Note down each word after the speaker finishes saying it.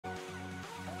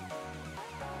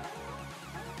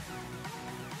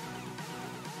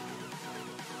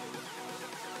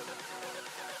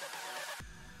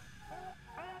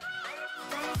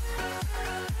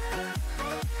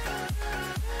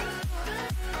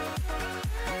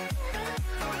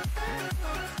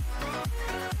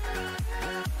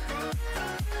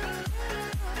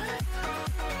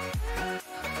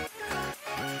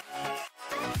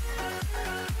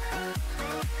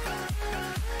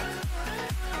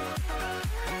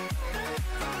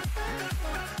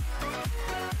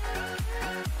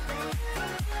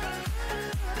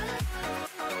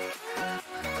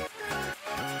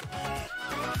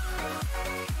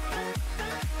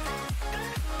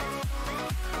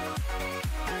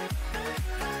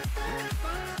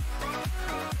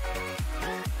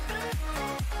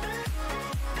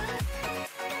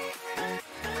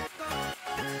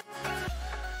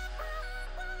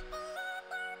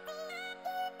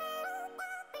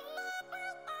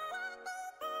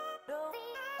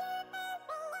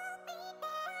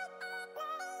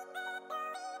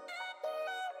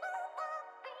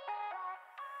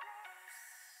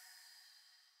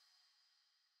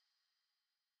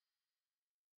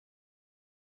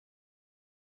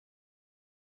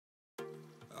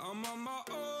I'm on my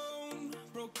own,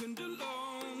 broken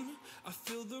alone. I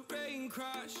feel the rain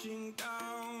crashing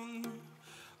down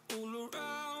all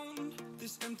around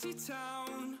this empty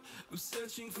town. I'm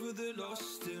searching for the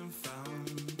lost and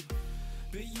found,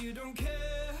 but you don't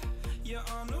care, you're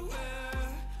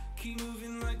unaware. Keep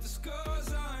moving like the scars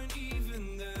aren't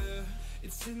even there.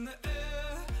 It's in the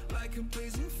air like a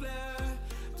blazing flare.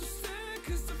 Don't stare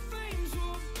 'cause the flames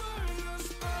will burn us.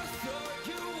 I thought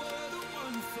you were the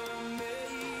one for me.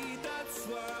 That's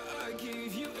why I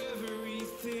gave you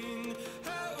everything.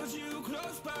 Held you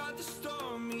close by the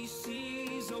stormy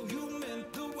seas. Oh, you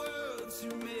meant the world to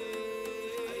me.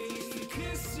 I used to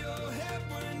kiss your head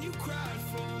when you cried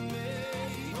for me.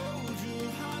 Hold your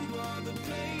hand while the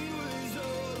pain was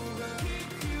over. Keep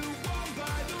you warm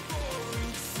by the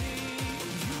roaring sea.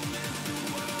 You meant the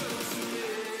world to me.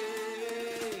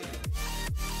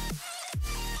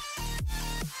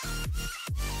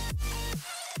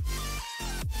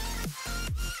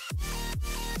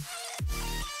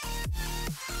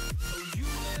 Oh, you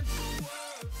meant the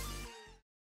world to me.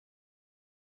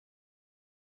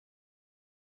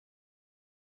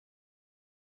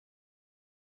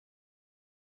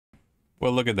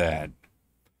 Well, look at that.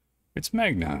 It's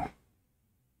Magna.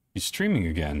 He's streaming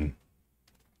again.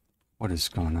 What is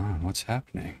going on? What's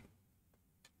happening?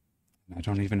 I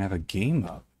don't even have a game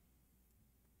up.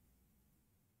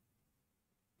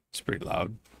 It's pretty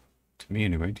loud. To me,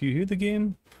 anyway. Do you hear the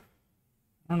game?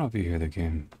 I don't know if you hear the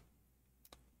game.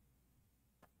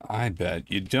 I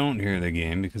bet you don't hear the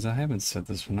game because I haven't set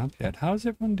this one up yet. How's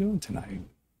everyone doing tonight?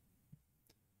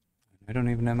 I don't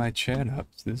even have my chat up.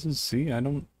 This is, see, I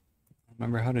don't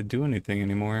remember how to do anything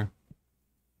anymore.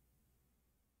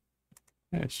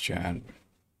 It's chat.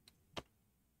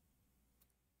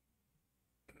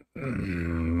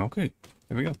 Okay,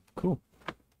 there we go. Cool.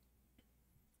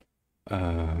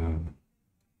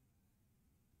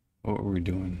 What were we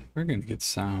doing? We're gonna get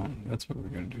sound. That's what we're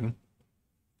gonna do.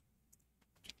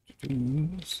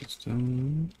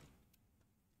 System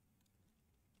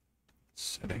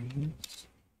settings,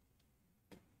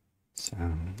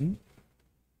 sound.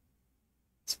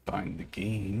 Let's find the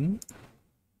game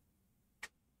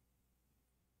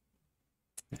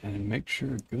and make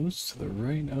sure it goes to the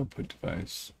right output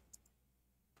device.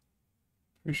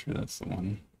 Pretty sure that's the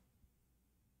one.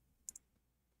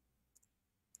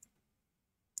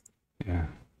 Yeah.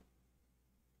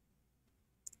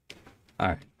 All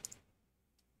right.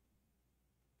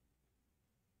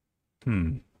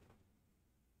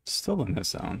 Still in the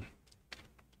sound.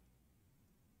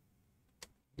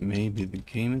 Maybe the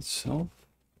game itself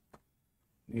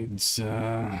needs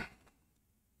game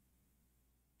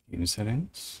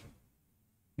settings.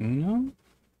 No,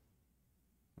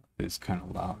 it's kind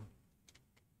of loud.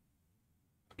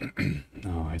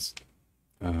 No, it's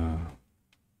what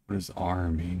does R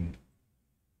mean?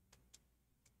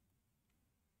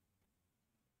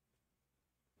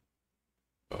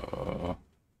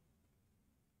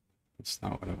 It's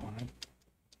not what I wanted.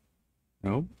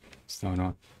 Nope, it's not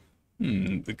what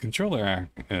the controller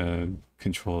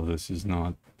control of this is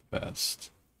not the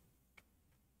best.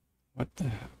 What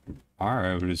the R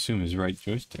I would assume is right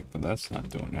joystick, but that's not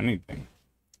doing anything.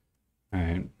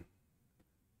 Alright.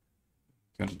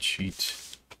 Gotta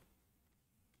cheat.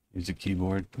 Use a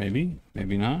keyboard, maybe?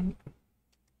 Maybe not.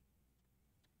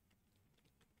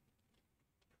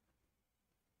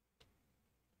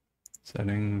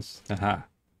 Settings. Aha.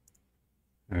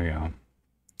 There we go.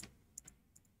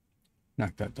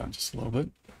 Knock that down just a little bit.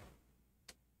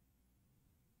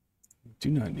 Do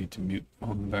not need to mute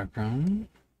all the background.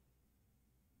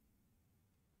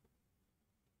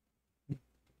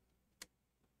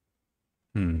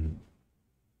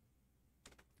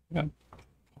 Yeah.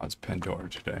 Pause Pandora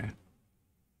today.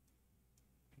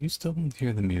 You still don't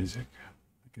hear the music.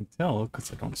 I can tell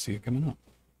because I don't see it coming up.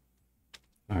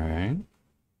 Alright.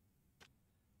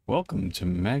 Welcome to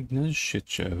Magna's Shit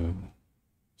Show,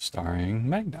 starring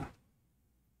Magna.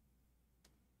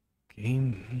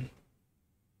 Game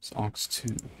is Aux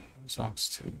 2. What's Aux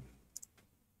 2?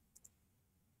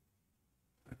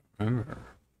 I don't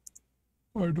remember.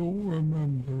 I don't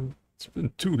remember. It's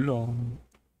been too long.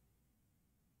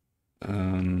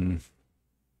 Before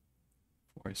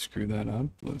I screw that up,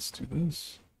 let's do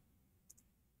this.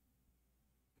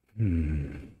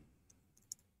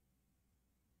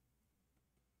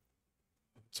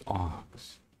 It's aux.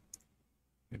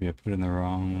 Maybe I put in the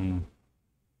wrong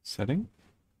setting.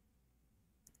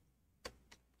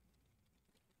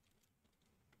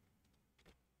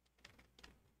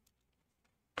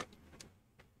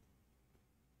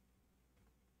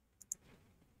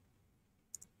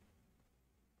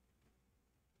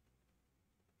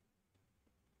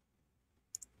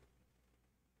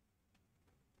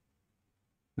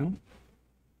 No?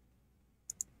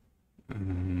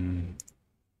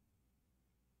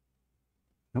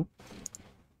 Nope.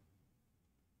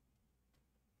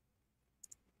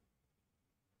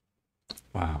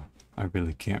 Wow. I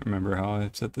really can't remember how I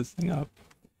set this thing up.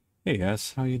 Hey,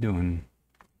 yes, how you doing?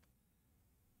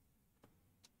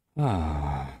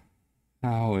 Ah,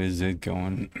 how is it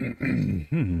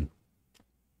going?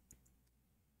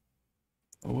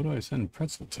 Oh, what do I send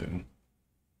pretzel to?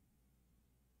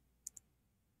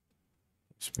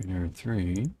 Spinner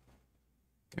 3.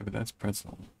 Okay, but that's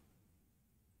pretzel.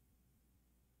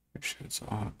 Pretty sure it's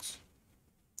ox.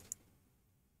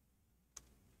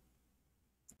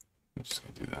 I'm just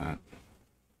gonna do that.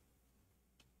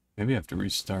 Maybe I have to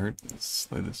restart. Let's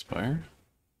slay the spire.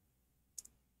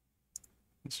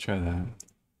 Let's try that.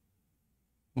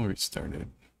 We'll restart it.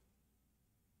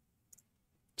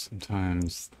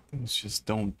 Sometimes things just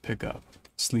don't pick up.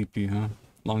 Sleepy, huh?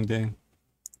 Long day?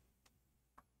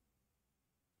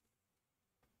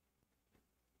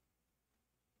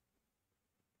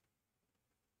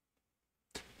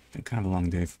 Been kind of a long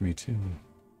day for me too.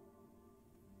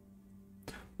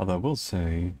 Although I will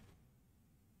say,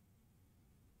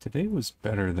 today was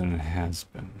better than it has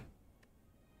been.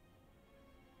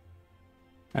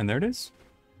 And there it is.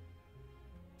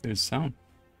 There's sound.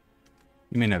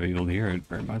 You may not be able to hear it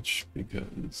very much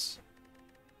because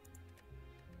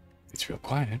it's real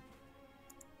quiet.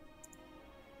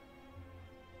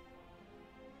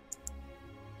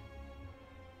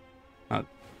 Not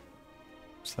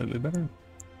slightly better.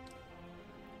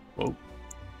 Whoa.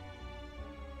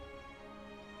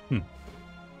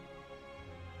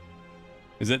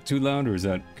 Is that too loud or is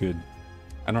that good?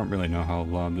 I don't really know how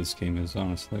loud this game is,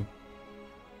 honestly.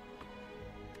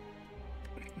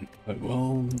 But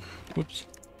well, whoops.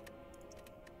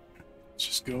 Let's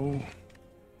just go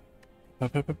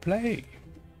play.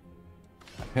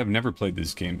 I have never played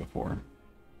this game before.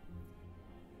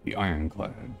 The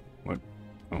Ironclad. What?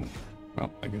 Oh, well,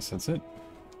 I guess that's it.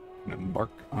 I'm gonna embark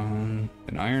on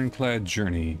an ironclad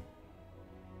journey.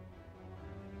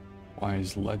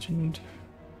 Wise legend.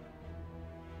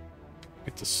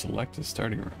 Get to select a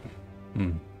starting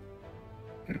room.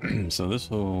 So this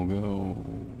will go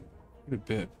quite a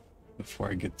bit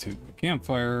before I get to the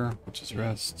campfire, which is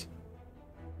rest.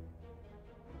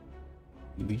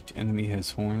 Elite enemy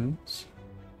has horns.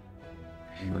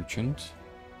 Merchant.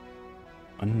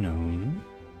 Unknown.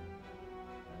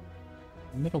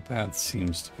 Middle path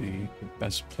seems to be the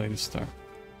best place to start.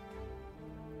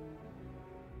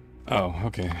 Oh,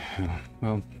 okay.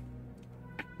 Well,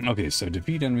 okay, so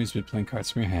defeat enemies with playing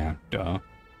cards from your hand. Duh.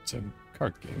 It's a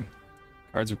card game.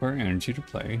 Cards require energy to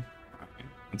play.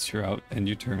 Once you're out, end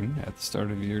your turn. At the start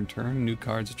of your turn, new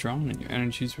cards are drawn and your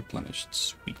energy is replenished.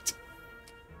 Sweet.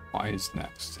 Why is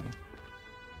next?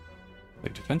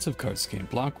 Play defensive cards game.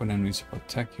 Block when enemies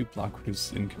attack you. Block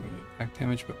reduces incoming attack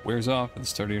damage, but wears off at the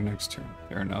start of your next turn.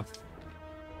 Fair enough.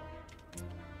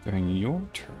 During your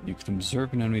turn, you can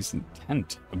observe an enemy's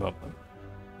intent above them.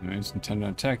 If enemies intend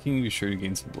on attacking you, be sure to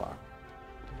gain some block.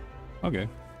 Okay.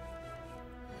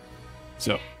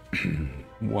 So,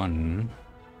 one.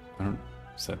 I don't.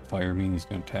 Does that fire mean he's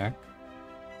going to attack?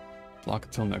 Block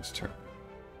until next turn.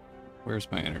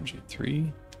 Where's my energy?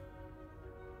 3.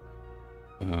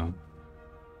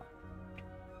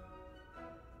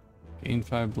 Gain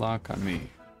 5 block on me.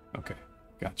 Okay,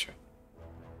 gotcha.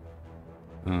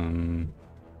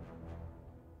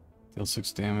 Deal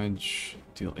 6 damage,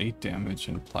 deal 8 damage,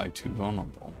 and apply 2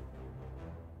 vulnerable.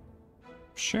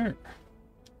 Sure.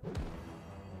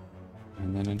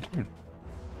 And then in turn.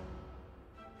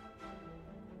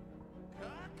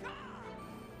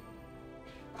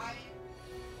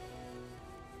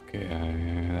 Okay,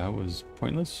 that was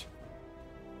pointless.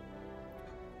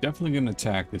 Definitely gonna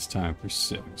attack this time for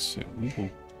 6. So we will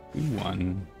do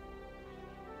 1.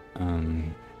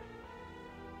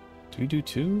 Do we do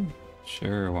 2?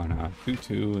 Sure, why not? Do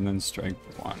 2 and then strike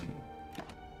for 1.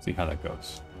 See how that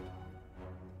goes.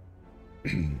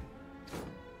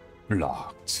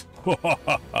 Locked.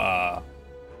 Oh,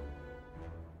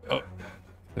 there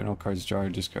are no cards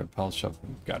drawn. Discard pile shuffle.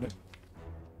 Got it.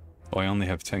 Oh, I only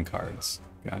have 10 cards.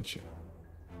 Gotcha.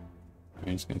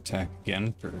 I'm just gonna attack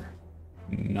again for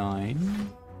 9.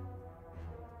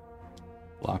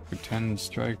 Block for 10,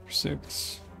 strike for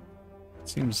 6.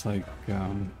 Seems like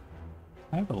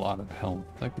I have a lot of health.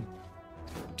 I could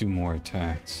do more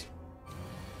attacks.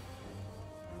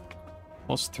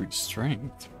 Plus 3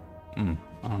 strength. I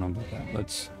don't know about that.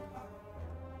 Let's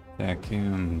attack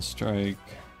him and strike.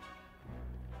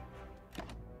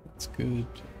 That's good.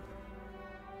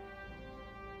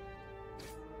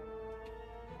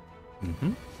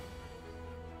 Okay.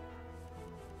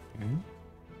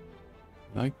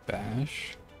 like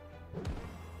bash.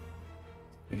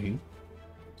 8.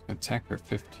 Attacker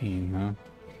 15, huh?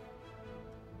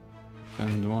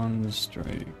 Defend 1,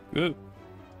 strike. Good.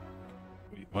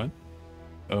 Wait, what?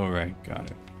 Oh, right, got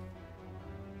it.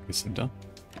 Guess I'm done.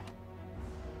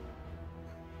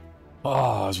 Oh,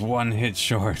 I was 1 hit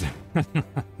short.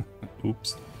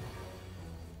 Oops.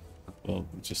 Well,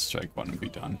 just strike 1 and be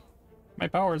done. My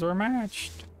powers are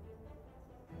matched.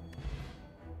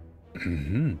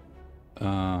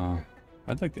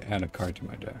 I'd like to add a card to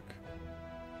my deck.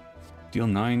 Deal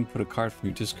 9, put a card from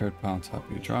your discard pile on top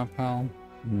of your draw pile.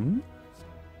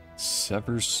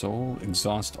 Sever Soul,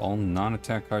 exhaust all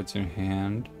non-attack cards in your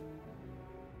hand.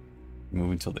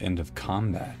 Move until the end of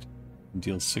combat.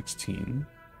 Deal 16.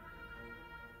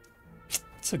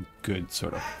 It's a good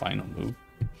sort of final move.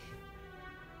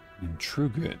 And True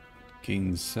Grit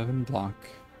gains 7 block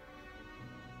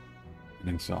and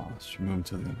exhaust. Remove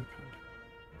until the end of combat.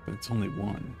 But it's only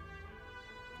 1.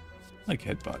 I like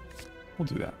Headbutt. We'll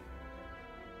do that.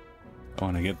 Oh,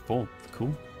 and I get both.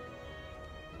 Cool.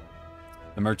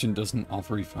 The merchant doesn't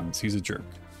offer refunds. He's a jerk.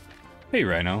 Hey,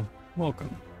 Rhino.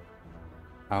 Welcome.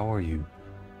 How are you?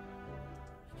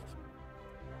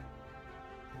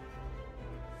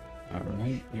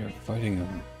 Alright, you're fighting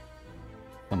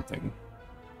something.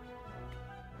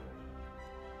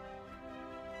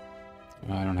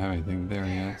 I don't have anything there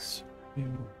yet.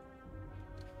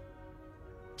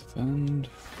 Defend.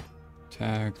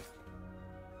 Tag.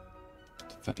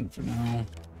 Defend for now.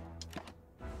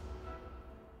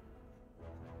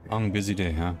 Long, busy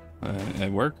day, huh?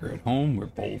 At work or at home? We're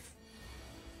both.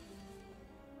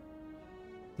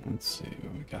 Let's see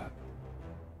what we got.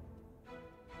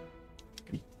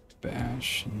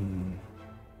 Bash.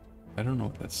 I don't know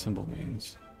what that symbol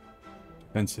means.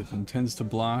 Defensive. Intends to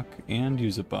block and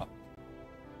use a buff.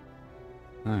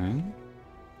 Alright.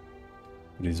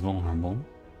 But he's vulnerable.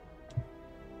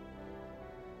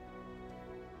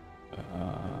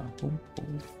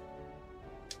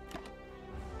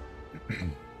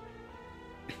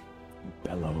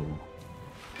 Bellow.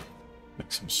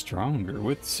 Makes him stronger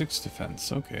with 6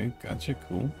 defense. Okay, gotcha,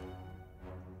 cool.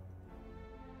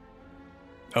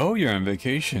 Oh, you're on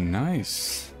vacation.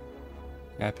 Nice.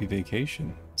 Happy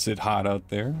vacation. Is it hot out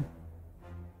there?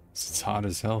 It's hot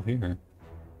as hell here.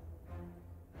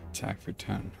 Attack for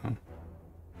 10, huh?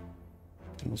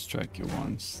 We'll strike you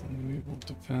once, then we will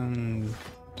defend.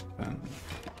 Defend.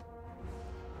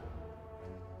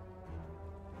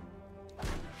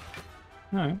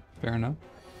 Alright, fair enough.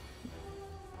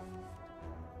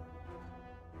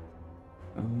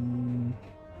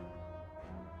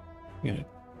 Get it.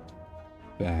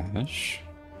 Bash.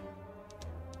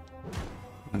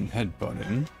 And headbutt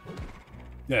him.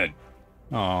 Dead.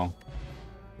 Oh.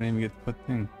 Didn't even get the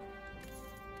thing.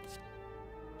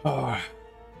 Oh.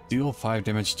 Deal 5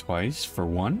 damage twice for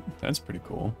 1? That's pretty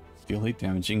cool. Deal 8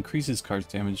 damage. Increases card's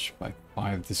damage by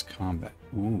 5 this combat.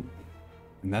 Ooh.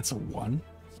 And that's a 1?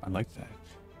 I like that.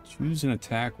 Choose an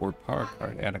attack or power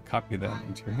card. Add a copy of that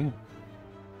into your hand.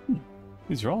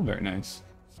 These are all very nice.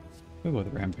 We'll go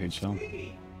with the Rampage though.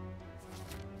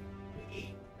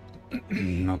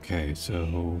 Okay,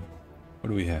 so what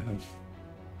do we have?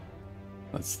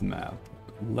 That's the map.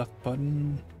 Left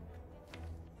button.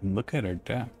 Look at our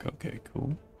deck. Okay,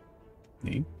 cool.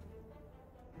 Neat.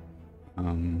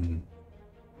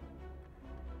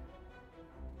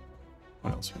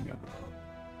 What else we got?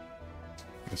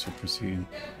 I guess we'll proceed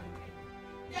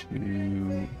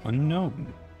to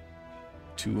unknown.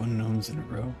 2 unknowns in a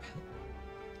row.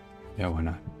 Yeah, why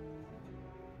not?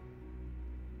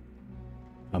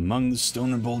 Among the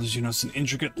stone and boulders, you notice an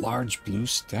intricate, large blue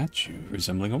statue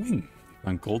resembling a wing. You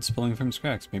find gold spilling from its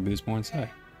cracks. Maybe there's more inside.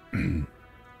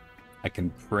 I can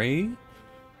pray.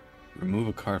 Remove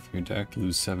a card from your deck,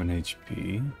 lose 7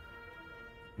 HP,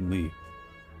 and leave.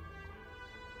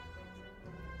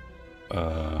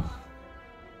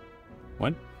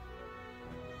 What?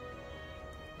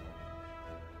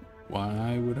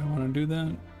 Why would I want to do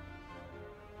that?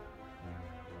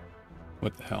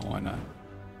 What the hell, why not?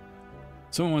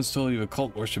 Someone once told you a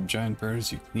cult worship giant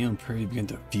birds. You kneel and pray, you begin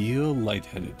to feel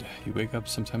lightheaded. You wake up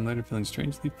sometime later feeling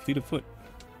strangely fleet of foot.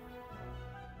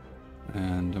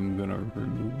 And I'm gonna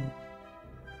remove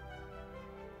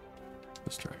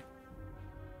the strike.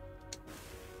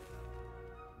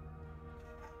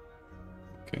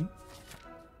 Okay.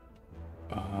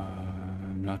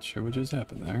 I'm not sure what just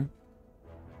happened there.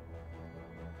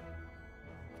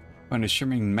 Find a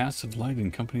shimmering massive light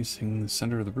encompassing in the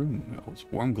center of the room. Its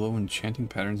warm glow and chanting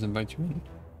patterns invite you in.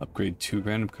 Upgrade 2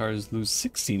 random cards, lose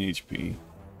 16 HP.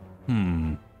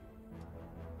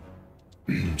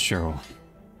 Cheryl.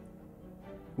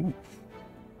 Ooh.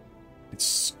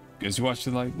 It's as you watch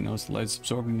the light, you notice the light is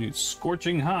absorbing you,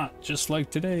 scorching hot, just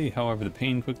like today. However, the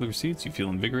pain quickly recedes. You feel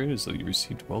invigorated as though you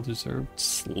received a well-deserved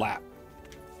slap.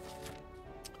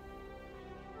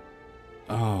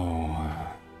 Oh,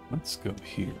 let's go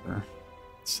here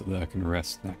so that I can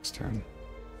rest next turn.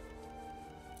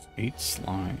 8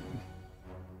 slime.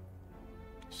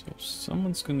 So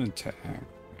someone's gonna attack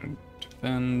and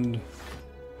defend.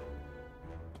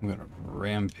 I'm gonna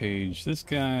rampage this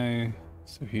guy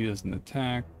so he doesn't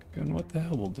attack. And what the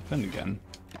hell, we'll defend again.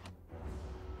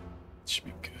 Should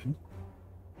be good.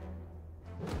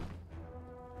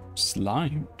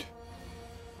 Slimed.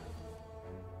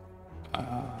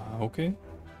 Okay.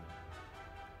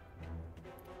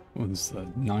 What is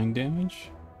that? 9 damage?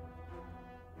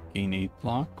 Gain 8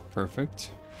 block.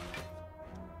 Perfect.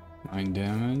 9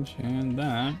 damage, and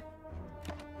that.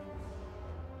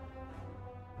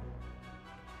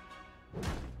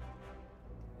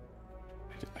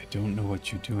 I don't know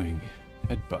what you're doing.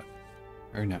 Headbutt.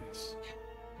 Very nice.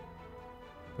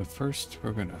 But first,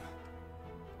 we're gonna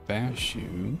bash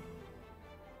you.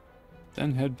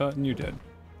 Then headbutt and you're dead.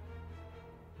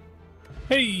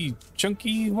 Hey,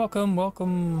 Chunky, welcome,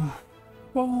 welcome.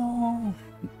 Whoa.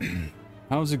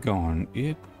 How's it going?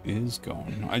 It is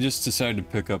going. I just decided to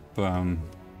pick up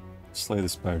Slay the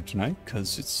Spire tonight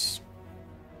because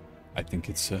I think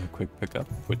it's a quick pickup.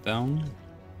 Put down,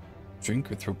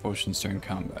 drink or throw potions during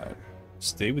combat.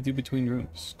 Stay with you between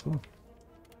rooms. Cool.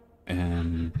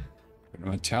 And we're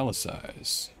gonna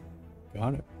italicize.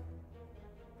 Got it.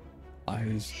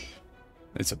 Eyes.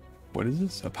 It's a, what is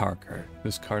this? A power card.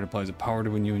 This card applies a power to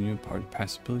when you and your party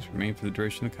pass abilities remain for the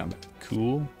duration of combat.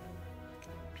 Cool.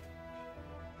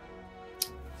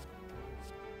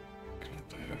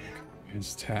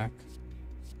 His attack.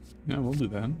 Yeah, we'll do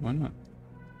that. Why not?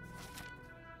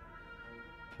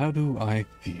 How do I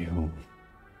feel?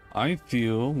 I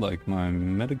feel like my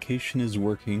medication is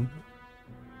working.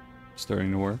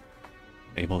 Starting to work.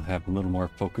 Able to have a little more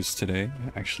focus today.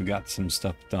 Actually got some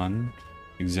stuff done.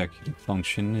 Executive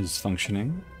function is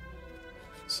functioning.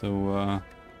 So,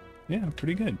 yeah,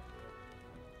 pretty good.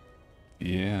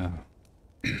 Yeah.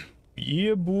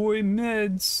 Yeah, boy,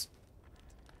 meds.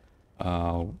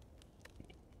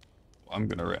 I'm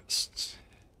gonna rest.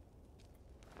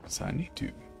 So I need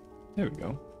to. There we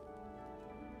go.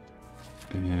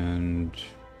 And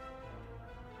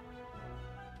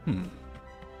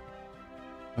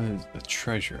what is the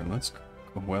treasure? Let's go.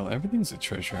 Well, everything's a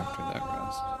treasure after that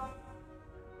rest.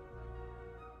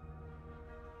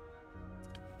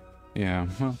 Yeah,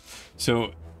 well,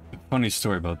 so funny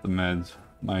story about the meds.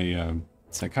 My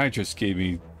psychiatrist gave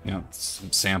me,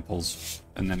 some samples,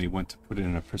 and then he went to put it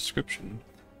in a prescription.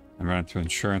 I ran it through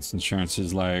insurance. Insurance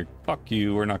is like, fuck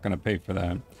you, we're not going to pay for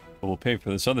that. But we'll pay for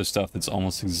this other stuff that's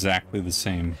almost exactly the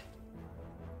same.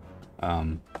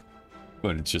 But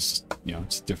it's just,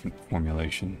 it's a different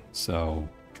formulation. So,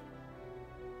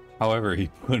 however, he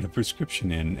put a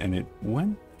prescription in, and it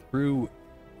went through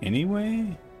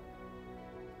anyway.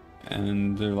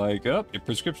 And they're like, oh, your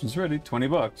prescription's ready,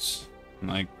 $20. I'm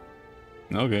like,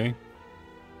 okay.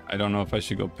 I don't know if I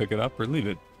should go pick it up or leave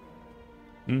it.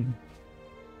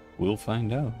 We'll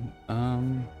find out.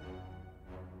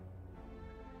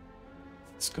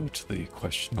 Let's go to the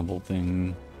questionable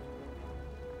thing.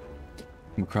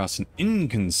 Come across an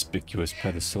inconspicuous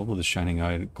pedestal with a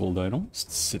shining gold idol.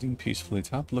 It's sitting peacefully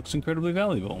atop. Looks incredibly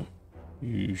valuable.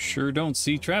 You sure don't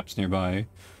see traps nearby.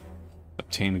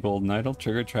 Obtain a golden idol,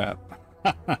 trigger a trap.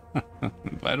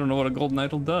 I don't know what a golden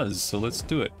idol does, so let's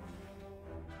do it.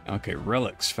 Okay,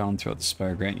 relics found throughout the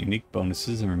Spire grant unique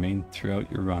bonuses and remain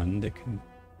throughout your run. They can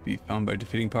be found by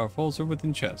defeating power foes or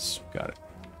within chests. Got it.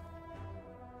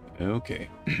 Okay.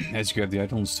 As you grab the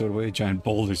idol and stow it away, a giant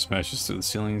boulder smashes through the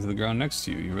ceiling into the ground next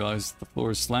to you. You realize the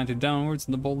floor is slanted downwards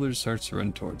and the boulder starts to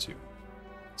run towards you.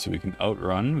 So we can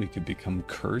outrun, we could become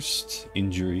cursed,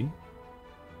 injury,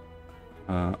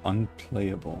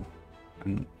 unplayable,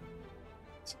 and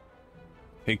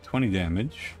take 20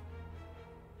 damage,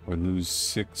 or lose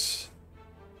 6.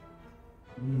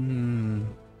 I'm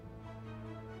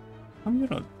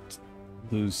gonna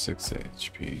lose 6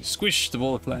 HP. Squish! The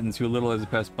boulder flattens you a little as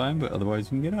it passes by, but otherwise you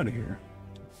can get out of here.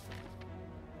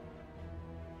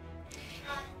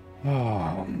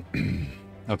 Oh,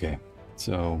 okay.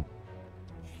 So,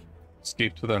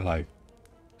 escaped with our life.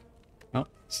 Well,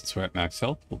 since we're at max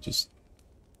health, we'll just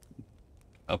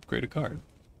upgrade a card.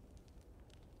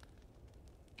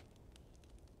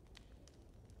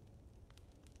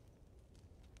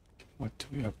 What do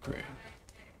we upgrade?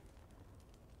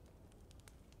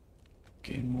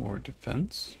 Gain more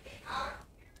defense.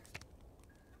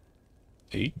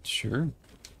 8, sure.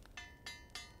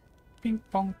 Ping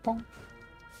pong pong.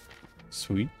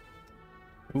 Sweet.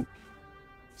 Oh.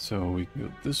 So we can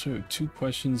go this way with 2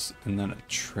 questions and then a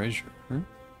treasure. Go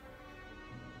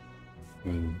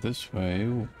this way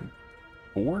with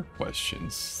 4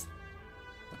 questions.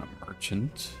 And a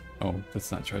merchant. Oh,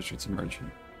 that's not treasure, it's a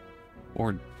merchant.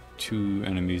 Or 2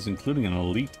 enemies, including an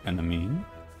elite enemy.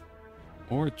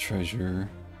 Or a treasure.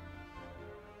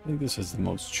 I think this has the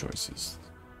most choices.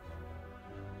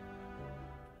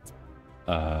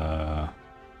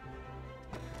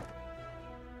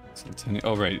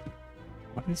 Oh, right.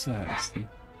 What is that?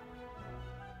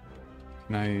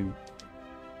 Can I...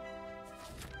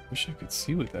 Wish I could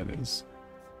see what that is.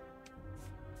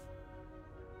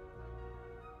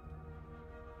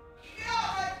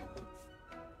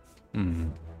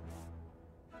 Don't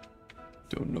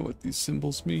know what these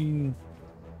symbols mean.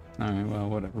 Alright, well,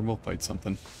 whatever. We'll fight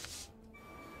something.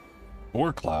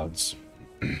 Or clouds.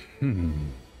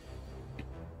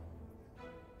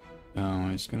 Oh,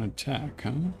 he's gonna attack,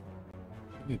 huh?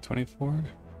 24.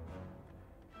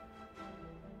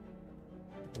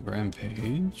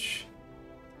 Rampage.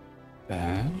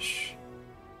 Bash.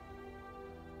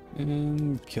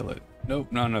 And kill it.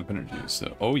 Nope, not enough energy.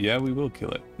 So, oh yeah, we will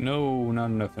kill it. No, not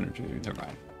enough energy. Never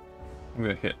mind. I'm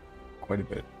gonna hit quite a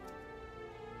bit.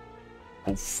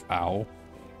 Oof, ow.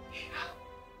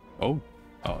 Oh,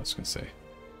 I was gonna say.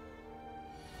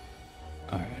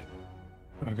 Alright.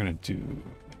 We're gonna do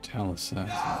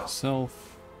Metallicize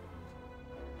myself.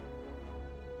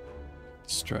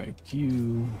 Strike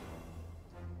you.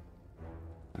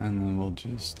 And then we'll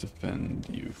just defend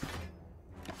you.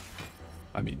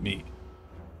 I mean me.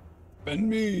 Defend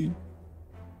me!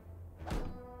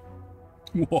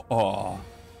 Whoa!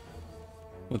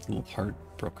 With a little heart,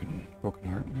 broken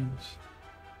heart moves.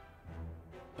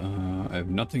 I have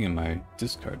nothing in my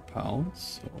discard pile,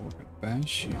 so we're gonna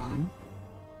bash you.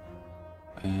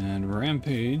 And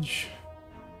rampage.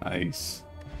 Nice.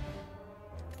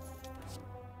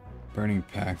 Burning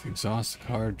Pact. Exhaust a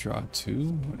card, draw 2.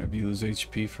 Whenever you lose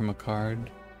HP from a card,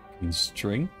 gain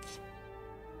strength.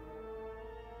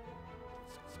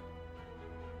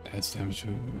 Adds damage to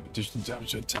additional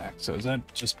damage to attack. So is that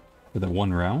just for the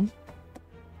 1 round?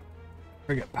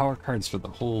 I get power cards for the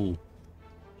whole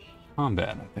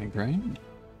combat, I think, right?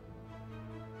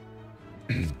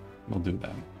 We'll do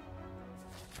that.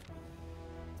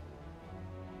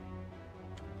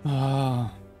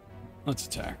 Let's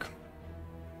attack.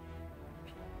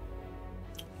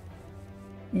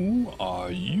 Who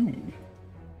are you?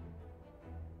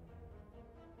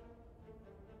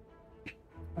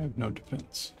 I have no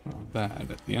defense. Well, that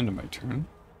at the end of my turn.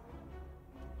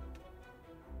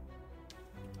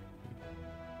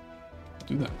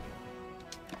 Do that.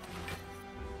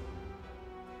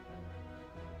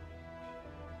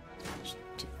 Just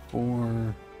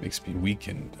 4 makes me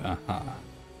weakened. Aha.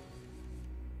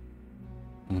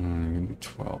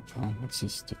 12. Huh? What's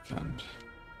this defend?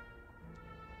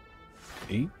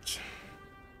 8.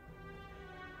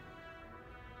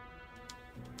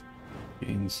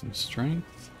 Gain some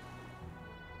strength.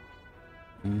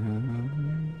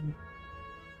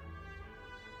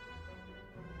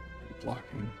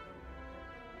 Blocking.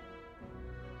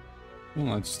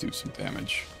 Well, let's do some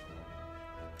damage.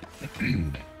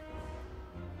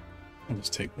 I'll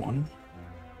just take 1.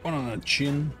 1 on the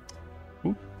chin.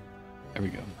 Oop. There we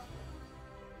go.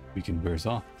 Weakened wears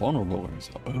off. Vulnerable wears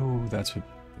off. Oh, that's what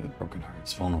the broken heart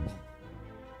is. Vulnerable.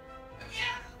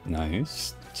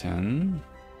 Nice. 10.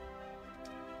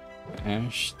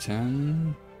 Ash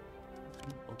 10.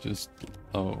 We'll just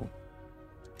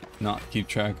not keep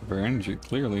track of our energy,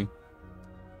 clearly.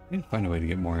 We need to find a way to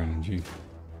get more energy.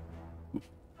 Oof.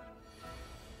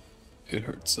 It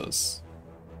hurts us.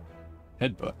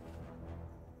 Headbutt.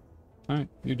 Alright,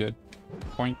 you're dead.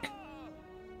 Boink.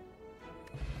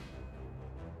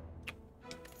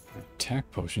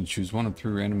 Attack potion. Choose 1 of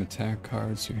 3 random attack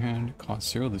cards in your hand. Cost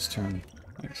 0 this turn.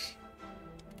 Nice.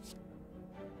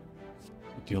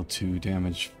 Deal 2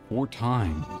 damage 4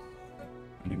 times.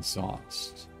 And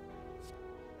exhaust.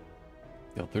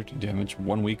 Deal 13 damage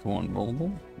 1 weak, 1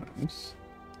 rollable. Nice.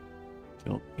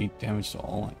 Deal 8 damage to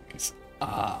all enemies.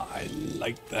 Ah, I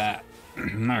like that.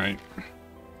 Alright.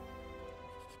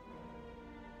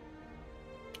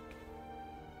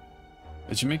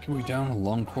 As you make your way down a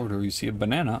long corridor, you see a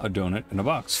banana, a donut, and a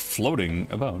box floating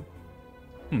about.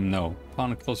 No.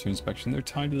 Upon a closer inspection, they're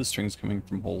tied to the strings coming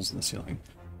from holes in the ceiling.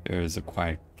 There is a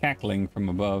quiet cackling from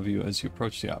above you as you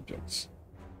approach the objects.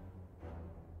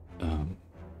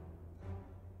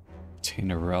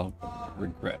 Obtain a relic.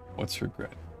 Regret. What's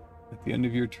regret? At the end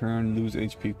of your turn, lose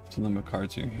HP to limit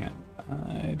cards in your hand.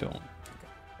 I don't.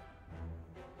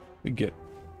 We get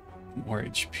More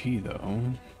HP though.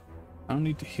 I don't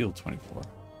need to heal 24.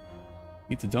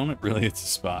 Eat the donut? Really? It's a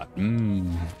spot.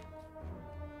 Mmm.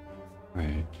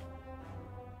 Right.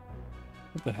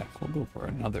 What the heck? We'll go for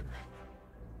another.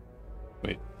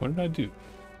 Wait, what did I do?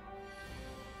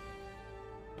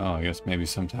 Oh, I guess maybe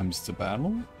sometimes it's a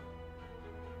battle?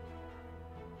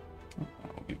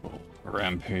 We will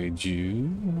rampage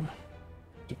you.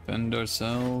 Defend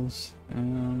ourselves.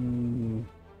 And...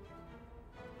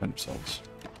 defend ourselves.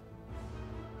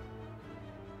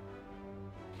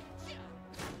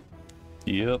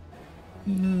 Yep.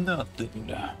 Nothing.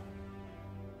 Let's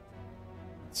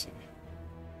see.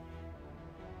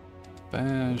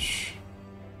 Bash.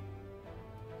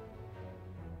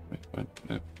 Wait, what?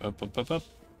 Up.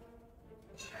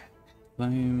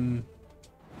 Flame.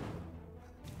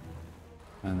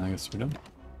 And I guess we're done.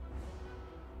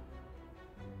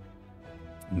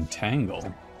 Entangle?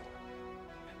 What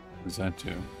does that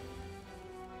do?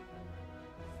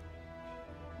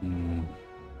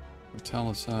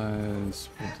 Metallicize,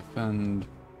 we'll defend.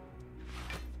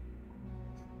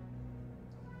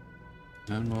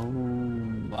 And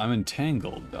well, I'm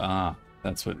entangled. Ah,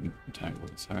 that's what entangle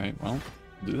is. Alright, well,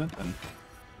 do that then.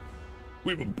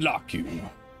 We will block you.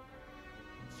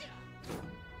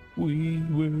 We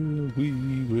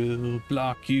will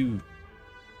block you.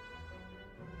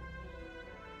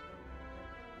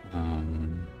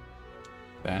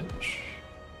 Batch.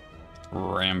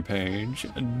 Rampage.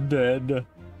 Dead.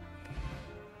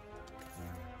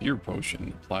 Your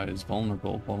potion applies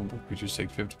vulnerable. Vulnerable creatures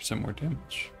take 50% more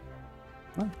damage.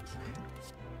 What?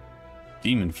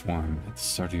 Demon form. At the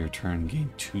start of your turn,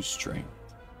 gain 2 strength.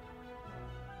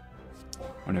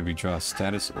 Whenever you draw a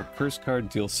status or curse card,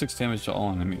 deal 6 damage to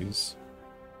all enemies.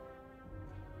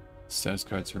 Status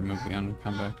cards are removed beyond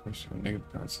combat. Curse or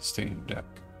negative cards stay in deck.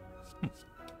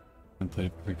 And play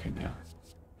it every now.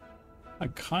 I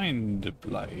kind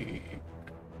of like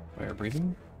fire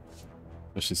breathing.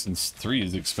 Especially since 3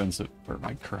 is expensive for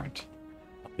my current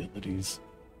abilities.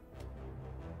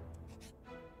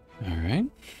 Alright.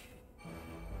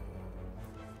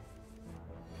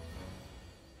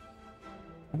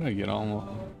 How did I get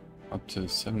all up to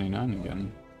 79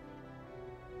 again?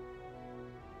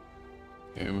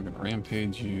 Okay, we're gonna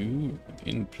rampage you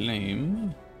in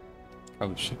flame.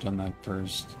 Probably should have done that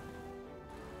first.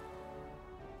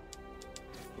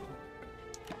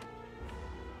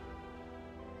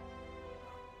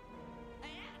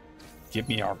 Give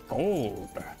me our gold.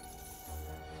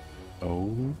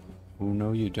 Oh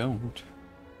no you don't.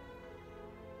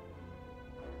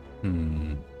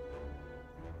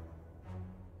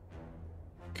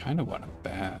 Kind of want to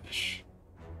bash.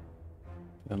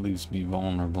 That leaves me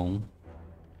vulnerable.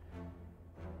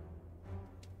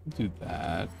 Do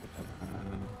that.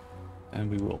 And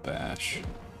we will bash.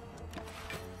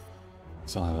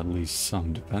 So I'll have at least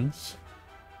some defense.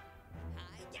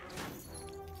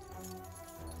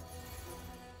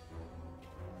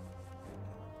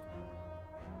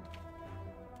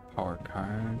 Power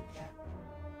card.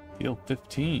 Heal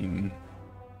 15.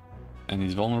 And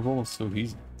he's vulnerable, so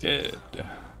he's dead.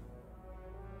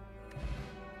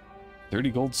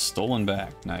 30 gold stolen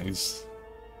back. Nice.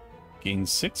 Gain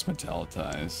 6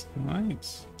 metallitized.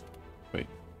 Nice. Wait,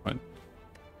 what?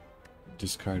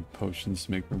 Discard potions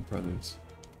to make room for others.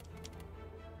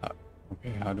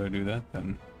 Okay, how do I do that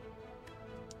then?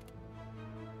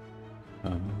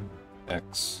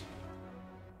 X.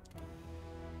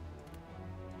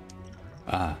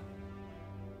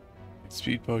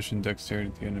 Speed potion, dexterity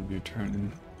at the end of your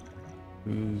turn.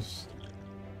 Lose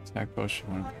attack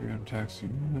potion when a period attacks you.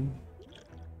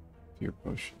 Fear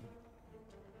potion.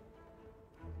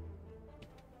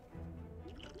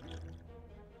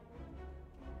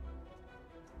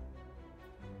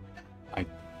 I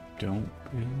don't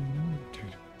really know.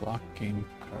 Block game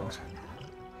cards.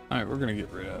 Alright, we're gonna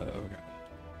get rid of.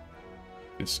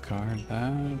 Discard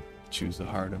that. Choose the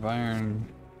Heart of Iron.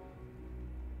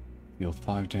 Deal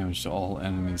 5 damage to all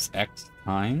enemies X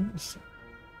times.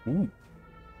 Ooh,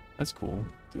 that's cool.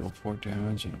 Deal 4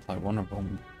 damage and apply one of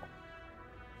them.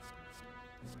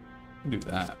 Do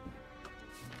that.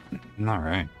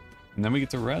 Alright. And then we get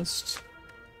to rest.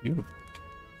 Beautiful.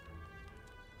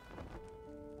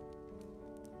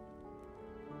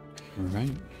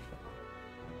 Alright.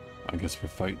 I guess we're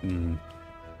fighting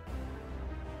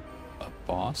a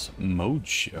boss. Mode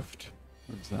shift.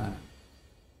 What's that?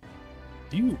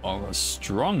 You are a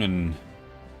strongin'.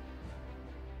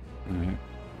 Alright.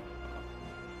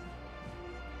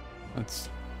 Let's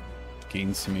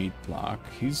gain some 8 block.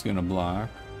 He's gonna block.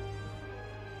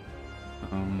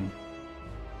 I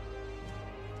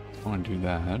wanna do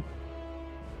that.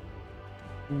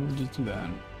 We'll just do that.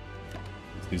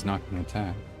 He's not going to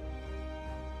attack.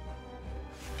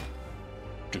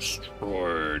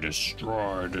 Destroy,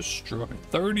 destroy, destroy.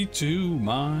 32,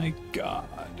 my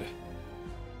god.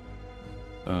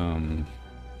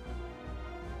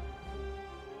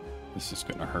 This is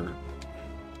gonna hurt.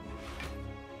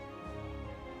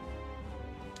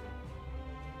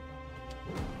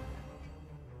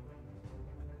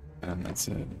 And that's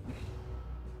it.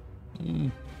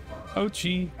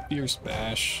 Ouchie, fierce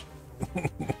bash.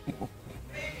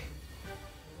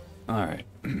 Alright.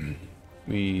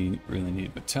 We really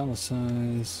need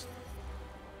metallicize.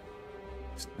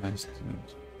 Nice.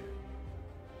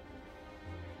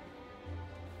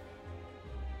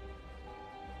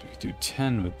 We do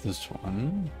 10 with this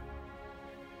one.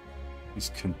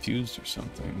 He's confused or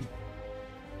something.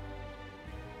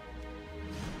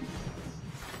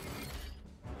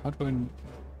 How do I...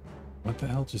 What the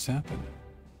hell just happened?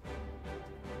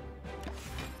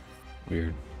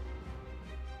 Weird.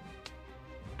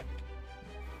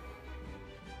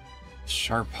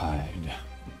 Sharp hide.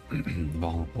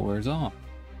 Vulnerable wears off.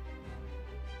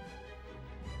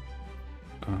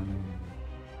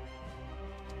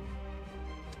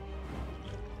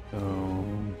 So...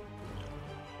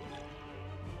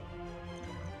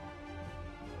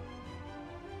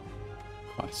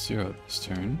 Cost 0 this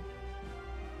turn.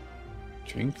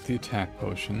 Drink the attack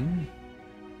potion.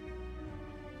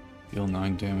 Deal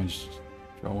 9 damage.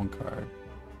 Draw 1 card.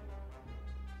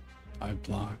 I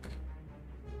block.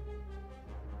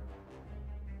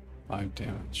 5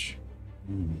 damage.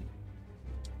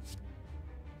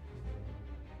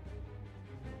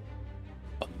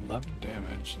 11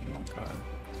 damage in 1 card.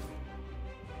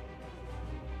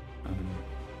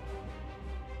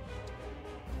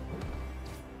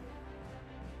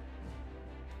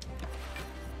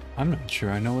 I'm not sure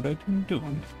I know what I'm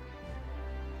doing.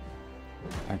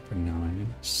 Attack for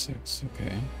 9, 6,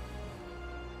 okay.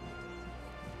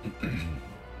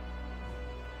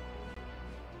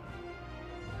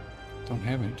 Don't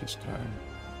have any discard.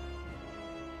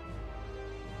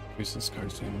 Increase this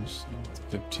card's damage, so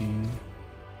 15.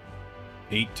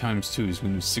 8 times 2 is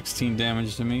going to do 16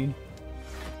 damage to me.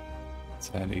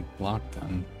 Let's add 8 block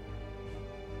then.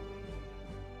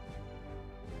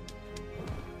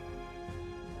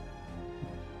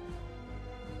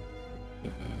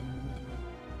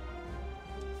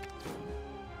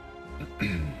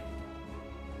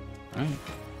 Alright.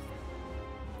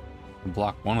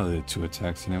 Block one of the 2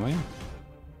 attacks anyway.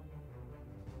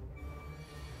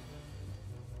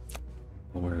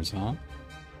 Wears off.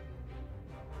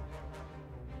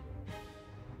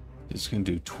 It's going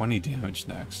to do 20 damage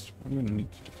next. We're going to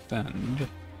need to defend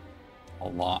a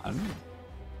lot.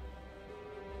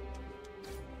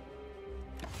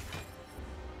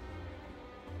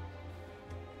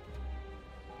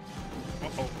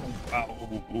 Oh,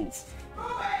 wow, oof.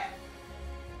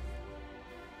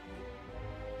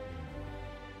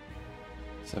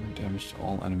 Seven damage to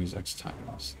all enemies X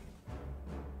times.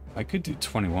 I could do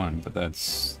 21, but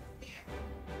that's...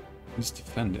 He's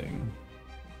defending.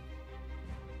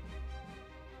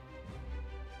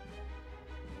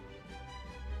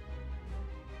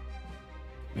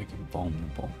 Make him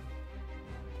vulnerable.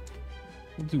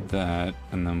 We'll do that,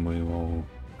 and then we will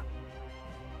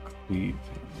cleave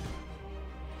him.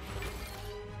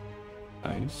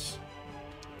 Nice.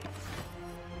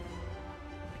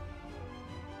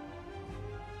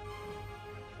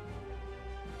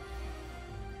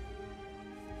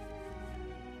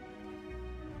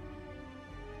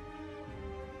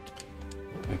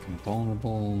 Make him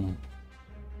vulnerable.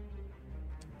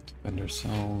 Defend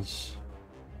ourselves.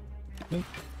 Yep.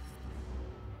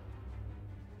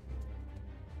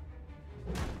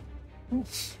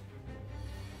 Oof.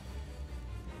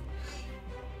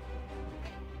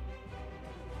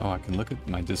 Oh, I can look at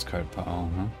my discard pile,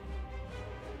 huh?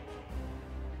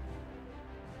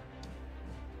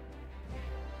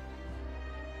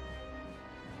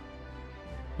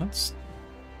 Let's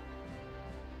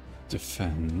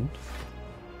defend.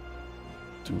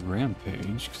 Do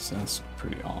rampage, because that's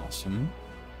pretty awesome.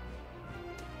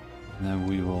 And then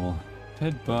we will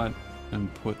headbutt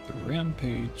and put the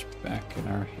rampage back in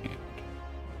our hand.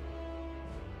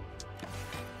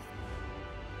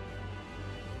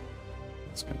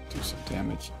 It's gonna do some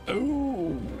damage.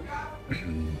 Oh!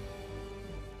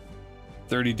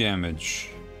 30 damage.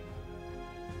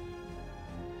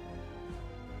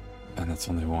 And that's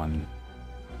only 1.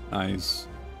 Nice.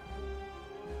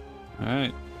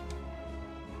 Alright.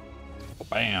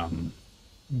 Bam.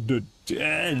 The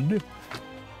dead.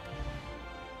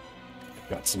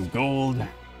 Got some gold.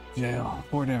 Jail.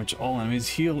 4 damage to all enemies.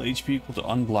 Heal HP equal to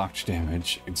unblocked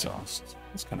damage. Exhaust.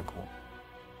 That's kind of cool.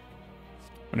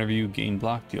 Whenever you gain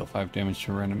block, deal 5 damage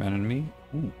to a random enemy.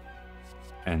 Ooh.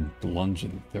 And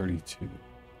bludgeon 32.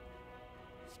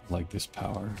 I like this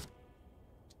power.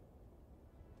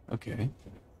 Okay.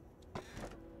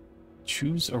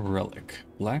 Choose a relic.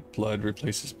 Black blood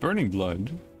replaces burning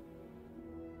blood.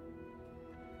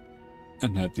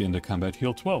 And at the end of combat,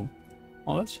 heal 12.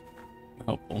 Oh, that's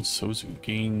helpful. Sozu,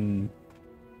 gain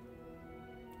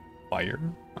fire?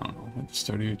 I don't know. At the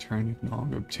start of your turn, you can no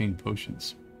longer obtain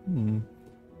potions.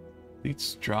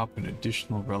 Elites drop an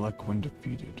additional relic when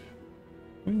defeated.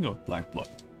 We can go with black blood.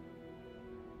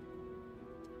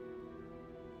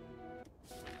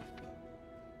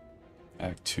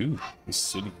 Act 2, the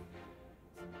city.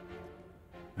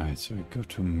 Alright, so we go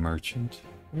to a merchant.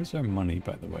 Where's our money,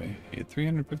 by the way?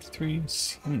 353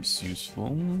 seems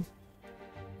useful.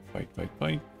 Fight, fight,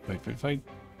 fight, fight, fight, fight.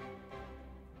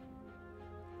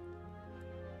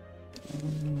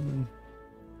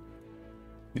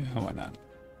 Yeah, why not?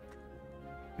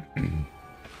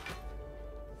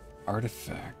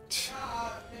 Artifact.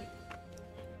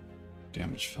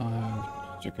 Damage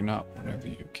 5. Juggernaut, whenever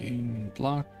you gain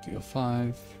block, deal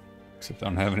 5. Except I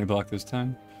don't have any block this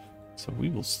time. So we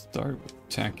will start with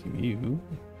attacking you.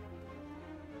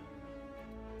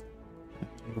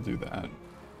 We'll do that.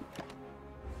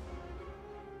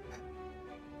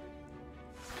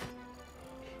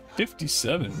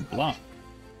 $57 block.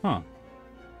 Huh.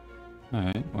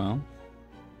 Alright, well.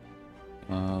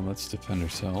 Let's defend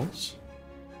ourselves.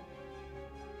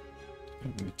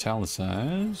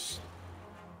 Metallicize.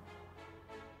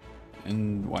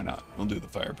 And why not? We'll do the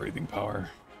fire breathing power.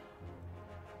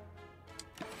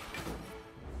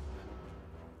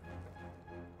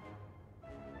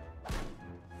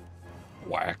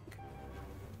 Whack.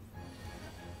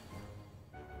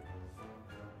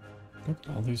 Look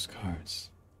at all these cards.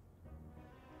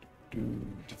 Do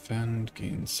defend,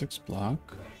 gain 6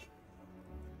 block.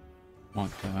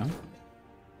 Want that.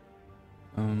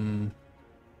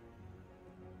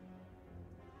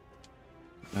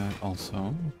 That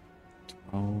also.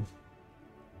 12.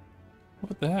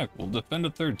 What the heck? We'll defend a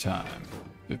 3rd time.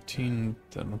 15,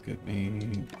 that'll get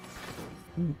me.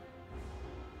 Ooh.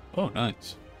 Oh,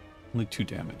 nice. Only 2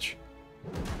 damage.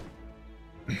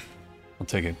 I'll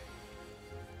take it.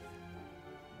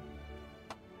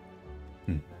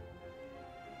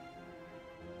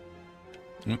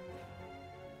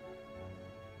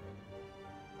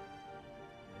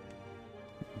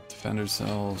 Defend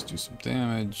ourselves, do some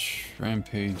damage,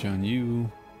 rampage on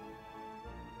you.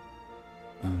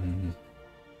 Do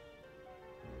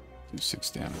 6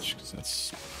 damage because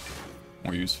that's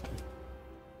more useful.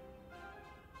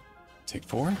 Take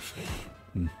 4.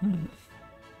 You,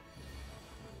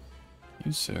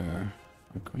 sir,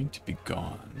 are going to be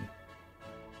gone.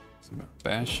 So I'm gonna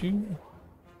bash you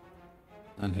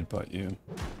and headbutt you.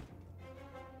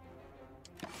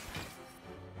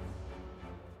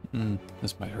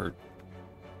 This might hurt.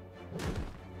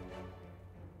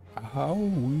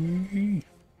 Owie.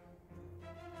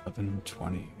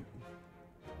 1120.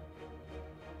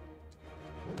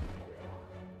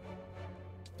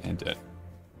 And dead.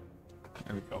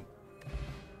 There we go.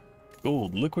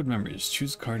 Gold, liquid memories.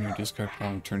 Choose a card in your discard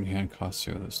pile and turn your hand, cost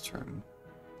 0 this turn.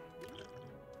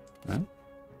 Huh?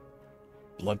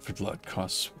 Blood for blood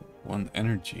costs 1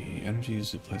 energy. Energy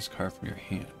is to place a card from your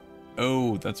hand.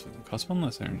 Oh, that's what it costs 1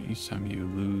 less energy. Each time you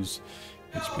lose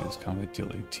HP this combat,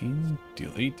 deal 18.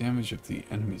 Deal 8 damage if the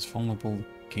enemy is vulnerable.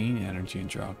 Gain energy and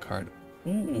draw a card.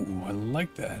 Ooh, I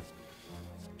like that.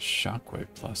 Shockwave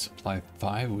plus. Apply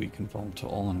 5 weaken vulnerable to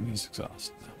all enemies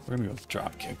exhaust. We're gonna go with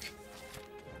drop kick.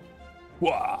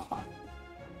 Wow.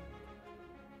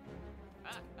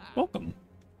 Welcome.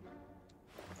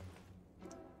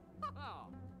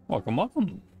 Welcome,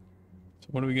 welcome. So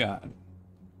what do we got?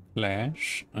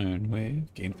 Flash, Iron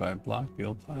Wave, gain 5 block,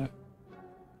 deal 5.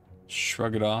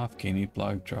 Shrug it off, gain 8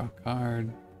 block, draw a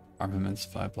card. Armaments,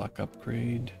 5 block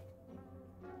upgrade.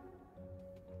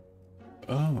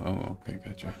 Oh, okay,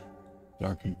 gotcha.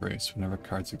 Dark Embrace, whenever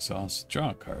cards exhaust, draw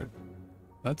a card.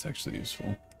 That's actually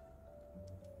useful.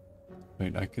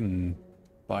 Wait, I can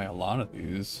buy a lot of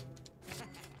these.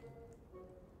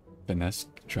 Finesse,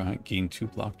 gain 2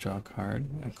 block, draw a card.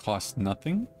 It costs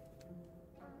nothing.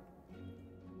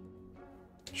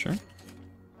 Sure.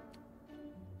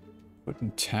 Put an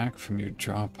attack from your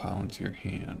draw pile into your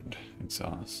hand.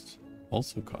 Exhaust.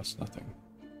 Also costs nothing.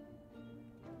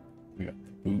 We got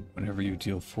the boot. Whenever you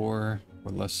deal 4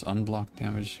 or less unblocked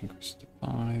damage, increase to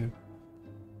 5.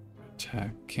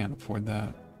 Attack. Can't afford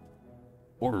that.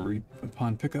 Or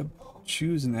upon pickup,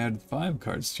 choose and add 5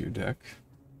 cards to your deck.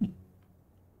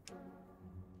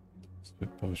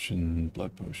 Spit potion,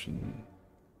 blood potion.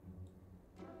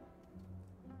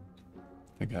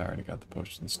 think I already got the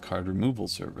potions. Card removal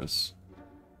service.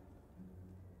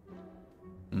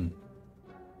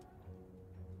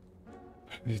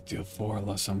 Deal 4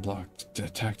 less unblocked.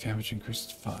 Attack damage increases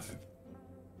to 5.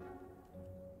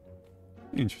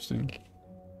 Interesting.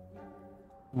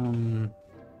 I don't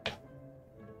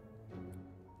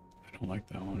like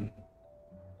that one.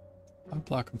 5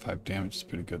 block and 5 damage is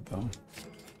pretty good though.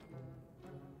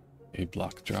 8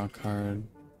 block, draw a card.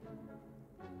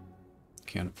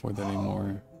 Can't afford that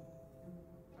anymore.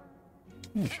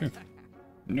 Yeah, sure.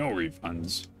 No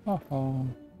refunds. Oh.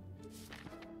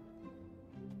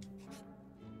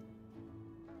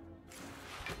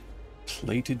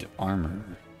 Plated armor.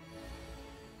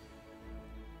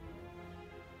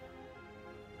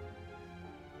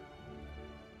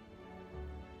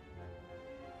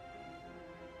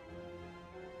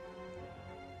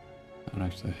 I don't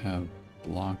actually have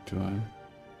block, do I?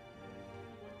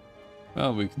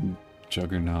 Well, we can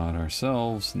Juggernaut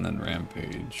ourselves and then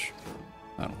Rampage.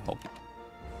 That'll help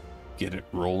get it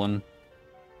rolling.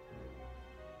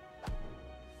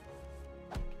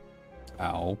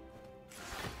 Ow.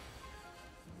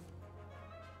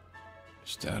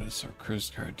 Status, our Chris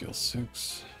card deals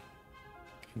 6.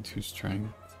 Gain 2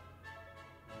 strength.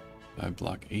 5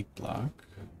 block, 8 block.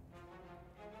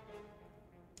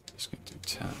 Just gonna do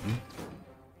 10.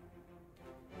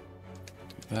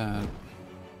 Do that.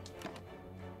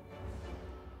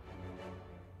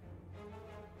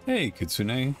 Hey,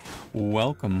 Kitsune.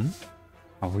 Welcome.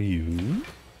 How are you?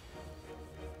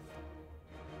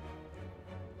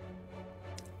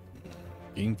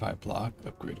 Gain 5 block,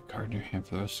 upgrade a card in your hand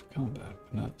for the rest of combat.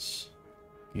 Finesse.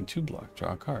 Gain 2 block,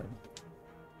 draw a card.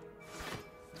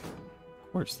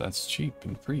 Of course, that's cheap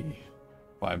and free.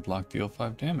 5 block, deal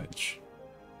 5 damage.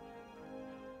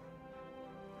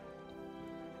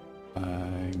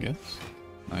 I guess.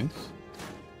 Nice.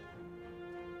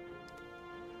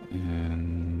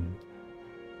 And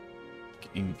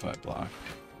gain 5 block.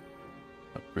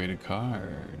 Upgrade a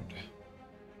card.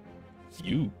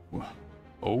 You.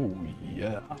 Oh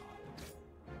yeah.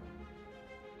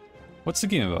 What's the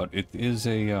game about? It is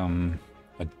a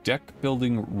deck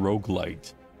building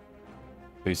roguelite.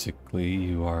 Basically,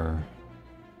 you are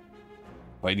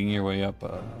fighting your way up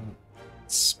a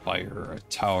spire, a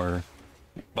tower,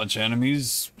 a bunch of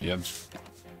enemies. You have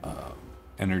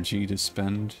energy to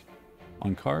spend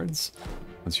on cards.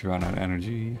 Once you run out of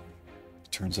energy,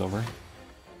 it turns over.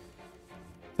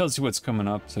 Tells you what's coming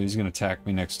up, so he's gonna attack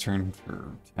me next turn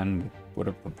for 10,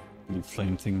 whatever the blue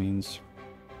flame thing means.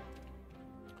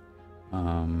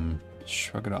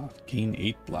 Shrug it off. Gain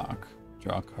 8 block.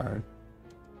 Draw a card.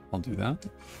 I'll do that.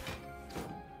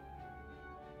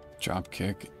 Drop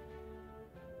kick.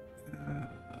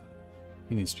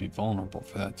 He needs to be vulnerable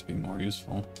for that to be more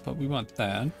useful, but we want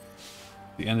that.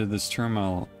 At the end of this turn,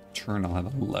 I'll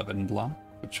have 11 block,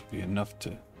 which will be enough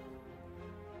to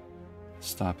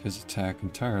stop his attack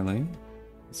entirely.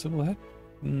 So we'll head.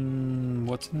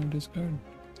 What's in our discard?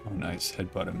 Oh, nice.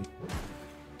 Headbutt him.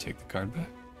 Take the card back.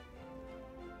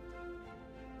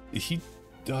 He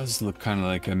does look kind of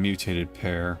like a mutated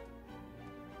pear.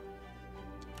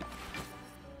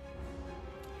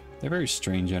 They're very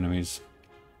strange enemies.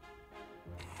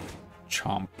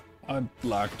 Chomp. I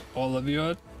blocked all of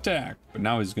your attack, but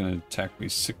now he's going to attack me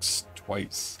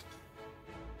twice.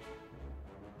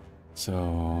 So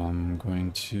I'm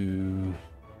going to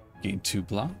gain 2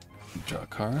 block, draw a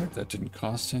card. That didn't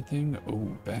cost anything.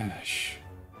 Oh, bash.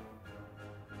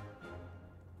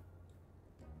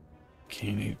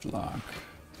 Gain 8 block.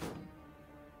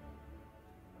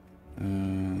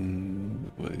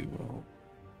 And we will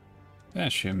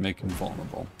bash him, make him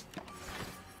vulnerable.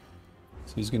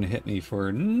 So he's gonna hit me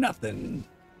for nothing.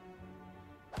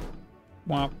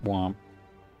 Womp womp.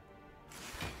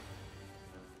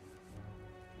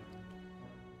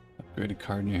 Upgrade a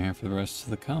card in your hand for the rest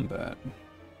of the combat.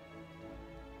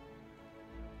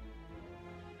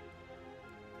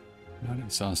 Not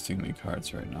exhausting me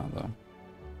cards right now though.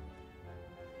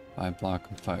 5 block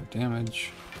and 5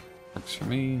 damage. Works for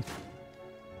me.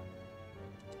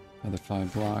 Another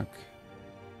 5 block.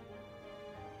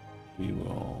 We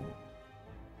will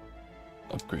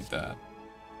upgrade that.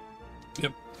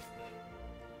 Yep.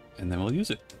 And then we'll use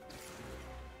it.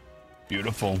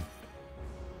 Beautiful.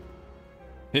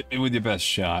 Hit me with your best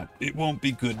shot. It won't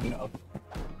be good enough.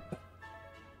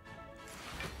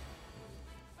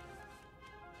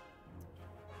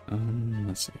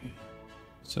 Let's see.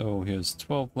 So he has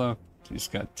 12 left. He's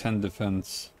got 10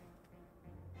 defense.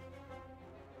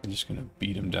 I'm just gonna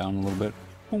beat him down a little bit.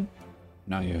 Boom.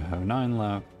 Now you have 9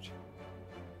 left.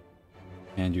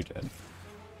 And you're dead.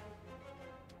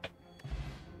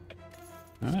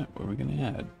 Alright, what are we gonna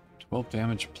add? 12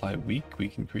 damage, apply weak.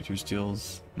 Weakened creatures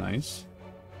deals. Nice.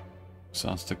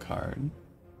 Exhaust a card.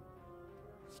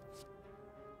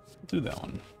 Do that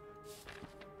one.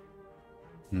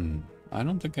 I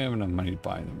don't think I have enough money to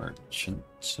buy the merchant,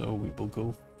 so we will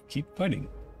go keep fighting.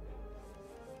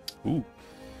 Ooh.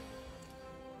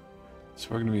 So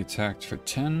we're going to be attacked for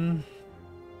 10.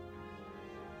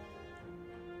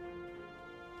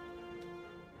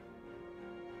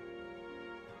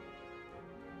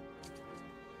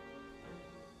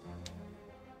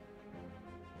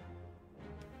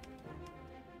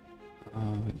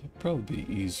 It'd probably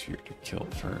be easier to kill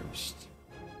first.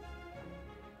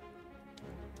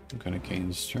 I'm gonna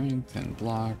gain strength and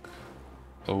block.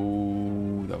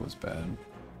 Oh, that was bad.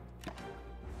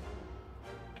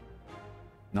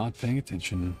 Not paying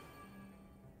attention.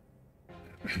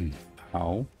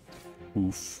 Ow.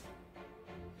 Oof.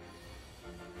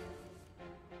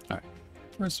 Alright.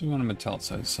 First we want to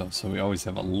metallicize stuff, so we always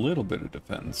have a little bit of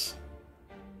defense.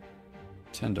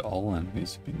 10 to all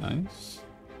enemies would be nice.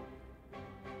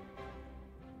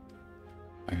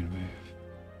 Iron Wave.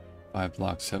 5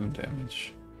 block, 7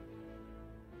 damage.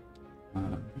 We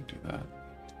do that.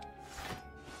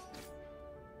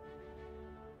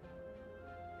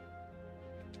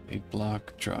 Eight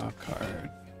block, draw a card.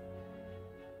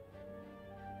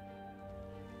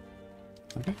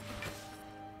 Okay.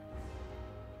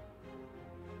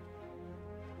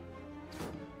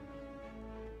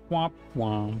 Womp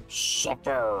womp.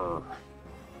 Supper!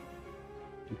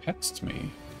 You hexed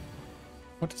me.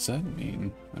 What does that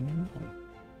mean? I don't know.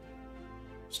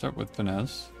 Start with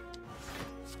finesse.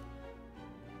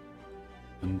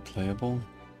 Unplayable.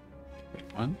 Wait,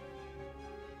 what?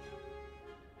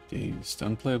 Dazed.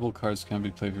 Unplayable cards can be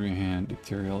played from your hand.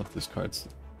 Ethereal. If this card's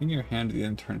in your hand at the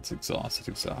end turn, it's exhausted.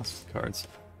 Exhausted cards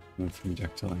move from your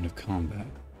deck till end of combat.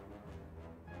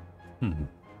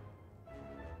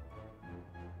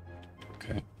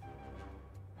 Okay.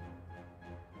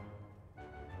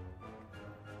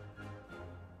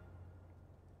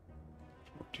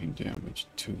 Damage,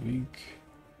 2 weak.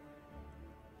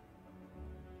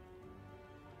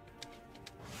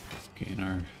 Gain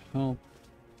our health.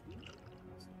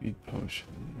 Speed potion.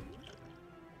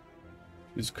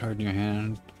 Use a card in your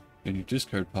hand. Then you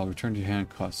discard pile. Return to your hand.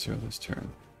 Cost 0 this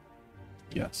turn.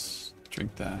 Yes.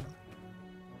 Drink that.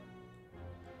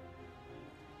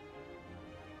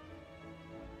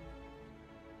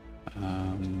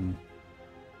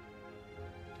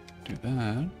 Do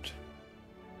that.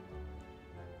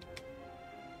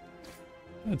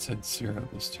 Let's head 0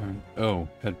 this turn. Oh,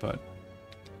 headbutt.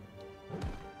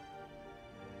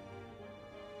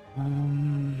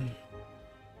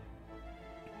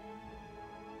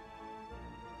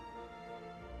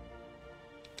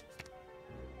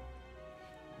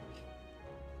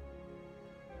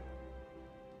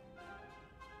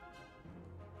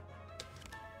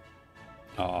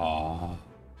 Aww.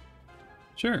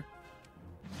 Sure.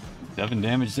 7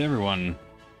 damage to everyone.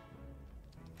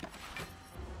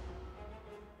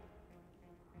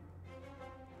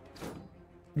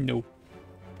 Nope.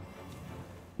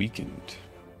 Weakened.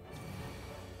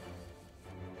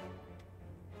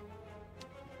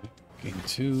 Gain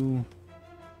 2.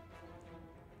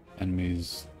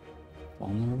 Enemies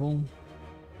vulnerable.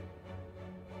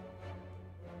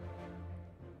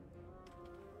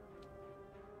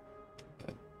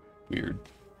 That weird.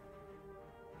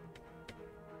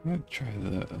 I'm gonna try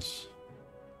this.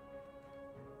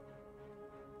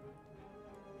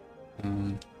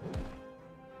 Do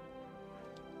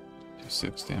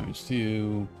 6 damage to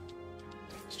you.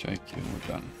 Strike you and we're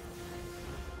done.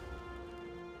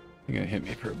 You're gonna hit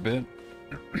me for a bit.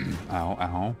 Ow,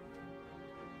 ow.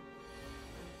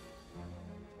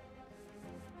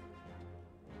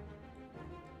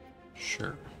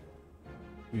 Sure.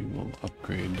 We will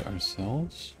upgrade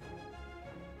ourselves.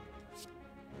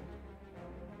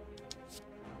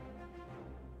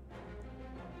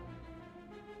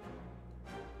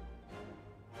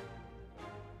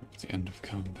 At the end of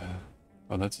combat.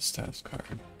 Oh, that's a status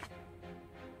card.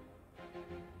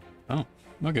 Oh,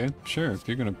 okay, sure. If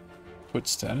you're gonna put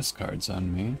status cards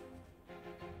on me.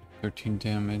 13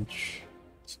 damage.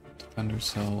 Let's defend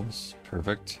ourselves.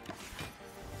 Perfect.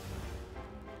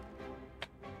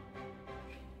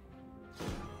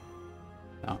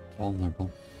 Not vulnerable.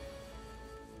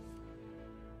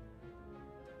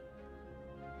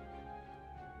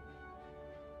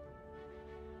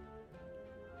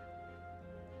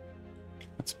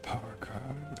 That's a power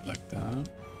card. Like that.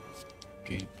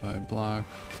 Gate 5 block.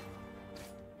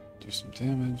 Do some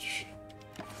damage.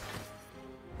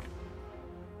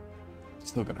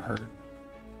 Still gonna hurt.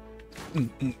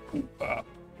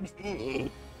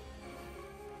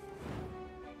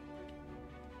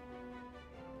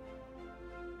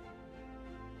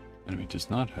 Enemy does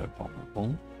not have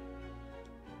vulnerable.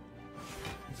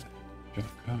 Okay.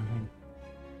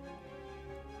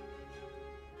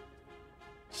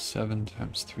 7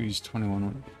 times 3 is 21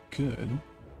 would be good.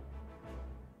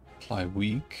 Apply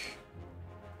weak.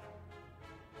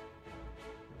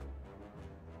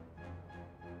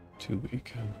 Too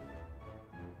weak.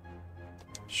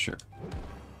 Sure.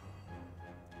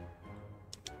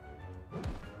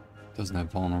 Doesn't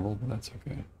have vulnerable, but that's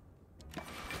okay.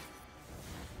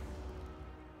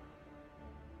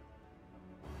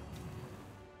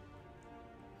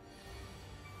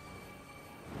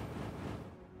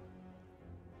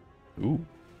 Ooh.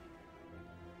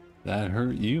 That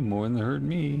hurt you more than it hurt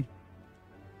me.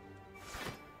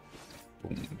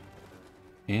 Boom.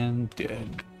 And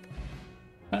dead.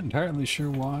 Not entirely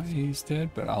sure why he's dead,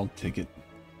 but I'll take it.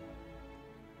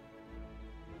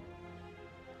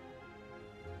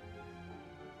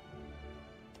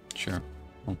 Sure.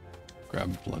 I'll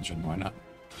grab a bludgeon, why not?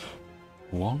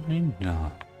 Why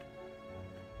not?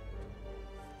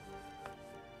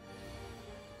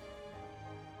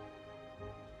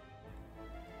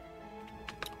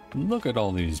 Look at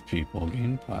all these people.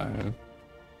 Gain 5.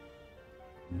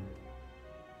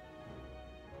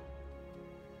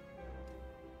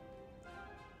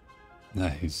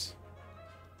 Nice.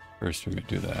 First we're gonna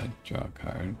do that. Draw a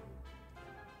card.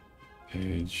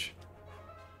 Page.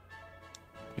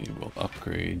 We will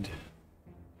upgrade.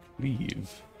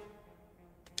 Leave.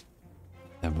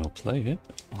 Then we'll play it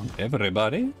on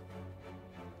everybody.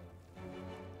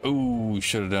 Oh,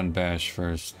 should have done bash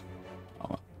first.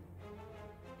 Oh.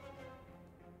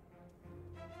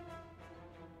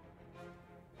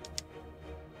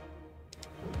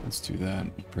 Let's do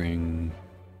that. Bring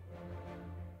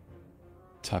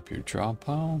top your draw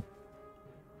pile.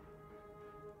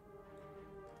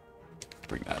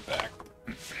 Bring that back.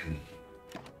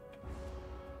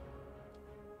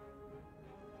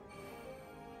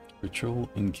 Ritual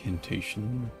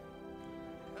incantation.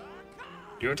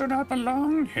 You do not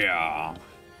belong here.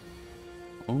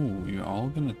 Oh, you're all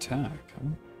gonna attack, huh?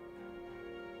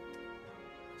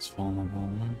 It's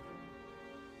vulnerable.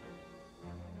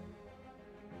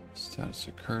 Status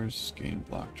occurs. Gain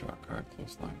block, draw card,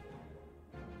 close line.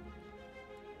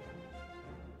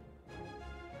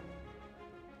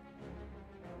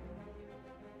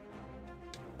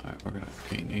 Alright, we're gonna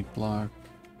gain 8 block.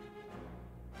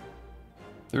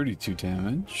 32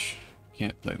 damage.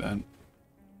 Can't play that.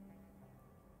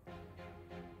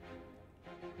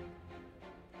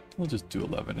 We'll just do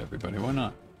 11, everybody. Why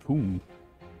not? Boom.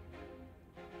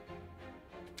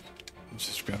 Let's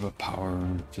just grab a power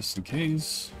just in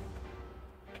case.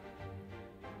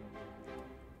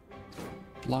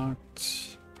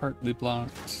 Blocked. Partly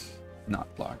blocked. Not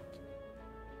blocked.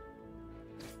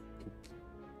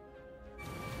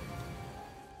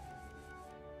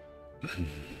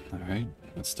 Alright,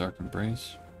 let's Dark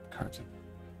Embrace. Cards in.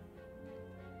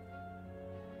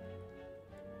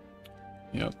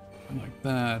 Yep, like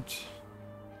that.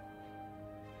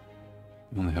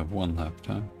 We only have 1 left,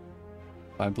 huh?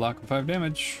 5 block and 5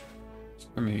 damage. It's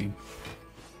for me.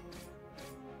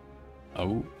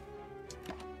 Oh.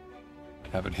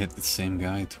 Haven't hit the same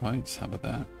guy twice. How about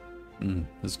that?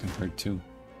 This is gonna hurt too.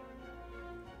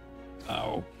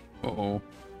 Ow. Uh-oh.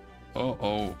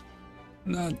 Uh-oh.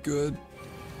 Not good.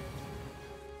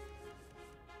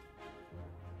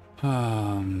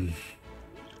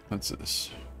 What's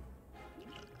this?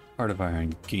 Heart of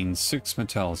Iron gains 6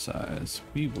 metal size.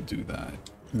 We will do that.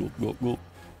 Gulp, gulp, gulp.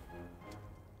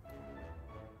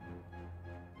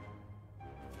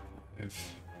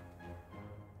 5.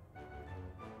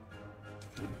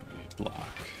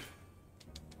 Block.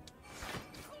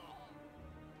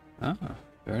 Ah,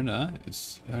 very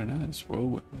nice. Very nice.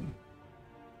 Whirlwind.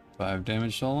 5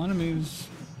 damage to all enemies.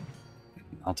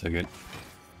 I'll take it.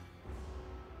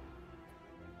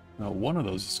 Well, one of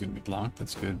those is going to be blocked.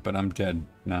 That's good. But I'm dead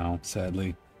now,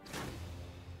 sadly.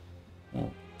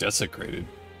 Oh, desecrated.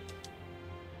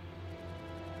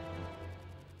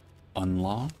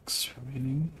 Unlocks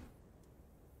remaining.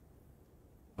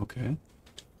 Okay.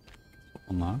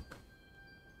 Unlock.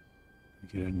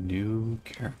 Get a new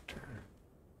character.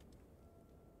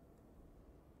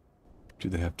 Do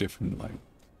they have different, like,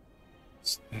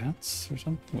 stats or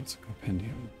something? What's a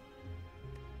compendium?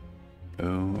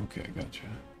 Oh, okay, gotcha.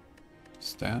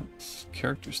 Stats,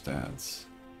 character stats.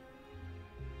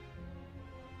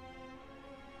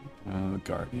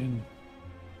 Guardian.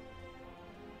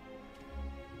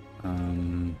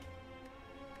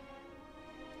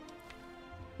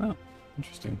 Oh,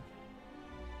 interesting.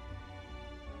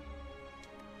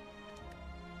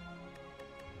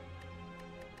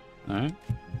 Alright,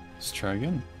 let's try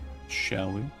again,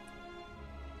 shall we?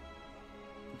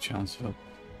 challenge up.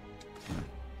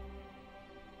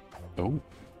 Oh.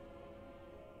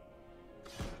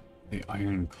 The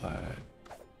Ironclad.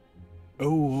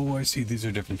 Oh, I see. These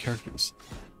are different characters.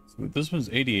 So this one's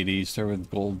 80-80. Start with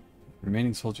gold.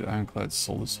 Remaining soldier Ironclad,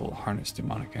 soul to soul, harness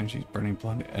demonic energies, burning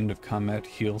blood, end of combat,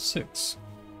 heal 6.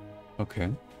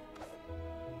 Okay.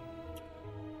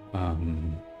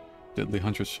 Deadly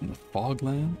Huntress from the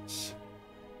Foglands.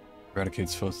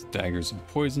 Eradicates foes with daggers and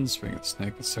poisons. Spring of the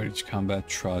Snake. At start each combat,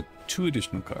 draw 2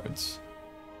 additional cards.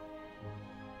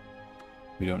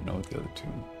 We don't know what the other 2.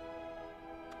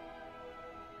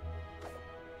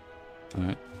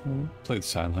 Alright, we'll play the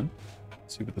silent.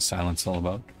 See what the silent's all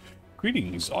about.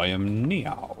 Greetings, I am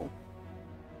Niao.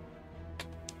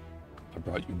 I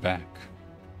brought you back.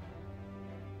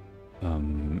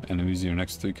 Enemies in your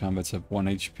next 3 combats have 1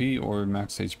 HP or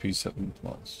max HP 7+. I'm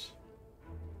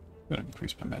gonna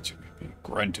increase my magic HP.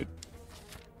 Granted.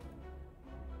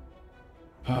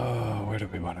 Where do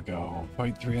we want to go?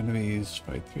 Fight 3 enemies,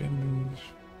 fight 3 enemies,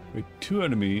 fight 2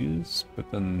 enemies,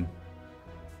 but then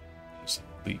there's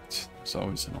elite. There's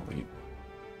always an elite.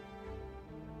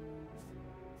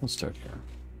 We'll start here.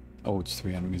 Oh, it's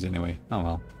 3 enemies anyway. Oh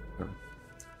well.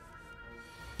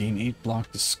 Gain 8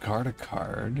 block, discard a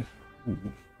card. Ooh.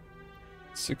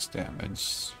 6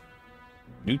 damage.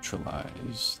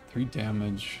 Neutralize. 3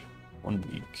 damage. 1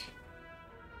 weak.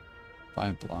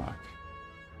 5 block.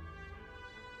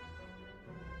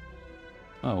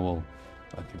 Oh, well,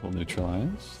 I think we'll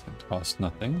neutralize. That costs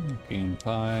nothing. Gain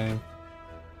 5.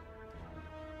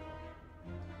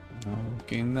 I'll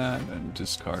gain that and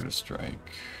discard a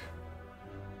strike.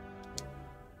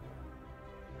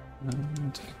 And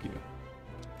attack you.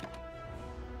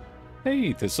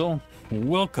 Hey, Thistle.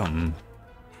 Welcome.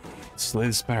 Slay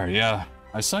the Spire. Yeah,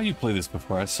 I saw you play this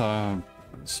before. I saw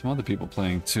some other people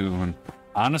playing too, and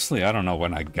honestly, I don't know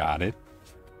when I got it,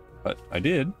 but I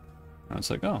did. I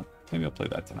was like, oh, maybe I'll play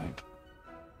that tonight.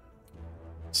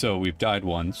 So we've died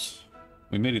once.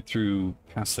 We made it through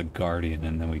past the Guardian,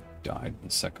 and then we died in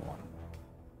the second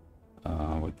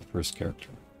one with the first character.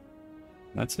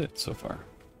 That's it so far.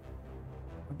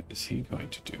 What is he going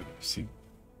to do? Is he?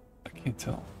 I can't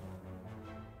tell.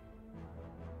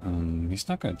 He's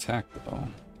not going to attack though.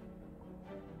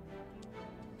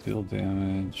 Deal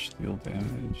damage,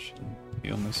 and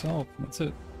heal myself. That's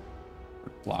it.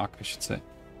 Or block, I should say.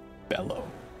 Bellow.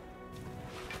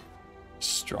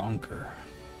 Stronger.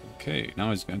 Okay,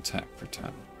 now he's going to attack for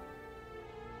 10.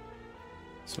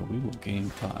 So we will gain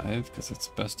 5 because it's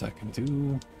the best I can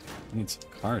do. I need some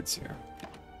cards here.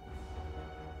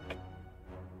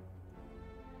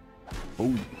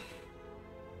 Oh.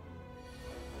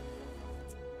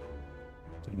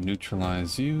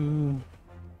 Neutralize you.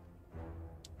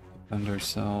 Defend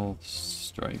ourselves.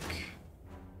 Strike.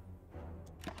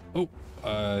 Oh,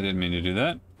 I didn't mean to do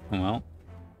that. Oh well.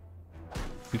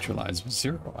 Neutralize was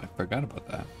 0. I forgot about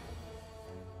that.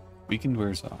 Weakened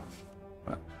wears off.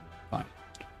 But fine.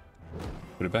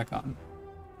 Put it back on.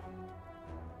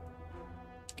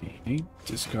 Gain 8.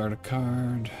 Discard a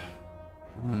card.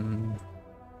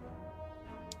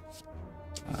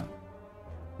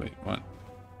 Wait, what?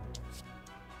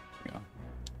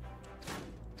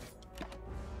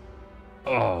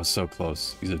 Oh, so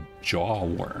close. He's a jaw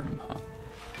worm, huh?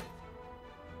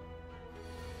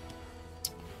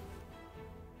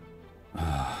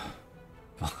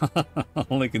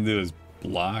 All I can do is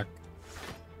block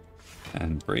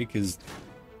and break his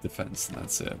defense, and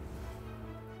that's it.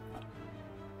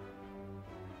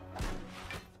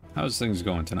 How's things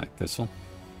going tonight, Thistle?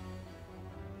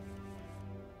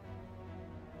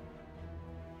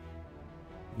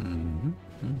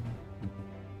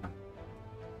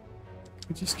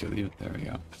 Just kill you. There we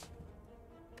go.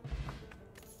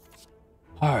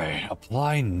 Alright,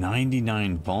 apply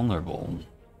 99 vulnerable.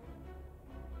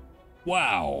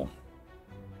 Wow.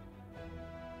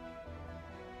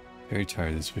 Very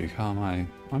tired this week. How am I?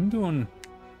 I'm doing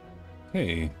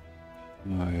okay.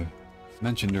 I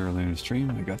mentioned earlier in the stream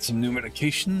I got some new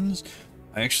medications.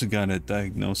 I actually got a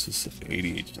diagnosis of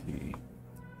ADHD,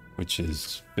 which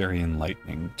is very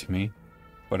enlightening to me.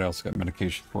 But I also got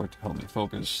medication for it to help me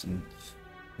focus and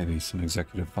maybe some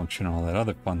executive function, all that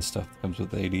other fun stuff that comes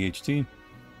with ADHD.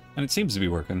 And it seems to be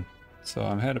working. So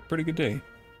I've had a pretty good day,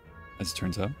 as it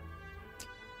turns out.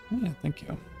 Yeah, thank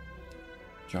you.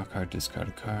 Draw a card, discard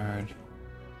a card.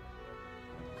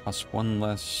 Costs 1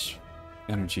 less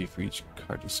energy for each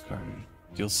card discarded.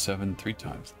 Deal 7 3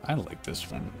 times. I like this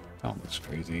one. That one looks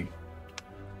crazy.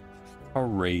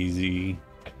 Crazy.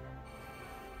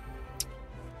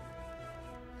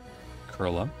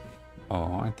 Curl up. Oh,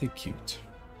 aren't they cute?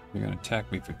 You're gonna attack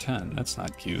me for 10. That's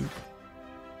not cute.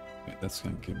 Wait, that's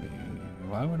gonna give me...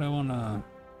 Why would I wanna...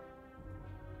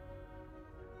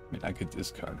 I mean, I could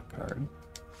discard a card.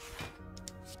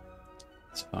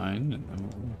 It's fine, and then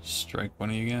we'll strike one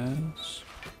of you guys.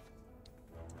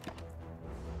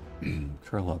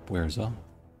 Curl up, where's all?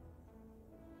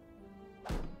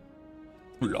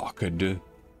 Locked. They're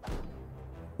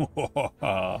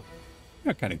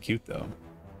kind of cute though.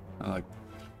 I like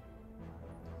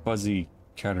fuzzy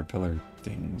caterpillar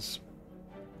things.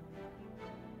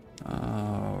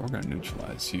 We're gonna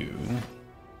neutralize you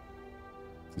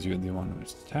because you're the one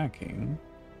who's attacking.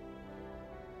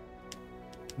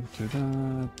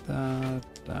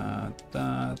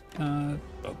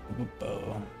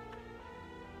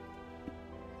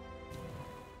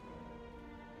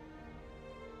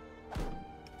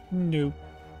 Nope.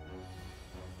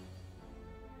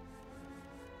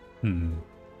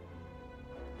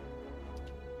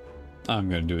 I'm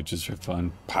gonna do it just for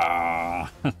fun. Pah!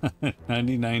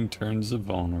 99 turns of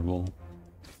vulnerable.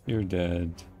 You're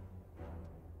dead.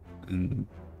 And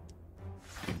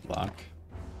you block.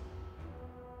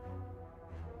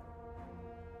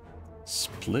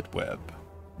 Split web.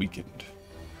 Weakened.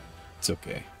 It's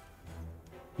okay.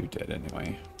 You're dead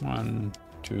anyway. 1,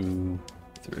 2,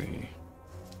 3.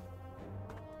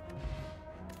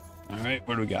 Alright,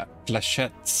 what do we got?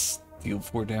 Flechettes. Deal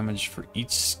 4 damage for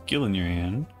each skill in your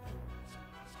hand.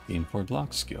 Gain 4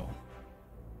 block skill.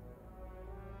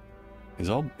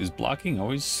 Is blocking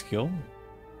always skill?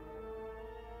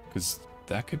 Because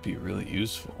that could be really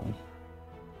useful.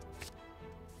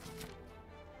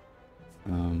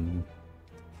 Gonna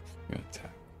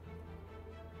attack.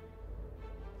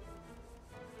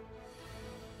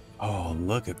 Oh,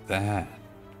 look at that.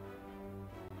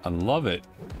 I love it.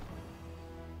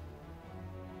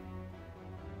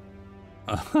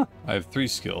 I have 3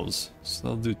 skills, so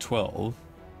they'll do 12.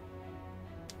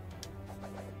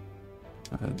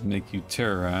 I'd make you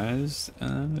terrorized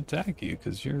and attack you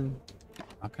because you're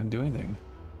not gonna do anything.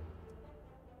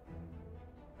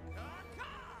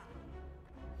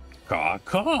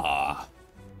 Caw-caw!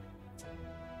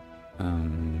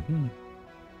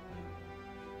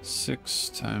 6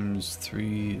 times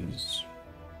 3 is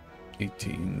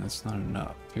 18. That's not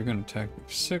enough. If you're gonna attack me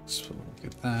for 6, we'll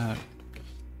get that.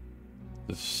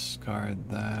 Discard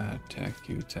that. Attack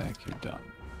you, done.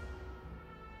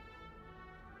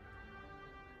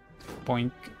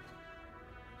 Boink.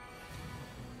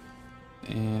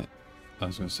 And I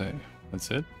was gonna say,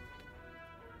 that's it?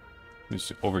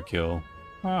 Just overkill.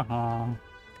 Haha.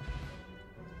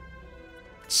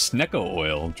 Snecko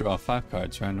oil. Draw 5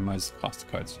 cards. Randomize the cost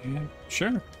of cards. Yeah,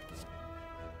 sure.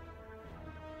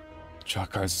 Draw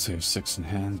cards, save 6 in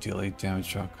hand. Deal 8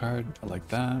 damage. Draw a card. I like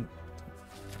that.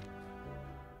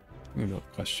 Maybe a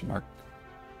question mark.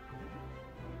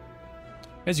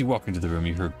 As you walk into the room,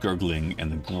 you hear gurgling and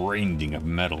the grinding of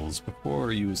metals.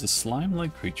 Before you is a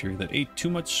slime-like creature that ate too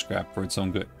much scrap for its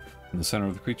own good. In the center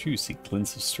of the creature, you see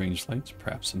glints of strange lights,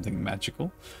 perhaps something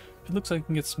magical. It looks like you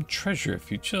can get some treasure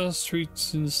if you just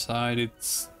reach inside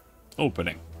its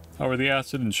opening. However, the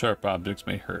acid and sharp objects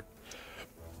may hurt.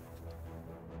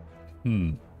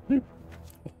 Pardon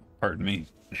me.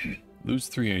 Lose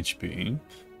 3 HP.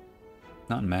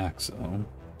 Not max, though.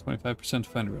 25%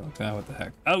 find a relic. Ah, what the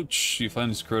heck. Ouch! You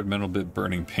find this corroded metal bit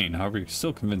burning pain. However, you're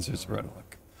still convinced it's a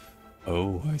relic.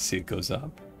 Oh, I see it goes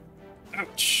up.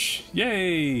 Ouch!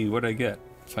 Yay! What'd I get?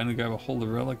 Finally grab a hold of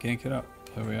the relic, yank it out.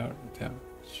 Play way out.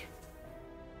 Damage.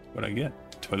 What'd I get?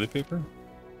 Toilet paper?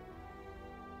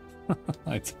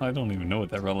 I don't even know what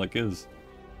that relic is.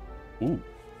 Ooh.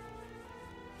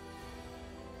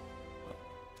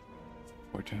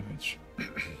 4 damage.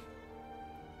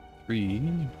 3,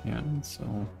 yeah,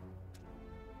 so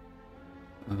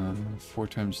 4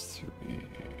 times 3.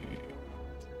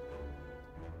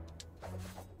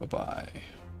 Bye-bye.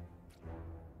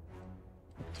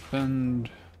 Defend.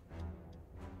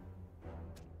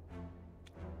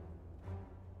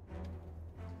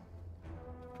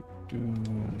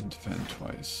 Defend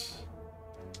twice.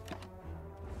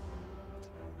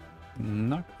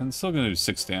 I'm still gonna do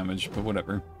 6 damage, but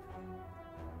whatever.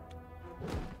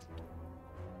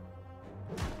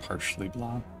 Partially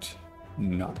blocked,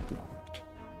 not blocked.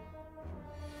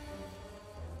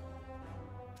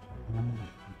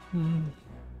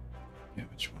 Yeah,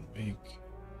 which one make?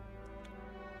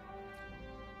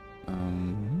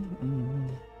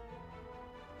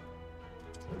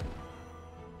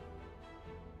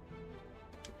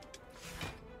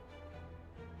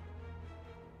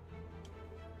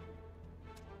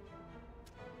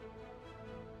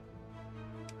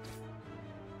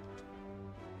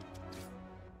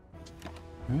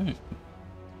 Alright.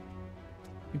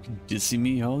 You can dizzy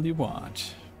me all you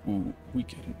want. Ooh,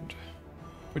 weekend.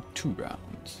 For 2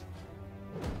 rounds.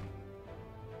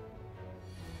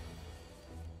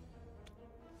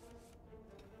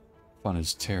 Fun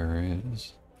as terror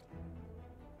is.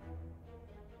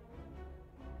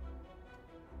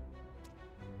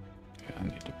 Okay, I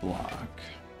need to block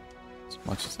as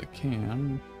much as I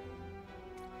can.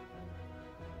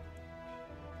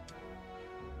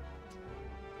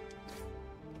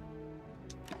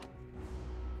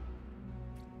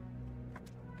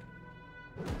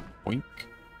 Boink.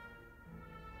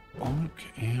 Bonk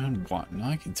and 1.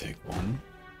 I can take 1.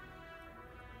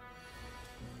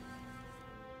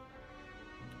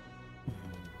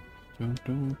 Dun,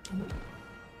 dun, dun.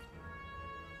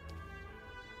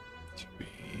 3.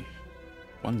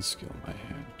 1 skill in my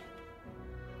hand.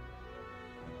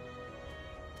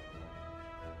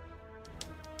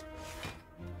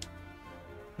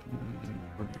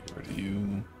 Where are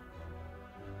you?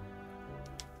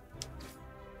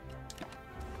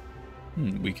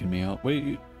 Weaken me out. Wait,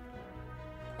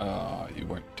 you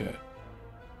weren't dead.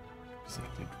 Because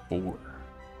I did 4.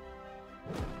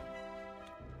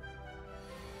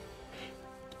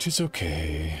 Which is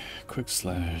okay. Quick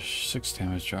slash, 6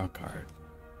 damage, draw a card.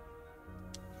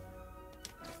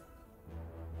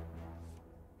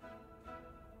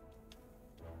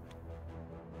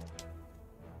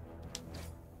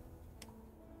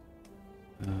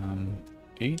 Um,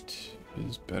 8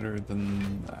 is better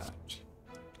than that.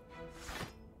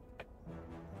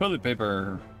 Toilet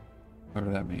paper,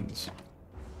 whatever that means.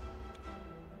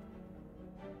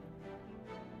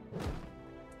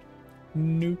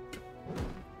 Nope.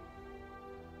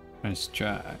 Nice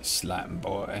try, slime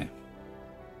boy.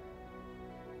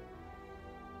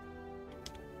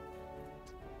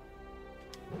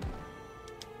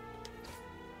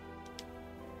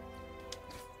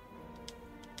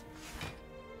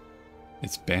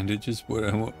 It's bandages?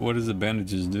 What does the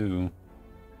bandages do?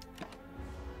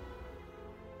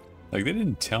 Like, they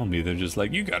didn't tell me. They're just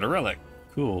like, you got a relic.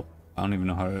 Cool. I don't even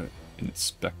know how to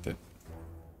inspect it.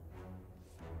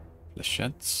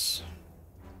 Flechettes.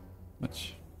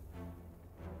 Much.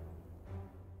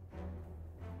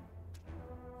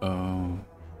 Oh.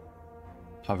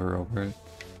 Hover over it.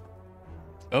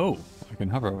 Oh, I can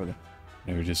hover over there.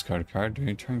 Never discard a card during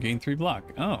your turn, gain 3 block.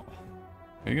 Oh.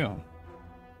 There you go.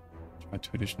 Draw 2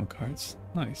 additional cards.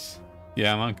 Nice.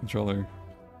 Yeah, I'm on controller.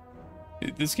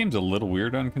 This game's a little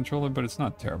weird on controller, but it's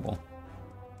not terrible.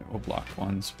 We'll block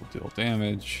once, we'll deal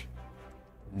damage.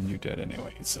 And you're dead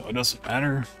anyway, so it doesn't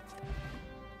matter.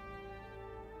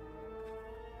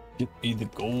 Get me the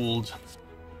gold.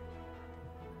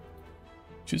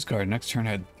 Choose card. Next turn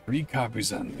add 3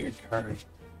 copies on your card.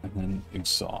 And then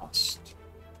exhaust.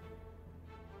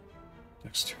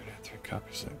 Next turn add 3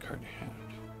 copies of that card in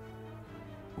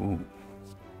hand. Ooh.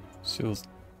 Seals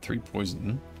 3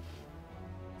 poison.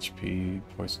 HP,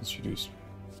 poison's reduced.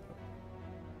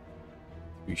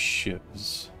 3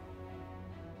 shivs.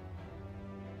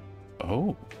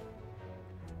 Oh.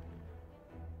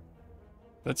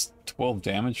 That's 12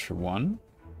 damage for 1?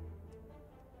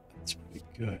 That's pretty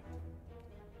good.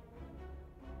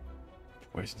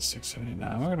 Poison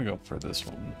 679. We're gonna go for this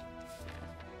one.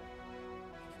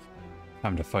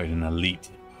 Time to fight an elite.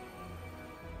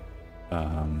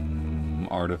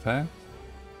 Artifact.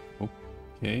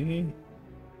 Okay.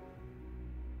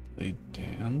 Play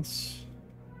dance.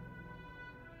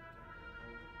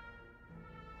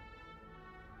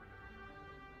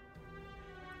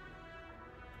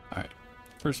 Alright.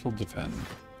 First we'll defend.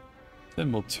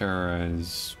 Then we'll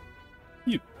terrorize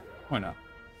you. Why not?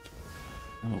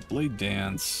 Oh, blade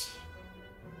dance.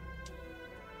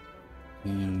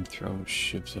 And throw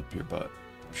shivs up your butt.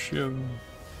 Shiv.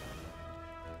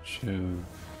 Shiv.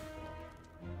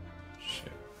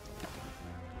 Shiv.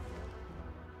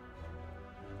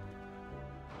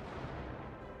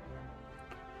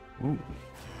 Ooh.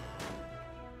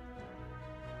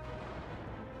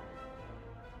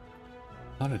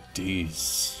 A lot of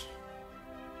D's.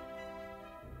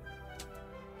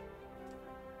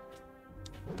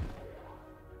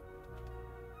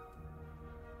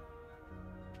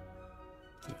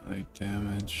 Delayed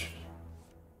damage.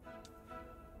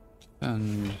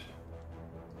 Defend.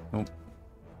 Nope.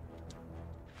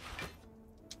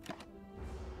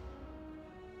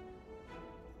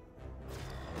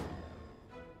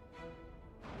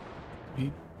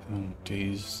 Oh,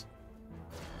 Daze.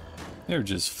 They're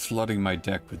just flooding my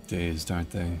deck with Dazed,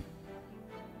 aren't they?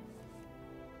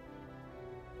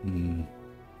 Hmm.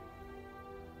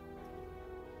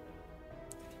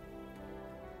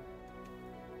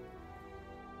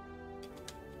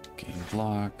 Gain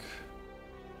block.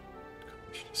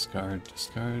 Discard,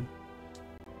 discard.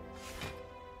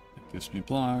 Gives me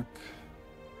block.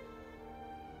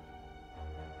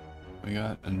 We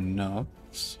got enough,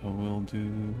 so we'll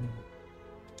do...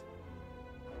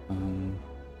 I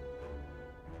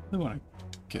want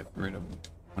to get rid of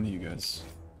one of you guys.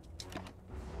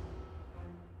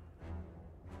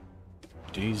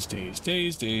 Dazed.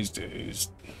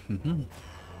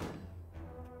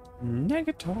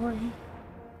 Negatory.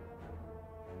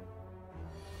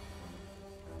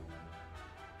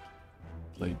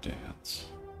 Blade dance.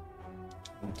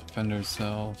 We'll defend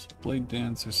ourselves. Blade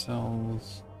dance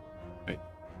ourselves. Wait.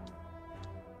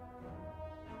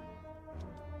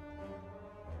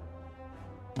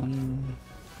 One,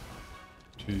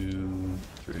 two,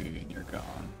 three, and you're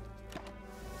gone.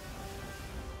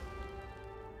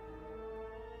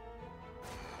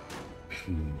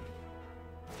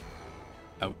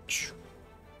 Ouch.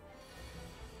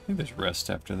 I think there's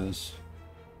rest after this.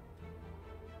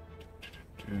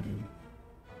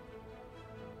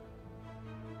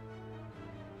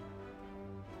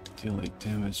 Deal 8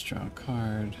 damage, draw a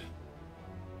card.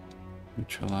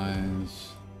 Neutralize.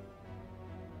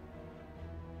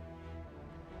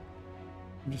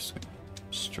 I'm just gonna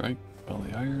strike while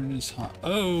the iron is hot.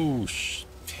 Oh,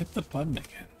 hit the button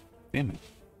again. Damn it.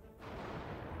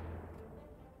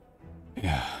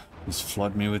 Yeah, just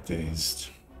flood me with dazed.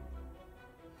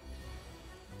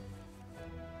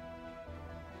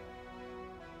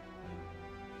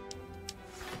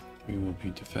 We will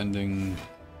be defending.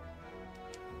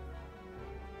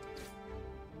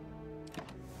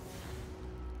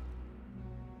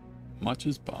 Much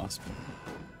as possible.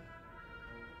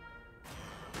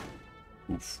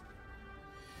 Oof.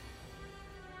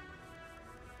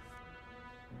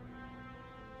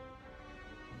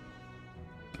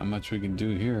 Not much we can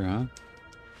do here, huh?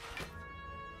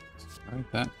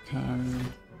 Strike that card.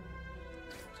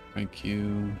 Strike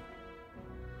you.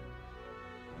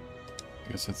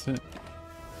 I guess that's it.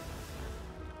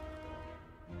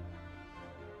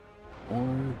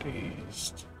 Or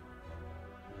dazed.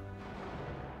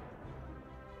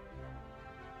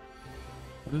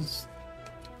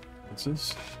 What's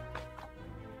this?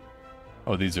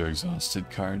 Oh, these are exhausted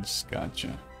cards.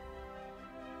 Gotcha.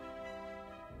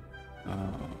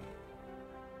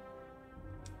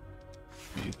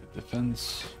 Be the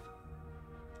defense.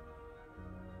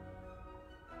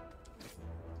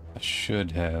 I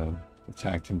should have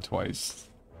attacked him twice.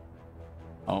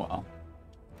 Oh well.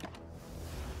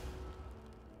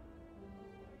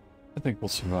 I think we'll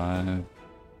survive.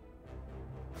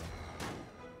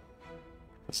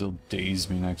 He'll daze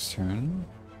me next turn.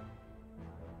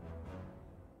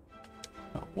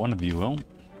 Oh, one of you will.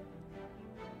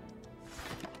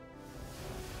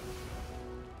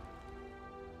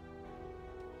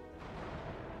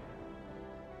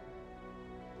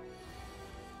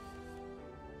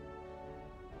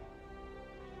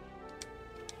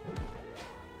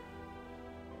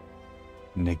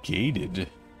 Negated?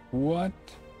 What?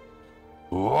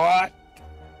 What?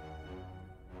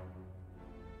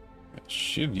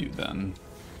 Shiv you then.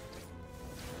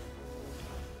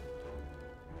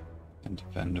 And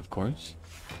defend, of course.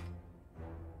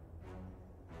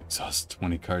 Exhaust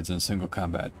 20 cards in a single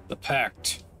combat. The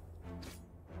Pact!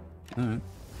 Alright.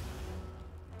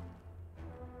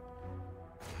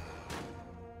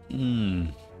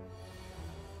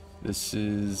 This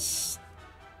is...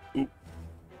 Ooh.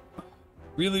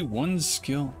 Really? One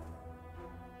skill?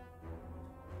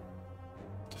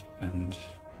 Defend.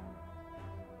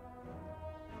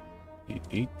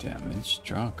 8 damage,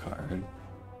 draw a card.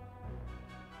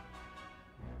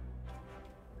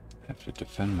 Have to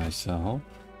defend myself.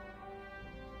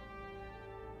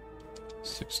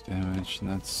 6 damage, and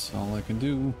that's all I can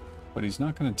do. But he's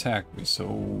not going to attack me,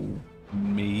 so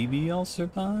maybe I'll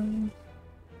survive?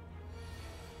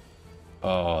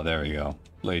 Oh, there we go.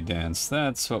 Blade dance,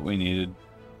 that's what we needed.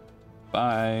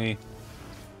 Bye.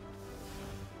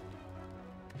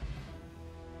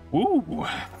 Woo!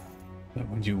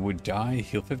 When you would die,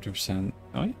 heal 50%.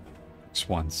 Oh yeah, just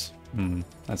once.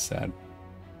 That's sad.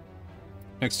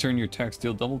 Next turn, your attacks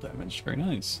deal double damage. Very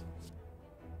nice.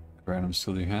 Random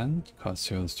steal your hand. Cost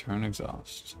 0 this turn.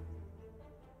 Exhaust.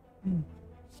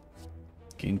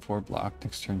 Gain 4 block.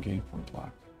 Next turn, gain 4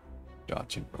 block.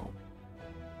 Dodge and roll.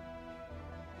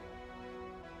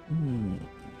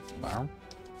 Wow.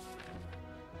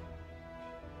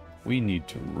 We need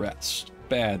to rest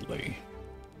badly.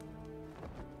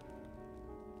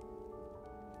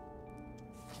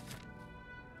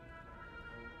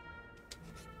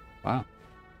 Wow.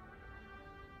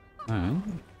 Alright.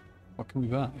 What can we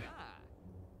buy?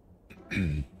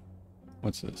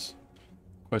 What's this?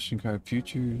 Question card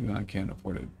future? I can't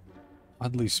afford it.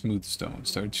 Oddly smooth stone.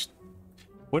 Starts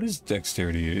What is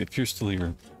dexterity? If you're still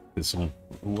here, this one.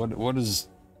 What is?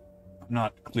 I'm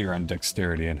not clear on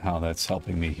dexterity and how that's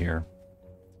helping me here.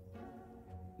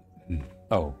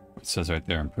 Oh, it says right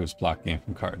there, improves block gain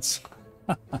from cards.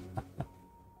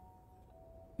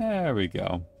 There we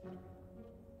go.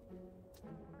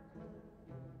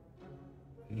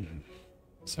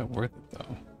 Is that worth it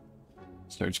though?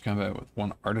 Starts combat with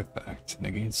one artifact,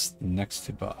 negates the next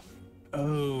debuff.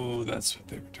 Oh, that's what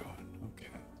they were doing. Okay.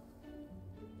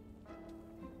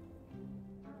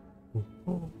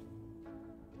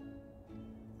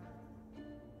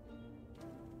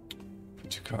 Put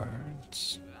 2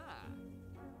 cards.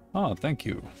 Oh, thank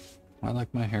you. I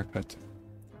like my haircut.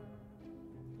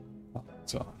 Oh,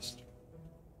 exhaust.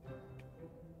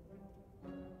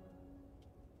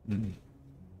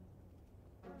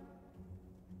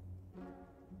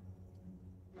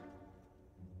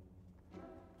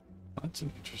 That's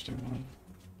an interesting one.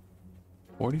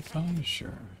 45?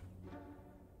 Sure.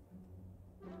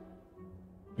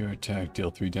 Your attack,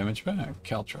 deal 3 damage back.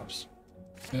 Caltrops.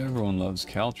 Everyone loves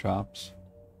caltrops.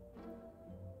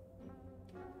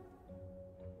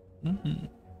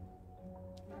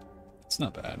 It's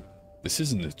not bad. This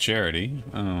isn't a charity.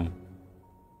 Oh.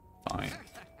 Fine.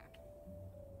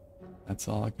 That's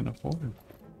all I can afford.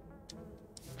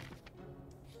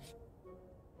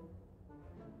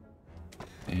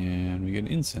 And we get an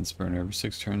incense burner. Every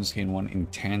 6 turns, gain 1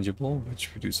 intangible, which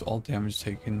reduces all damage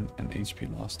taken and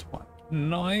HP lost to 1.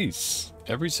 Nice!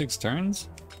 Every 6 turns?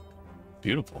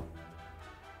 Beautiful.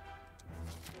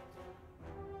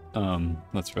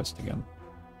 Let's rest again.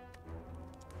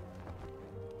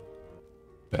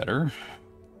 Better.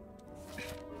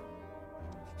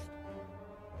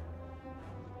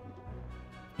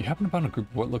 You happen upon a group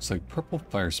of what looks like purple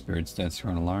fire spirits dancing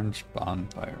around a large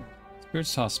bonfire.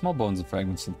 Spirits toss small bones and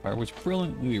fragments in the fire, which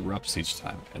brilliantly erupts each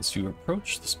time. As you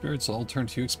approach, the spirits all turn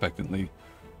to you expectantly.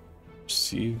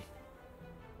 Receive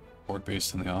board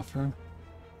based on the offer.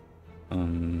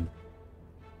 I'm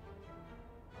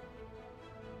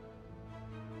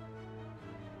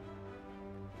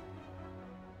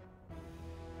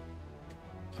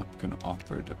gonna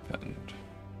offer defend.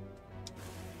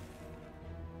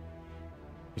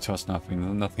 You toss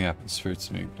nothing, nothing happens. Spirits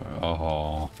to me.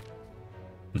 Oh.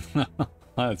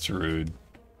 That's rude.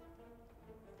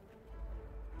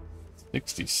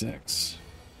 66.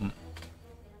 You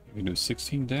can do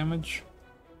 16 damage.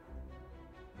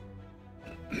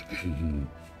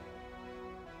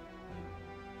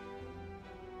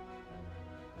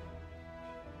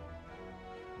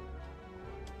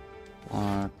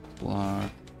 Block,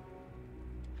 block,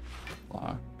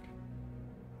 block.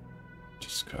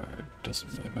 Discard.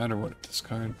 Doesn't really matter what I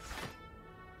discard.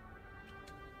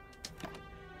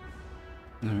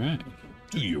 Alright.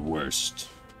 Do your worst.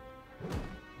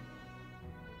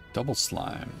 Double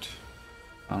slimed.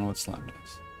 I don't know what slimed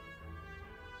is.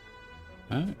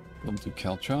 Alright. We'll do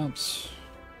caltrops.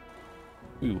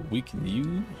 We will weaken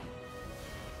you.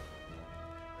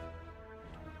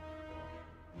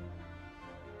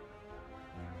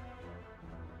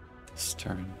 This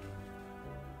turn.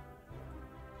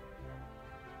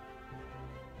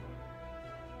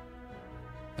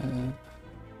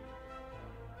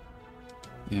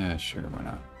 Yeah, sure, why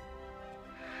not?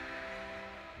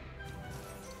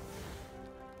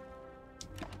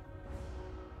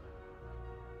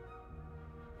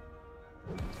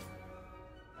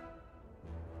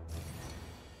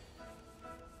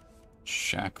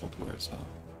 Shackled wears off.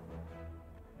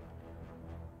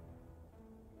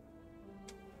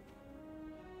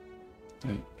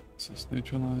 Wait, is this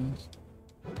neutralized?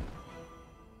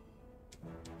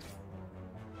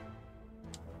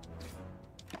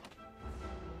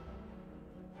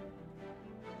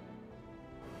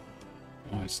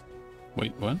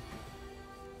 Wait, what?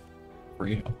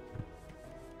 Frail.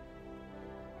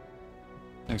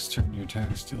 Next turn, your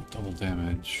attacks deal double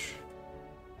damage.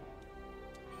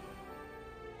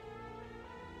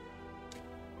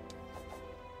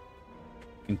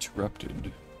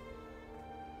 Interrupted.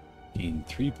 Gain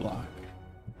 3 block.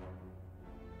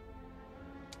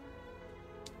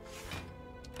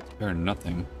 It's better than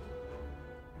nothing.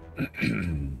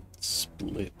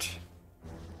 Split.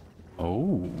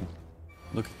 Oh.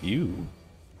 Look at you.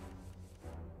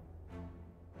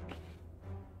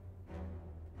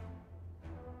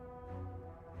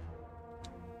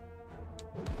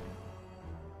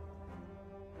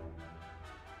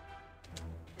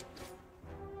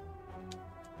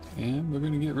 And we're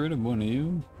gonna get rid of one of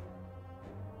you.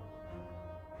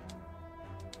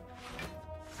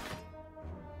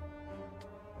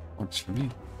 Works for me.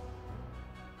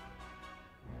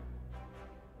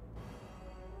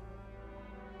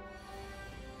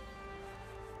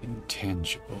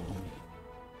 Intangible.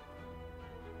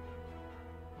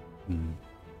 Hmm.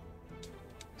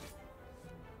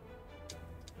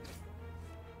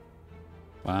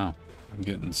 Wow, I'm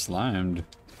getting slimed.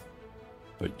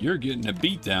 But you're getting a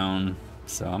beat down,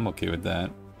 so I'm okay with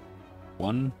that.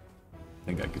 One, I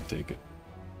think I could take it.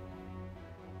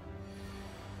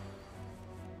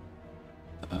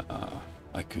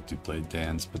 I could do blade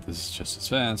dance, but this is just as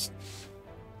fast.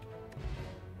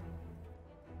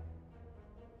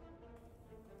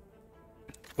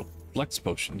 Oh, flex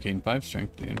potion, gain 5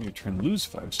 strength, the end of your turn lose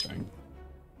 5 strength.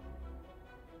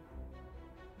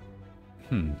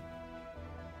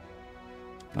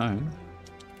 Alright.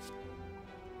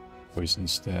 Poison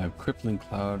stab, crippling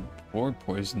cloud, or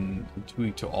poison,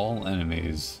 doing to all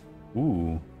enemies.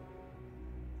 Ooh.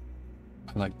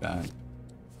 I like that.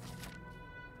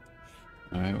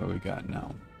 Alright, what we got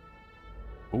now?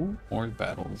 Oh, more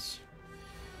battles.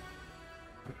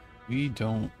 We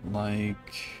don't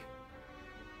like...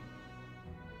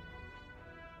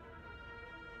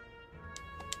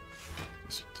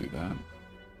 Let's do that.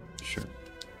 Sure.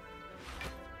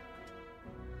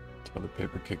 Toilet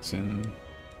paper kicks in.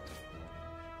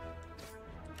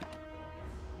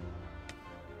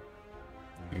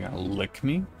 You gotta lick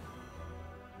me?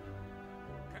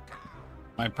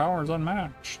 My power's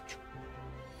unmatched.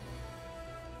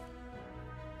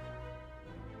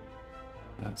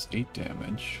 That's 8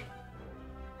 damage.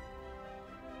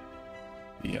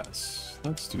 Yes,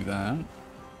 let's do that.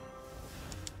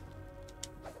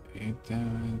 8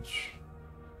 damage.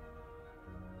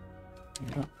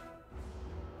 Yeah.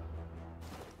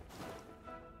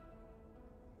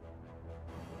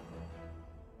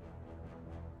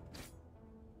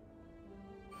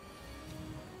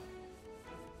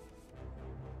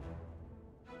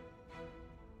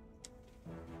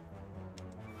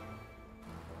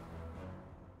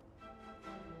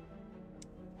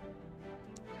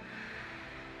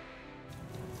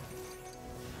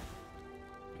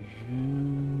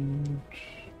 And...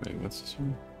 Wait, what's this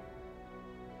one?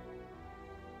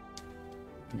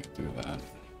 I can do that.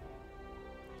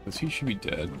 Because he should be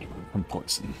dead from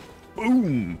poison.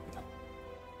 Boom!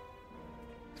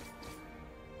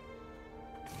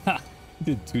 Ha! He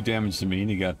did 2 damage to me and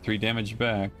he got 3 damage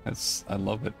back. I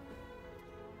love it.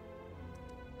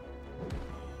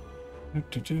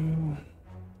 Deal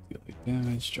 8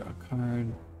 damage, draw a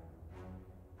card.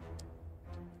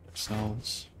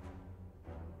 Ourselves.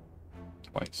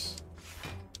 Twice.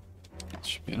 That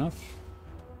should be enough.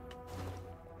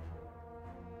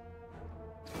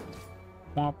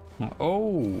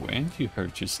 Oh, and you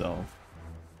hurt yourself.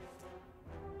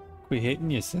 Quit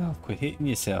hitting yourself. Quit hitting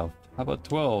yourself. How about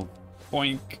 12?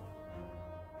 Boink.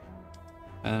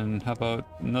 And how about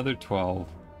another 12?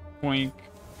 Boink.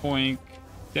 Boink.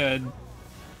 Dead.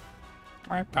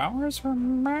 My powers are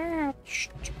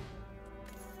matched.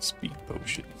 Speed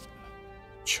potion.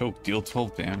 Choke. Deal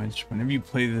 12 damage. Whenever you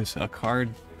play this card,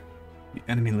 the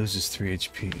enemy loses 3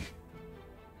 HP.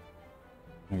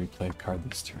 Whenever you play a card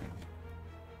this turn.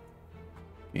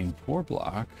 Gain 4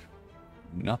 block.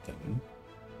 Nothing.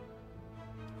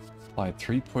 Apply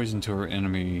 3 poison to our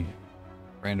enemy.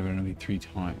 Random enemy 3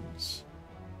 times.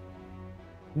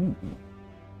 Ooh.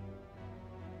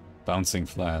 Bouncing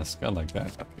flask. I like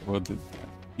that. Okay, well,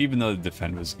 even though the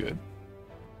defend was good.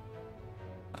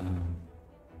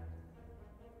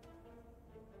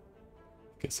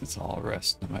 Guess it's all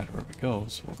rest no matter where we go,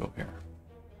 so we'll go here.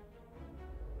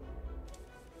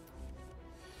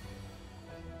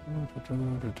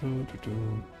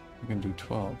 We can do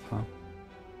 12, huh?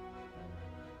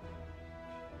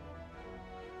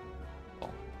 Oh.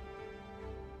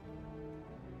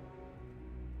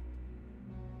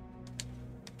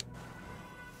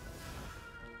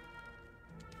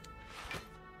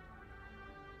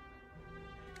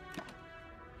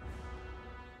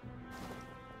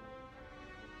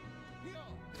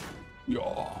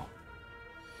 Yeah.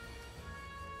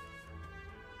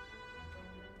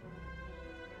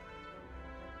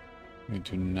 We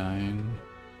do 9.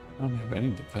 I don't have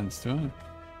any defense to it.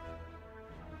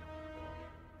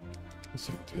 Let's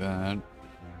do that.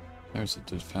 There's a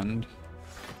defend.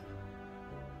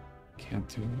 Can't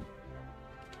do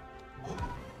it.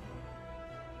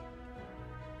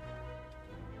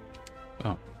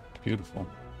 Oh, beautiful.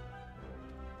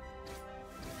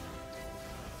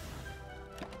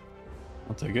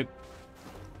 I'll take it.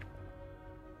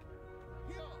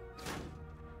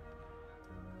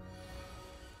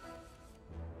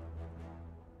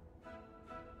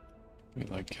 We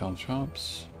like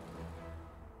caltrops.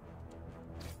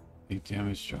 8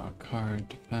 damage, draw a card,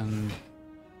 defend.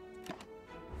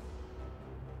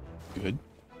 Good.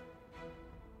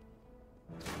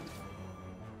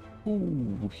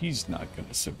 Ooh, he's not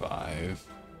gonna survive.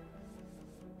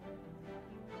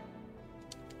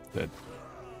 That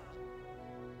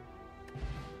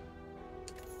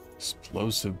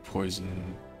explosive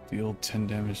poison. Deal 10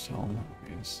 damage to all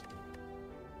enemies.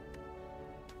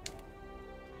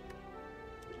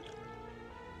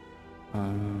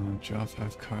 Draw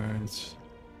 5 cards.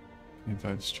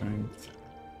 25 strength.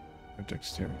 Or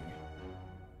dexterity.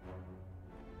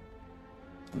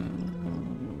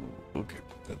 We'll get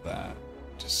rid of that.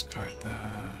 Discard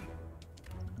that.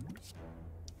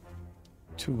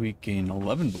 2 weak, gain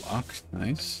 11 block.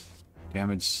 Nice.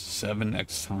 Damage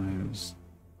 7x times.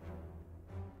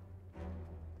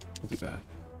 We'll do that.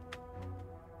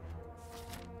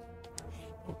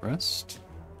 We'll rest.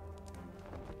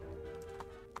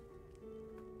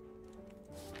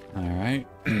 Alright.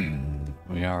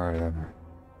 We are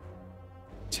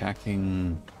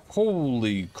attacking.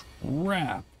 Holy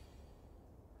crap!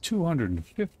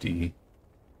 250.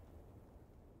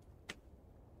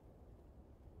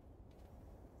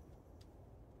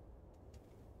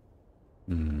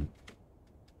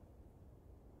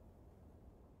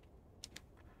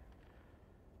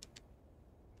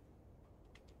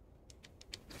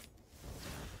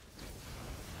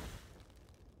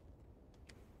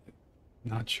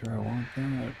 Not sure I want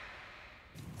that.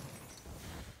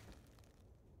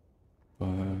 But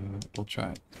we'll try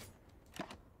it.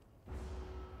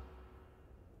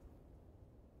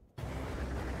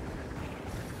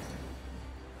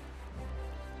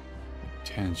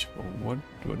 Tangible. What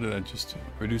did I just do?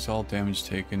 Reduce all damage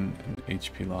taken and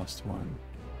HP lost 1.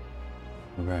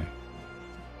 Okay.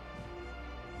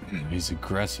 He's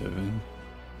aggressive.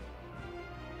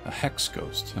 A Hex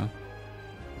Ghost, huh?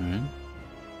 Alright.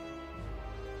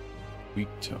 Weak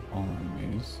to all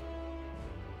enemies.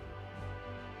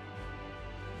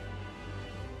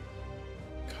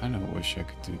 Kinda wish I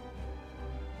could do.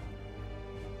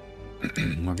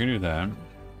 We're gonna do that.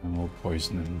 And we'll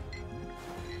poison him.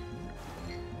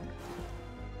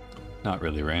 Not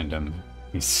really random.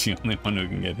 He's the only one who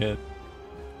can get hit.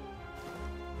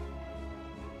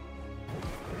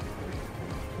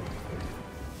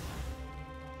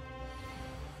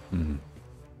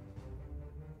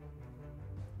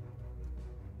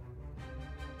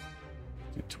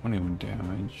 Do 21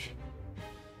 damage.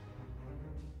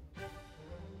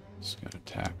 Just gonna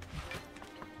attack.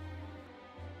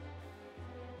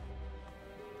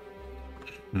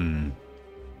 Do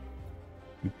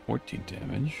 14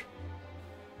 damage.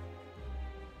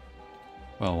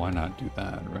 Well, why not do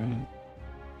that, right?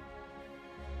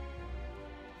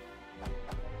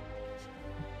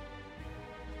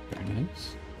 Very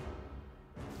nice.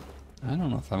 I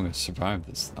don't know if I'm gonna survive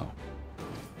this though.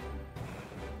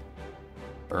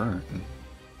 Burn.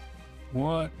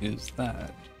 What is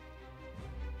that?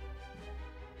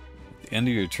 At the end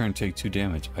of your turn, take 2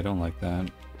 damage. I don't like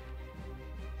that.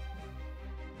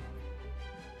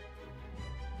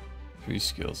 3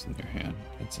 skills in your hand.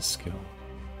 That's a skill.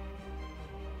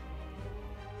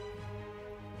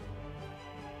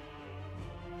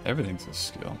 Everything's a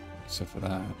skill, except for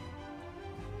that.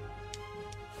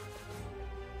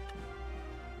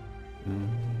 Mm,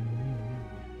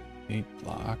 8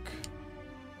 block.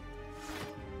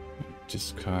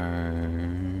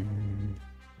 Discard.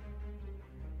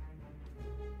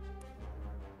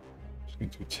 Just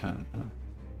gonna do 10, huh?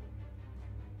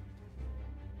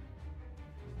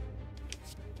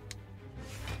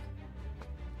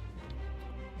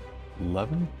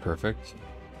 $11, perfect.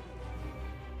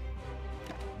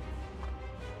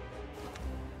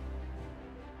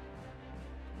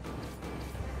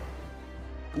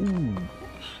 Ooh,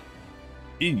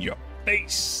 in your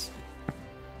face.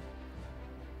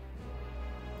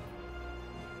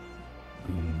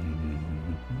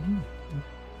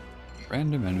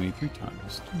 Random enemy 3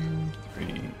 times. 2,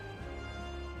 3.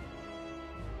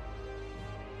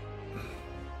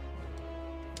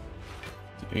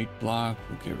 The 8 block.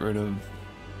 We'll get rid of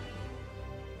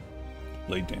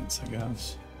Blade Dance, I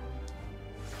guess.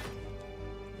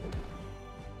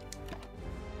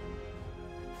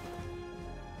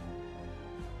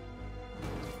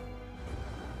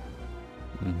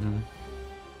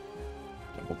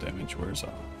 Double damage wears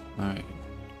off. Alright.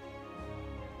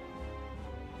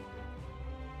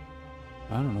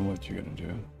 I don't know what you're gonna do.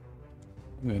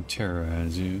 I'm gonna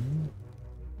terrorize you.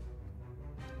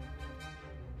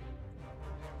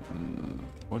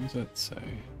 What does that say?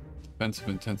 Defensive,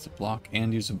 intensive block,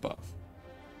 and use a buff.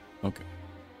 Okay.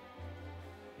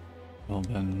 Well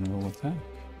then, we'll attack.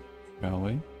 Shall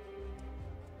we?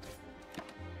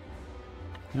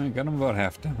 I got him about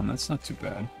half down. That's not too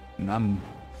bad. And I'm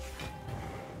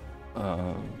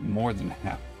more than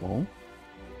half full.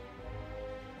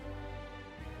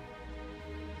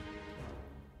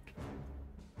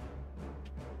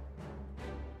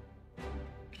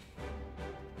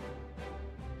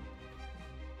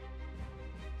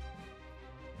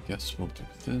 Guess we'll do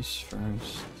this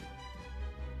first.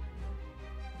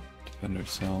 Defend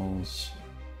ourselves.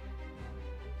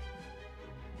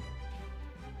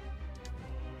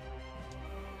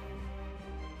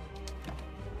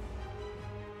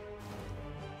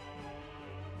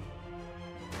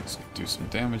 Let's do some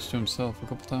damage to himself a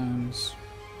couple times.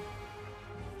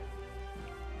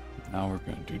 Now we're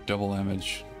going to do double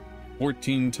damage.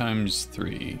 14 times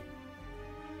 3.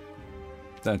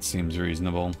 That seems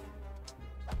reasonable.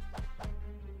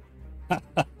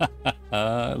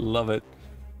 I love it.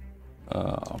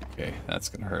 Okay, that's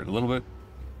gonna hurt a little bit,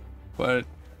 but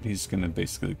he's gonna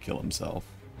basically kill himself.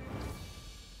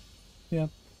 Yep,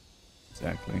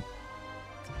 exactly.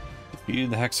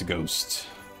 Defeated the Hexaghost.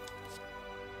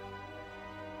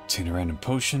 Obtain a random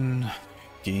potion,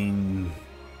 gain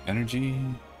energy,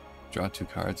 draw 2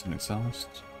 cards and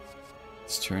exhaust.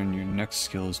 This turn, your next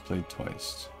skill is played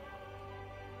twice.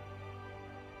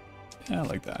 Yeah, I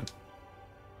like that.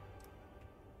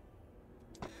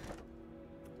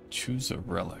 Choose a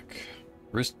relic.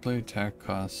 Wristblade attack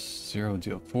costs 0,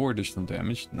 deal 4 additional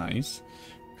damage. Nice.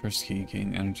 Curse key,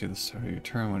 gain energy at the start of your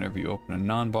turn. Whenever you open a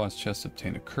non-boss chest,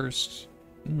 obtain a curse.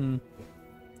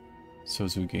 So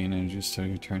as we gain energy at the start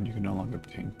of your turn, you can no longer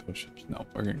obtain push-ups. No,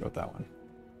 we're gonna go with that one.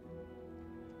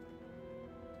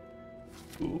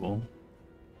 Cool.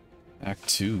 Act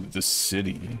 2, the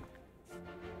city.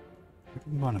 Where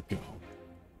do we want to go?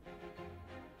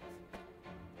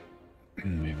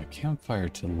 We have a campfire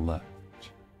to the left.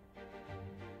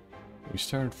 We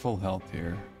started full health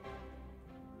here.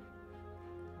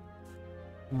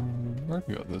 We're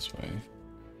gonna go this way.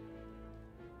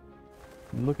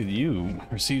 Look at you.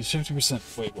 Receives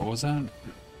 50%. Wait, what was that?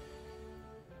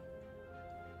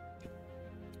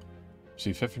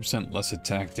 Receive 50% less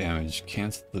attack damage.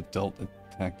 Cancel the dealt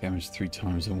attack damage 3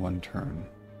 times in 1 turn.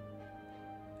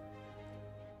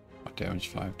 Damage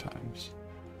 5 times.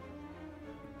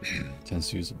 Tends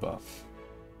to use a buff.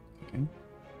 Okay.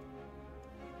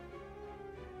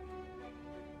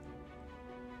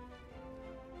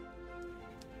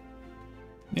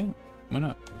 Yeah, why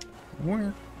not?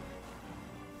 Where?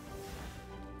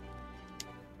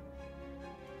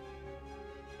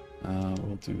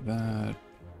 We'll do that.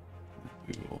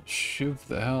 We will shiv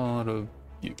the hell out of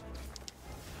you.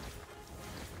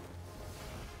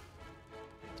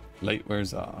 Light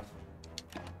wears off.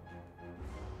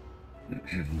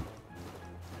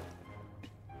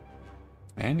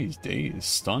 And he's dazed,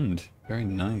 stunned. Very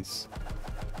nice.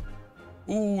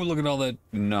 Ooh, look at all that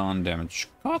non-damage.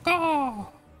 Caw-caw!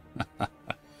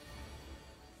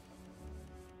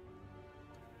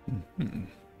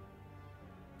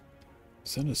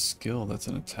 Is that a skill? That's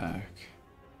an attack.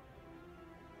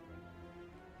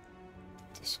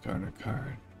 Discard a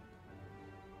card.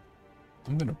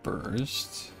 I'm gonna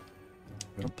burst.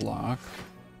 I'm gonna block.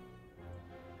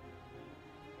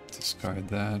 Discard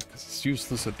that, because it's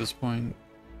useless at this point.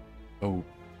 Oh.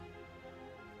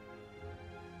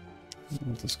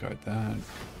 We'll discard that.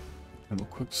 Have a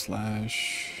quick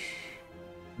slash.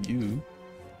 You.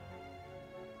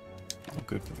 Oh,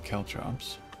 good for the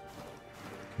caltrops.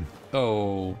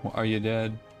 Oh, are you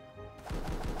dead?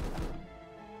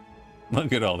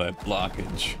 Look at all that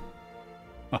blockage.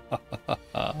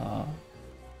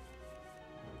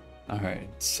 Alright,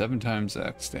 7 times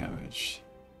X damage.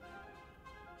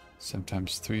 7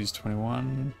 times 3 is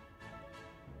 21.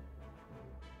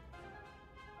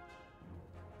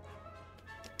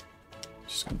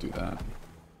 Just gonna do that.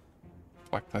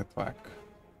 Whack, whack, whack.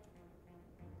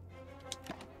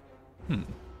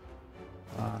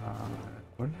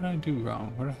 What did I do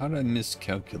wrong? How did I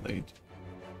miscalculate?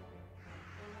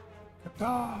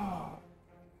 Ah!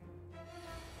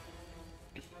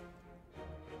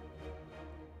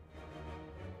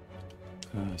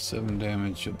 7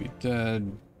 damage, she'll be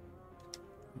dead.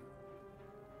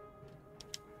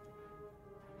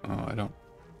 Oh, I don't...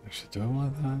 Actually, do I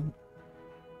want that?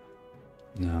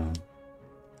 No.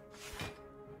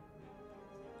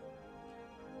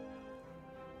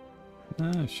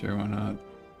 Sure, why not?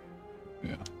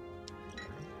 Yeah.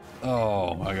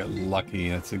 Oh, I got lucky.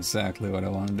 That's exactly what I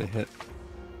wanted to hit.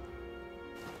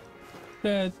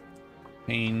 Dead.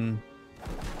 Pain.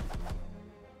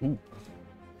 Ooh.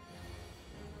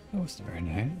 That was very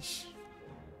nice.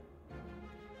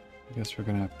 I guess we're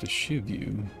gonna have to shiv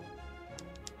you.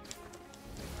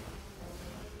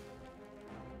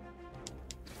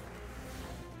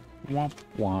 Womp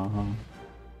womp.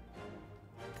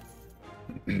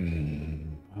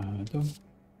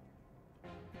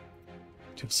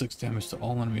 Deal 6 damage to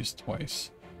all enemies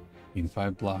twice. Gain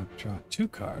 5 block, draw 2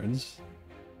 cards.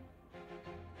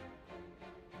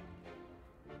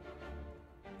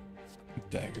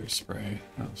 Dagger spray.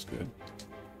 That was good.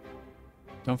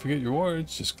 Don't forget your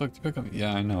wards. Just click to pick them.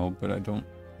 Yeah, I know, but I don't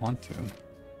want to.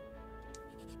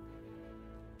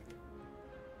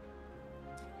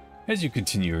 As you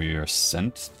continue your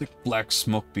ascent, thick black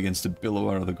smoke begins to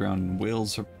billow out of the ground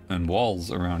and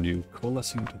walls around you,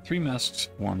 coalescing into 3 masks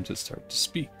form to start to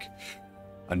speak.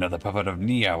 Another puppet of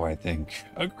Niao, I think.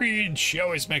 Agreed, she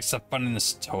always makes the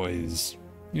funniest toys.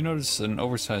 You notice an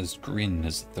oversized grin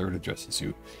as the third addresses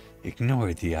you.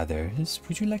 Ignore the others.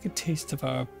 Would you like a taste of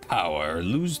our power?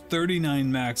 Lose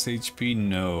 39 max HP?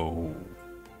 No.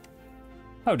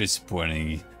 How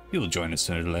disappointing. You'll join us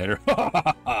sooner or later. Ha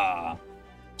ha ha!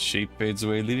 Shape fades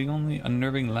away, leaving only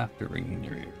unnerving laughter ringing in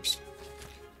your ears.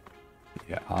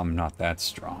 Yeah, I'm not that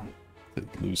strong to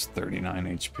lose 39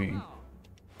 HP.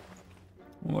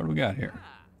 What do we got here?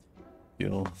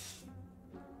 Heal.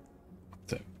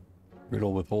 It's a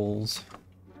riddle with holes.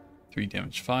 3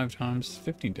 damage 5 times.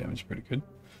 15 damage, pretty good.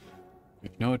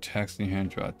 If no attacks in your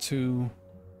hand, draw 2.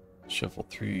 Shuffle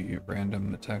 3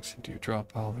 random attacks into your draw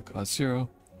pile that cost 0.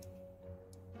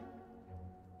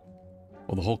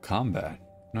 Well, the whole combat.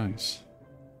 Nice.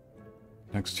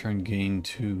 Next turn, gain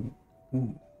 2.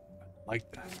 Ooh, I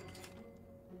like that.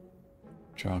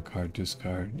 Draw a card,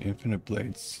 discard. Infinite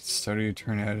blades. Start of your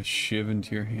turn, add a shiv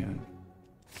into your hand.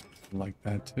 I like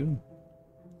that too.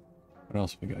 What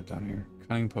else we got down here?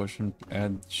 Cunning potion.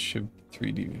 Add shiv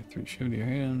 3d 3 shiv to your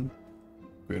hand.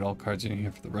 Create all cards in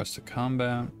here for the rest of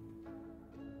combat.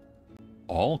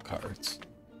 All cards.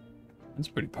 That's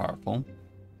pretty powerful.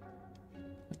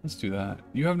 Let's do that.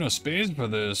 You have no space for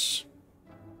this.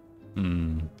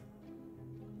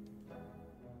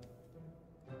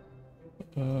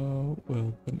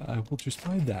 Well, then I will just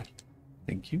buy that.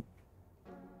 Thank you.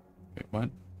 Wait, what?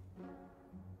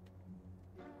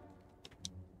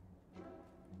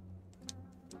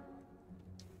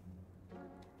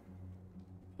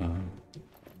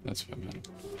 That's what I meant.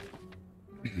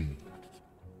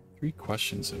 3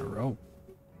 questions in a row.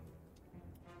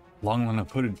 Long line of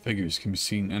hooded figures can be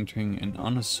seen entering an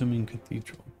unassuming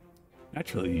cathedral.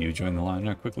 Naturally, you join the line and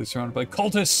are quickly surrounded by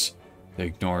cultists. They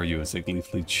ignore you as they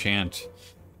gleefully chant.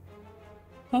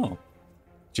 Oh,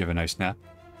 did you have a nice nap?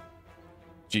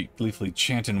 Gleefully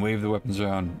chant and wave the weapons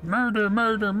around. Murder,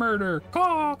 murder, murder!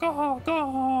 Caw, caw,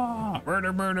 caw!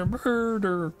 Murder, murder,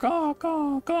 murder! Caw,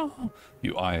 caw, caw!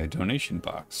 You eye a donation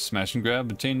box. Smash and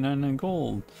grab, obtain 99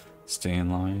 gold. Stay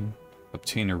in line.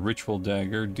 Obtain a ritual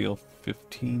dagger, deal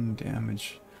 15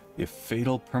 damage. If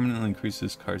fatal, permanently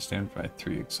increases card damage by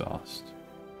 3 exhaust.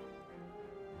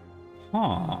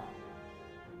 Huh.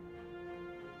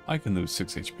 I can lose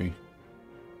 6 HP.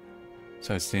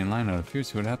 So I stay in line out of fear,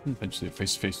 see what happens. Eventually,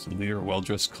 face to face with the leader, a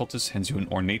well-dressed cultist hands you an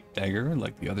ornate dagger,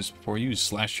 like the others before you.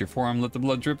 Slash your forearm, let the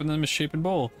blood drip in the misshapen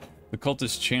bowl. The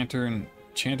cultist chant and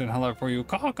holler out for you.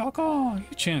 Caw, caw, caw!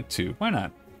 You chant too. Why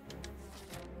not?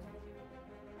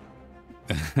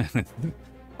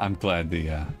 I'm glad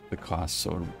the cost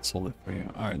sold it for you.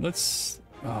 All right, let's.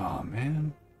 Oh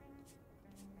man.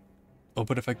 Oh,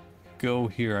 but if I go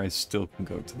here, I still can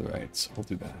go to the right, so we'll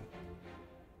do that.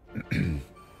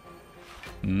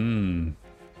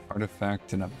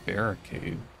 Artifact in a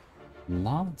barricade.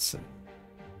 Lots of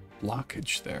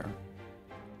blockage there.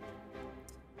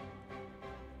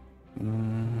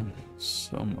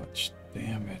 So much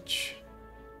damage.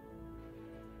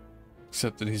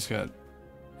 Except that he's got.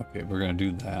 Okay, we're gonna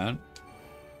do that.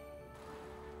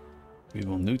 We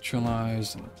will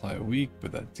neutralize and apply a weak,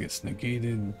 but that gets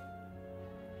negated.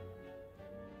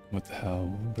 What the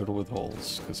hell? Riddle with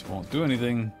holes, because it won't do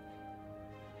anything.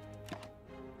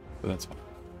 But that's fine.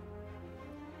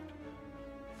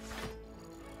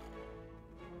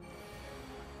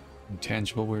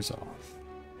 Intangible wears off.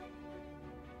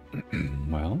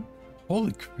 Well,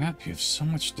 holy crap, you have so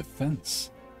much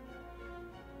defense.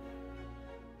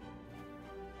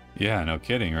 Yeah, no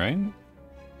kidding, right?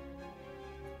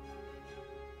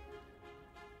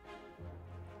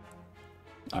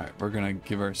 Alright, we're gonna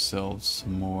give ourselves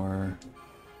some more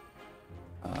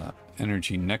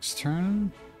energy next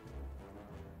turn.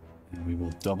 And we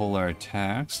will double our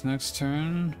attacks next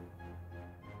turn.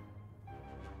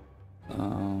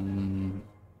 And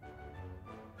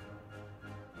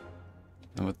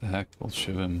what the heck, we'll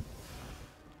shiv him.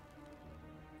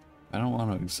 I don't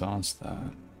want to exhaust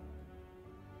that.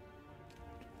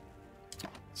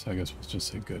 So I guess we'll just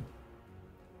say good.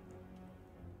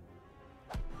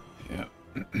 Yep.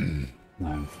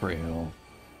 I'm frail.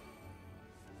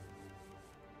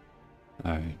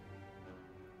 Alright.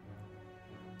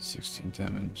 16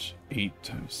 damage. 8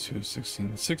 times 2,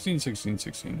 16. 16, 16,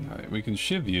 16. Alright, we can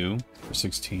shiv you for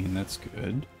 16. That's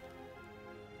good.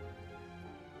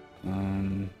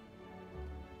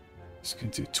 He's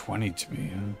gonna do 20 to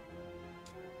me, huh?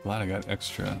 Glad I got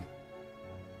extra.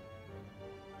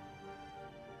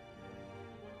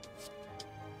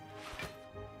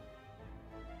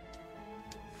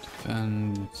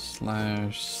 Defend,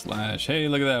 slash, slash. Hey,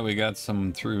 look at that. We got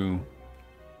some through.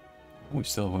 Oh, we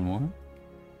still have one more.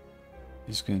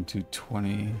 He's gonna do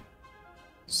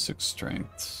 26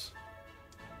 strengths.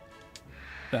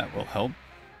 That will help,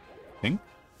 I think.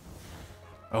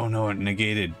 Oh no, it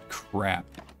negated. Crap.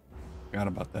 Forgot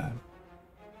about that.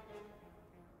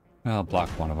 I'll block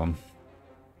one of them.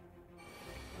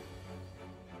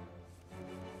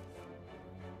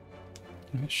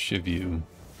 I shiv you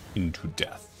into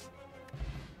death.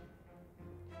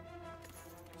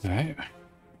 Alright.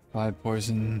 5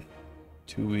 poison,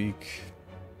 2 weak.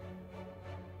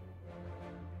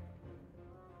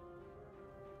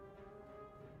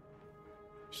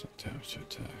 So damage to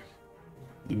attack.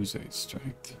 Lose 8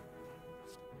 strength.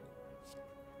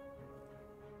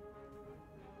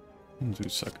 And do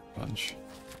sucker punch.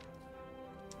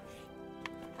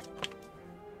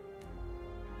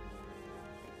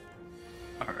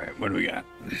 Alright, what do we got?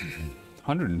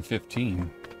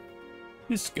 115.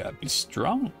 This gotta be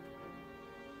strong.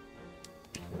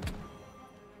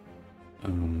 I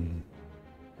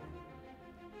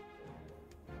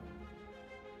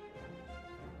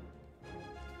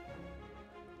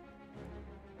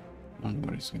don't know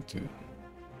what he's gonna do.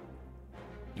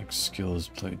 Next skill is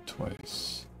played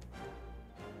twice.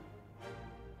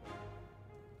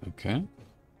 Okay.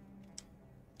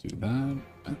 Do that, and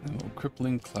then we'll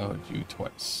crippling cloud you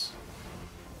twice.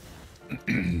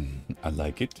 I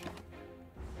like it.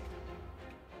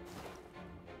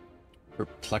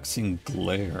 Perplexing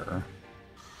glare.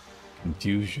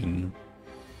 Confusion.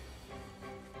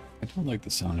 I don't like the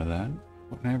sound of that.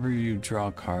 Whenever you draw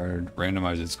a card,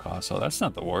 randomize its cost. Oh, that's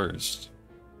not the worst.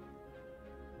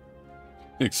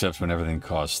 Except when everything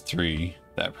costs 3.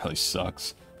 That really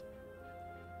sucks.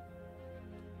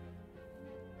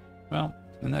 Well,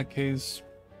 in that case,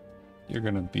 you're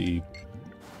gonna be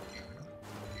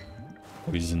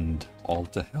poisoned all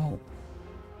to hell.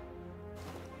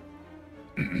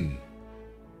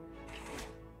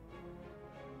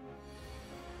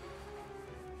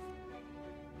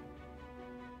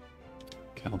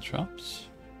 Caltrops.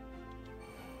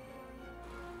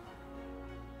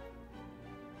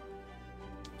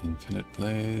 Infinite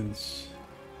blades.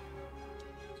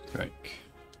 Strike.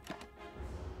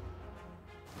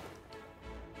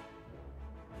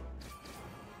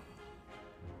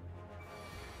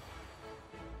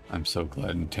 I'm so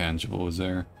glad Intangible was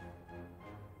there.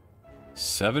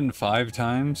 7 5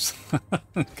 times?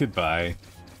 Goodbye.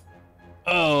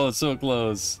 Oh, so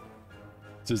close.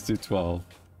 Just do 12.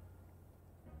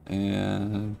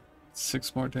 And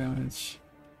 6 more damage.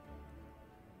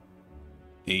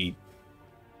 8.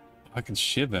 I can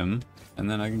shiv him, and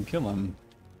then I can kill him.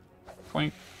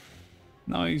 Point.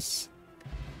 Nice.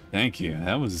 Thank you.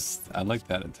 That was... I like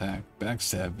that attack.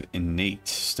 Backstab innate.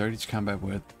 Start each combat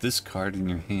with this card in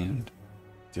your hand.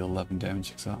 Deal 11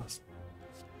 damage, exhaust.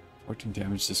 14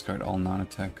 damage, discard all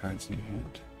non-attack cards in your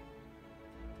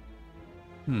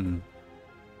hand.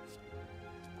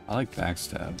 I like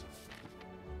backstab.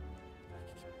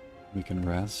 We can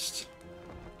rest.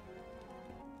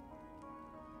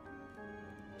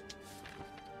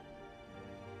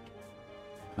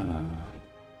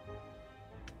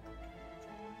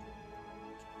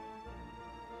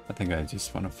 I think I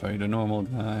just want to fight a normal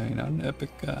guy, not an epic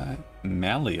guy.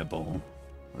 Malleable?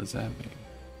 What does that mean?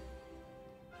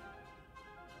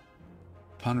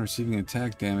 Upon receiving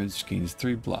attack damage, gains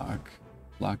 3 block.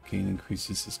 Block gain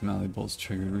increases as malleable is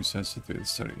triggered, resets it through the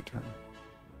start of your turn.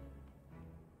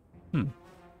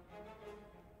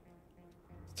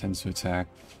 Tends to attack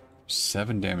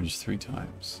 7 damage 3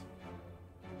 times.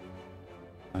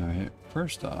 Alright,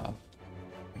 first off,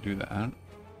 do that.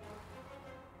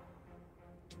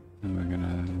 And we're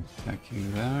gonna attack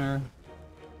you there.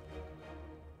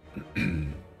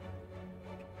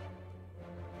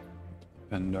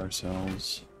 Defend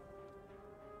ourselves.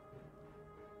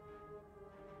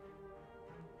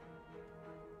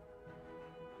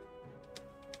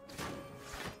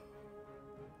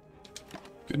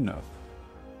 Good enough.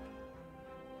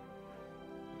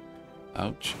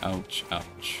 Ouch, ouch,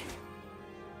 ouch.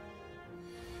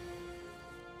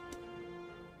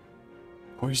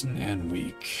 Poison and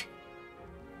weak.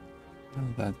 Well,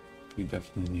 that we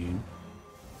definitely need.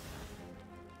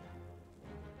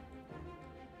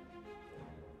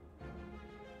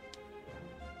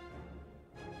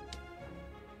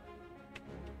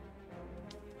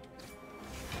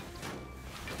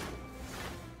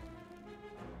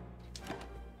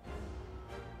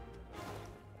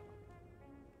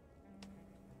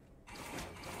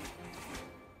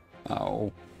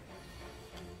 Ow.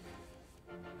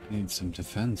 Need some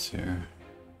defense here.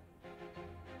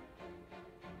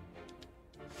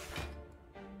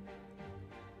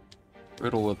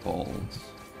 Riddle with balls.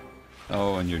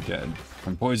 Oh, and you're dead.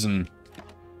 From poison.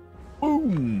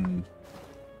 Boom!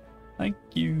 Thank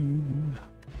you.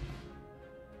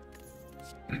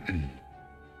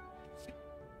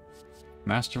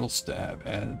 Masterful Stab.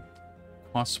 Add.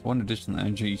 Costs 1 additional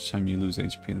energy each time you lose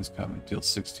HP in this combat. Deals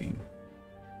 16.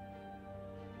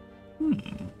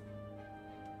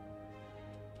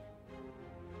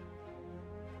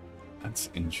 That's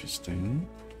interesting.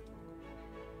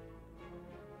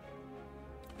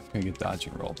 Gonna get dodge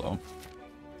and roll though.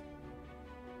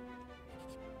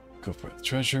 Go for the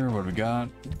treasure. What do we got?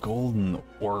 Golden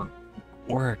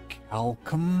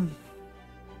orichalcum.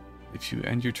 If you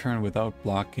end your turn without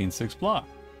block, gain 6 block.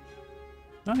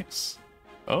 Nice.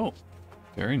 Oh,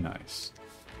 very nice.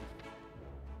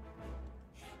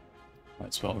 Might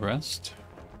as well rest.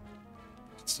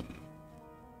 Get some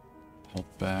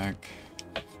health back.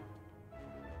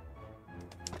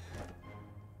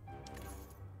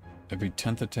 Every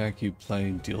 10th attack you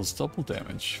play deals double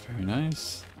damage. Very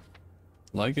nice.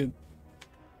 Like it.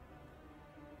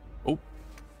 Oh.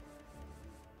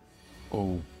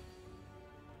 Oh.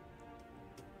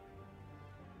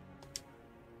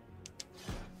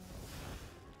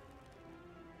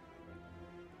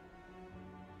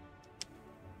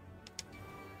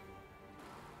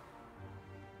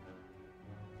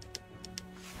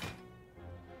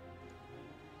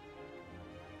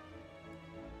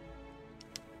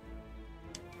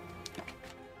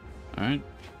 All right.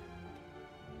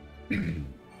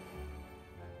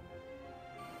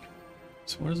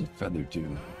 So what does a feather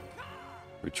do?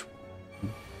 Ritual.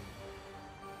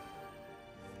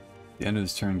 The end of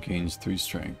this turn gains 3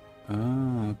 strength.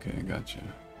 Oh, okay, gotcha.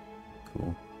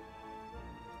 Cool.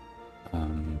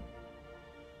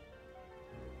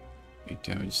 8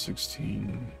 damage,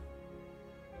 16.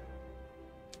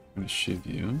 I'm gonna shiv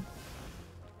you.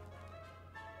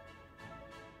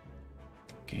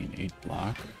 Gain 8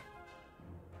 block.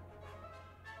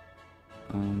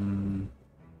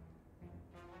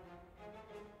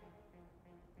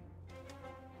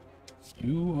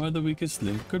 You are the weakest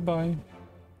link. Goodbye.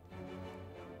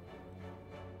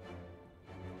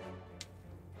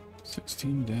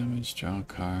 16 damage, draw a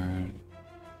card.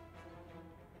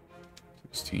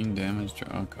 16 damage,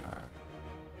 draw a card.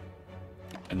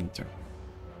 Enter.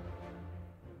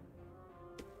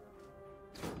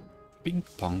 Ping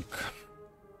pong.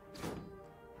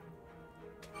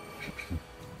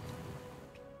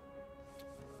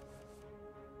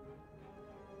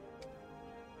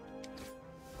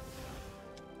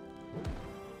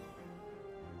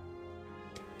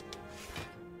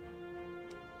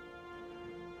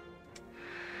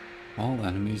 All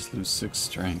enemies lose 6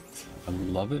 strength. I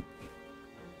love it.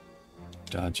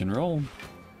 Dodge and roll.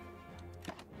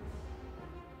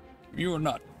 You're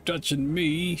not touching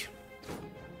me.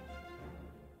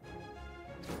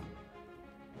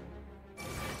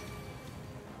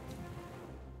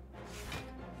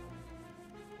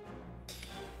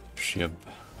 Shib.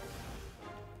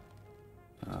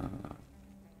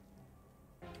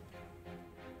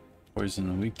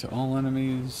 Poison weak to all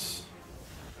enemies.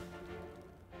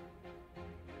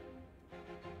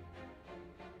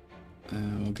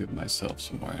 And we'll give myself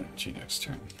some more energy next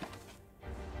turn.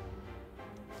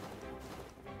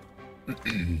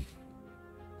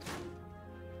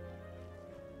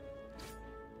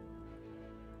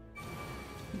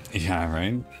 Yeah,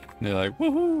 right? They're like,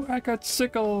 woohoo, I got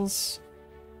sickles.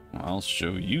 Well, I'll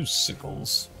show you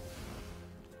sickles.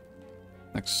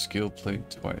 Next skill plate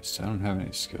twice. I don't have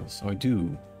any skills. Oh, I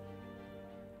do.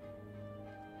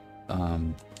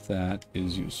 That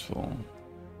is useful.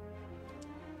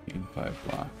 Gain 5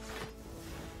 block.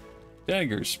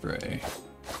 Dagger spray.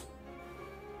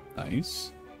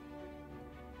 Nice.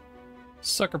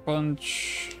 Sucker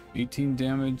punch. 18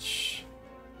 damage.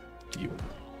 You.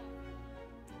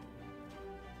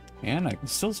 And I can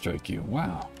still strike you.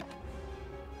 Wow.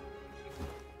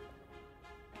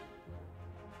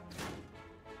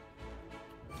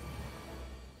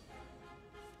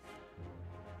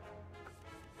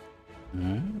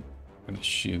 Alright. I'm gonna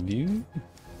shiv you.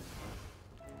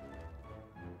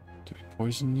 Do we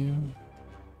poison you?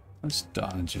 Let's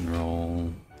dodge and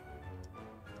roll.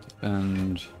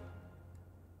 Defend.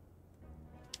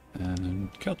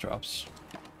 And kill drops.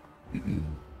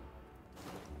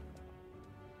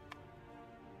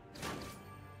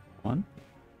 One.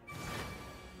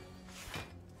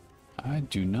 I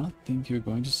do not think you're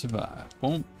going to survive.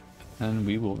 Boom. And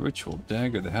we will ritual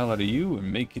dagger the hell out of you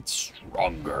and make it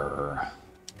stronger.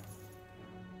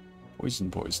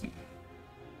 Poison, poison.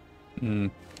 Hmm.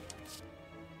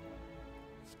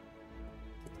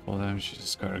 Full damage, you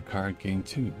discard a card, gain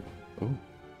 2. Oh.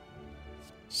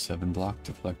 7 block,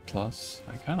 deflect plus.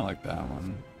 I kind of like that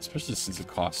one, especially since it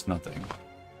costs nothing.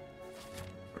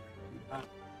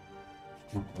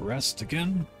 Rest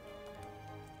again.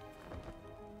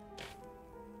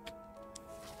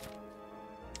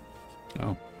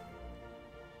 Oh.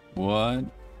 What?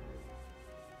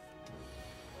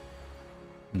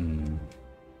 Hmm.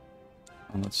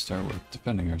 Well, let's start with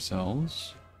defending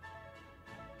ourselves.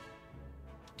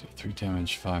 Do 3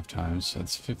 damage 5 times, so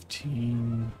that's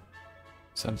 15.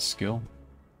 Is that a skill?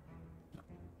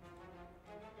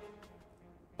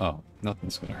 Oh,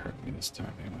 nothing's gonna hurt me this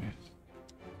time anyways.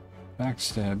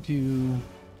 Backstab you.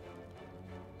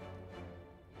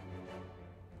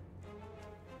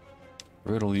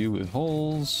 Riddle you with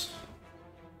holes.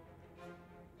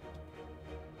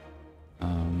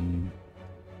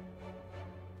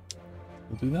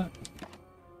 We'll do that.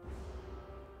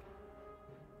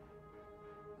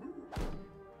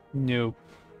 Nope.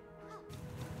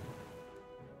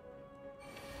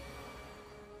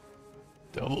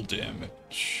 Double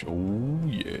damage. Oh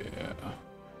yeah.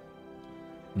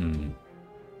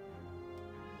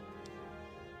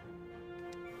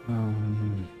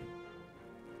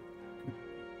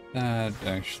 That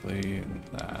actually,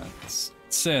 that's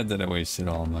sad that I wasted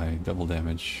all my double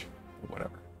damage. Or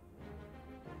whatever.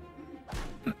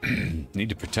 Need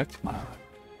to protect my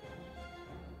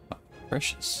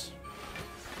precious.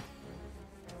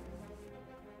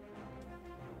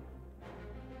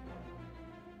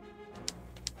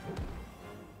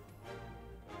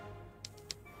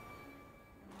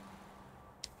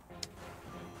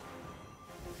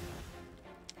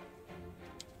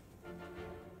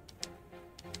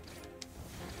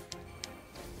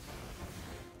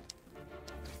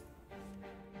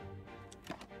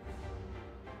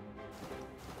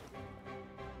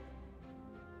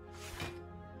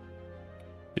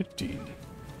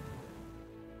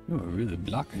 You were really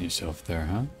blocking yourself there,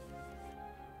 huh?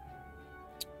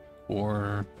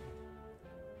 Or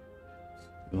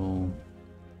still.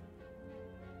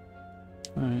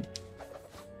 Alright.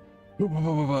 Whoa,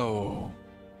 whoa, whoa, whoa.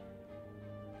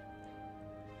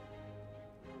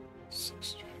 6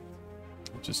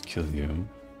 strength. I'll just kill you.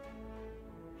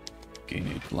 Gain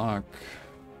 8 block.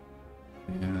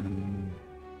 And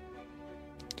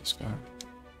discard.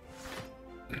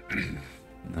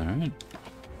 Alright.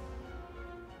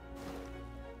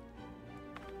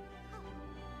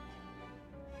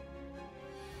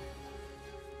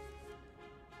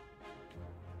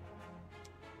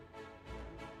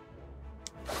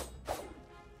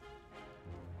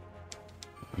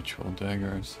 Ritual dagger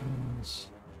ourselves.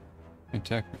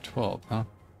 Attack for 12, huh?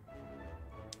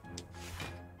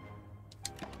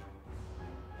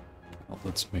 Well,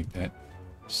 let's make that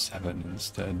 7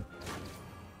 instead.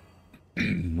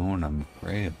 More I'm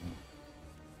afraid.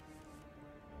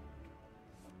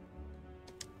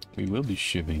 We will be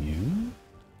shivving you.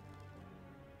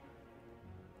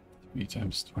 3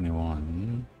 times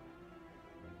 21.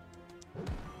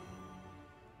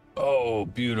 Oh,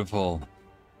 beautiful.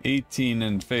 18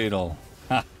 and fatal.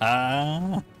 Ha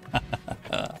ha.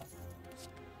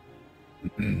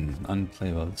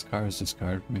 Unplayable. This card is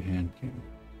discarded from your hand.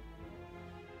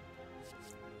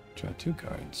 Draw 2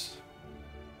 cards.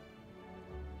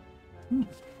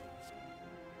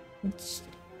 That's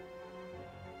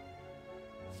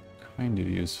kind of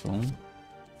useful.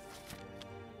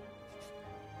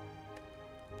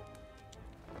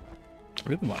 I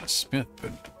really want a smith,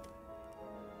 but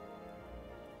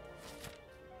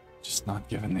just not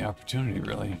given the opportunity,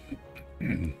 really.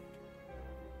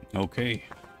 Okay.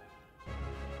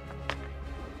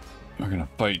 We're gonna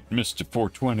fight Mr.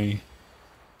 420.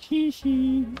 Hee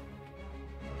hee.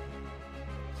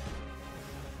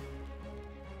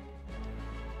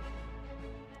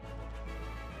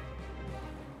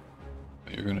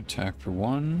 You're gonna attack for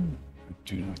 1. I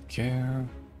do not care.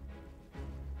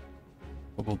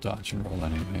 But we'll dodge and roll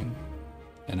anyway.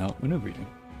 And outmaneuver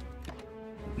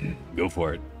you. Go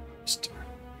for it, Mr.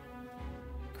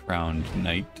 Crowned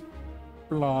Knight.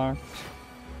 Blocked.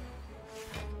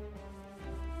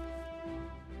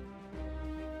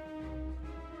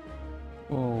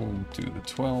 We'll do the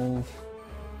 12.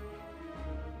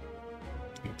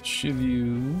 Get the shiv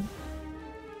you.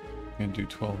 Gonna do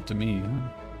 12 to me, huh?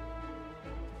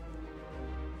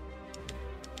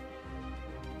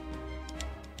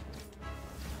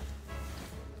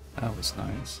 That was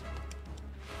nice.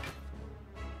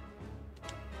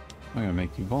 I'm gonna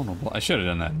make you vulnerable. I should have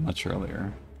done that much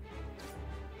earlier.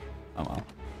 Oh well.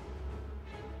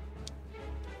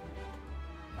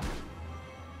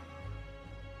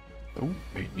 Oh,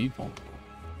 made me vulnerable.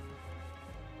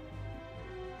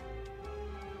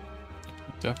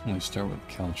 Definitely start with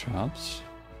caltrops.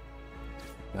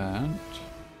 That.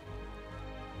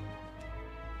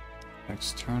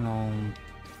 External.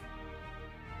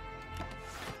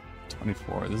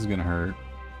 24. This is gonna hurt.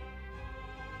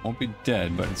 Won't be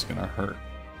dead, but it's gonna hurt.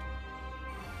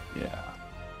 Yeah.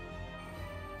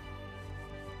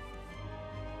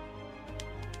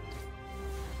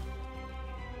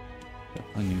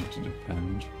 Definitely need to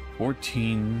defend.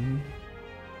 14.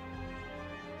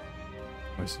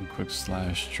 Some quick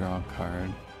slash, draw a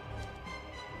card.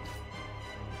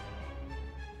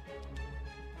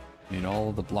 Need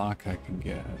all the block I can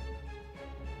get.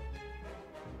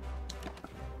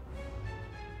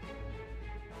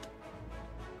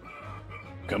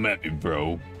 Come at me,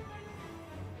 bro.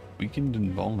 Weakened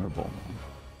and vulnerable.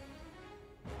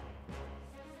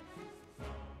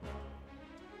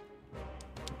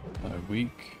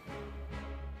 Weak.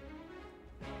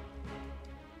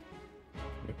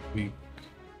 Weak.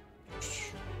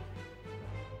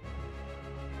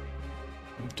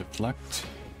 Deflect.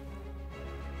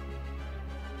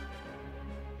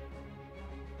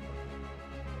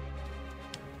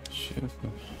 Shift.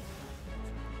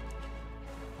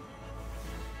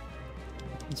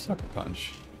 Sucker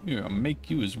punch. Yeah, make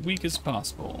you as weak as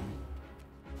possible.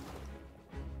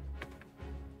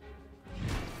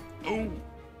 Oh,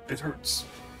 it hurts.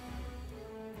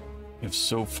 You have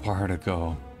so far to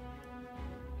go.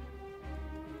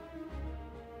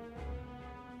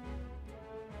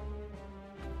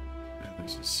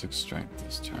 There's a 6 strength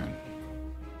this turn.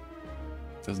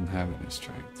 Doesn't have any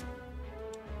strength.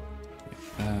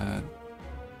 Get that.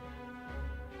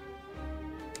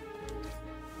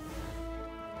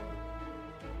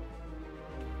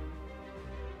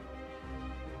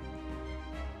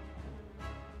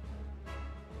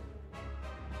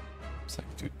 So I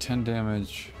can do 10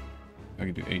 damage. I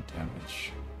can do 8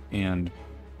 damage. And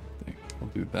I think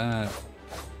we'll do that.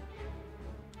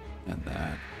 And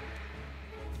that.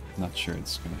 Not sure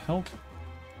it's gonna help.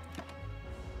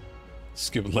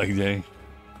 Skip leg day.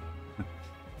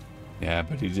 Yeah,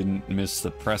 but he didn't miss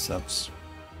the press-ups.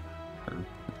 Or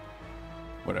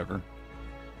whatever.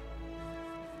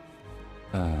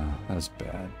 That was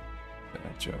bad.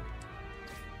 Bad joke.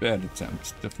 Bad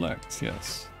attempt. Deflect,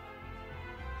 yes.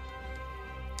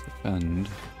 Defend.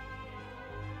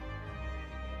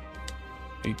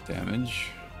 8 damage.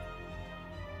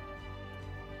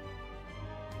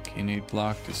 Gain 8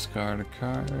 block, discard a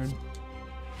card.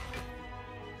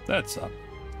 That's up.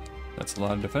 That's a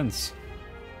lot of defense.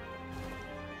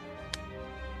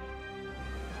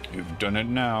 You've done it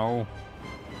now.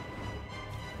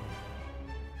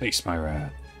 Face my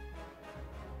wrath.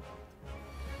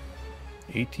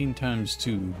 18 times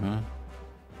 2, huh?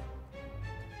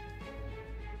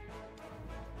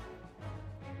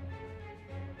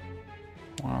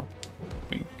 Wow.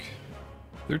 Wink.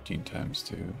 13 times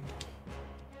 2.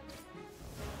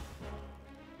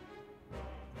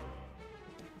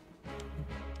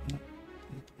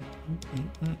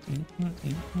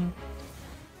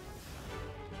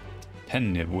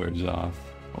 Pen nib wears off.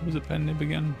 What was a pen nib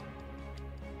again?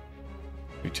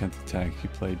 Your 10th attack you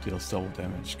play deals double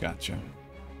damage. Gotcha.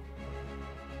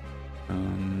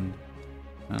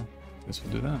 Well, guess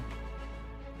we'll do that.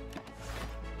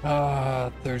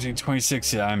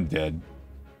 1326. Yeah, I'm dead.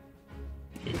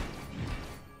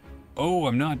 Oh,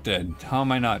 I'm not dead. How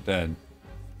am I not dead?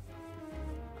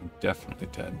 I'm definitely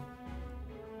dead.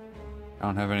 I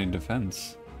don't have any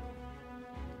defense.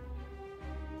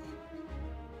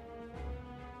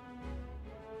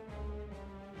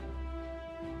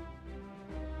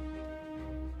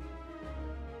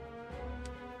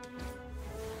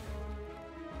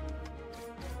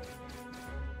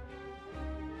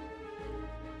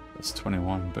 That's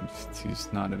 21, but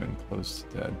he's not even close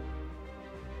to dead.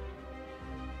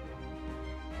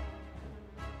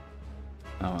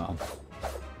 Oh well.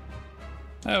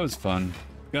 That was fun.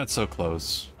 Got so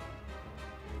close.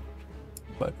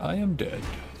 But I am dead.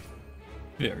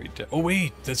 Very dead. Oh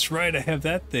wait, that's right, I have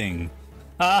that thing.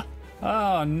 Ah!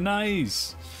 Ah,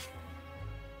 nice!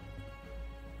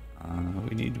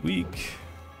 We need weak.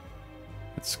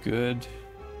 That's good.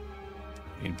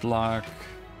 Need block.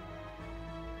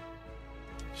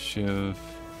 Shiv.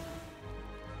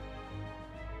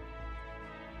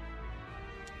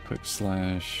 Quick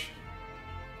slash.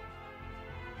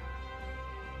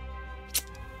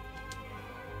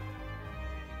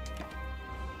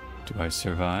 Do I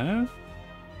survive?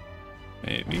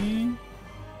 Maybe.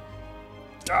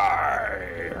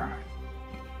 Die!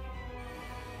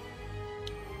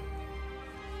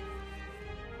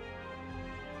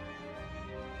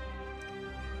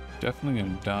 definitely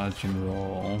gonna dodge and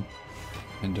roll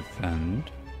and defend.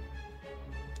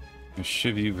 A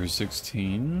Shivy for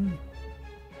 16.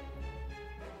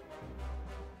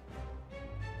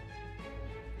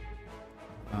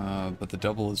 But the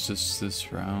double is just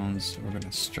this round, so we're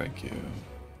gonna strike you.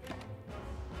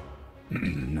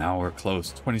 Now we're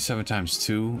close. 27 times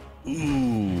 2.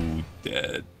 Ooh,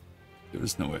 dead. There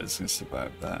was no way I was gonna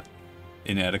survive that.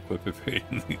 Inadequately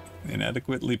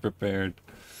prepared.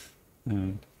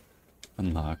 And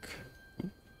unlock.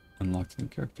 Unlocked new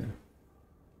character.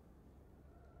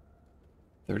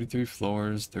 33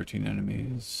 floors, 13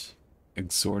 enemies.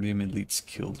 Exordium elites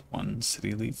killed 1.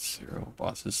 City elites 0.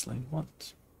 Bosses slain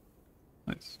once.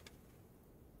 Nice.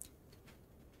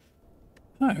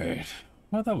 Alright.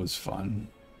 Well, that was fun.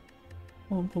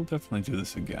 We'll definitely do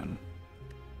this again.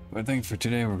 But I think for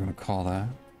today we're going to call that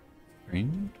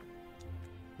green.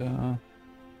 Yeah.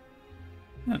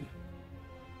 Let's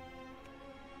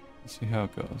see how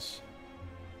it goes.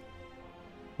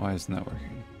 Why isn't that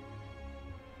working?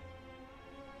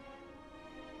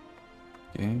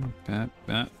 Okay,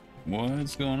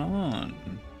 what's going on?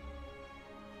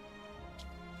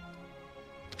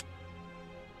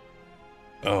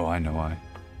 Oh, I know why.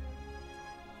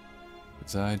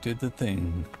 Because I did the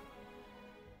thing.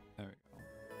 There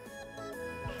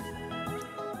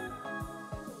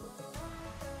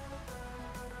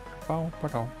we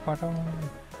go.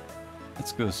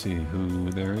 Let's go see who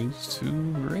there is to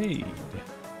raid.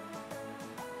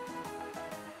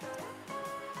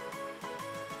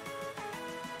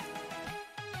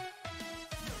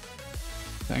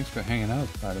 Thanks for hanging out,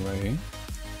 by the way.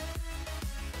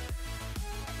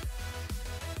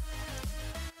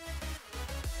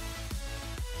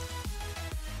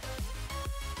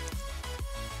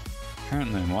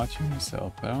 Apparently I'm watching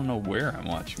myself, but I don't know where I'm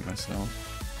watching myself.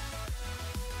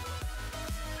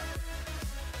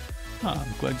 Oh,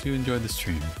 I'm glad you enjoyed the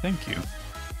stream. Thank you.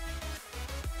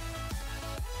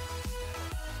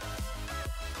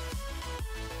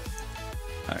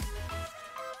 Alright.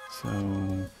 So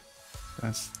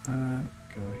that's that.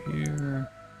 Go here.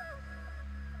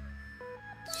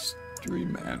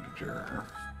 Stream manager.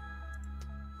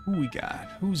 Who we got?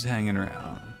 Who's hanging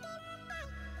around?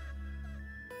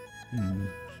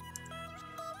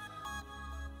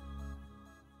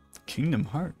 Kingdom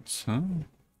Hearts, huh?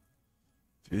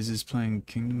 Fizz is playing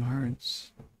Kingdom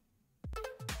Hearts.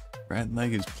 Rat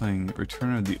Leg is playing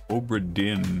Return of the Obra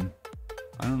Dinn.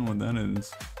 I don't know what that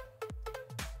is.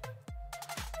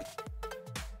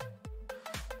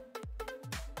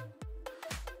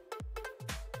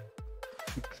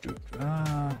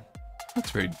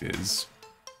 Let's raid Fizz.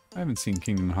 I haven't seen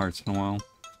Kingdom Hearts in a while.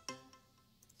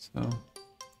 So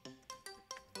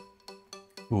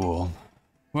cool.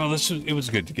 Well, it was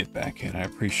good to get back in. I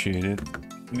appreciate it.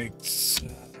 Makes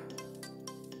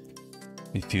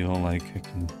me feel like I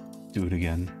can do it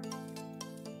again.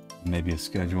 Maybe a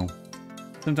schedule.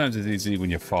 Sometimes it's easy when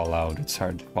you fall out. It's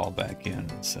hard to fall back in.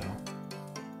 So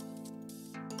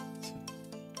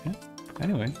yeah.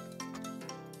 Anyway,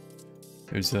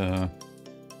 there's a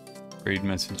raid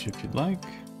message if you'd like.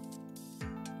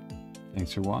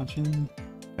 Thanks for watching.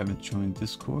 Haven't joined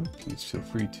Discord? Please feel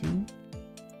free to.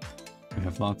 We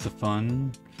have lots of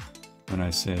fun. When I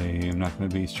say I'm not going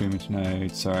to be streaming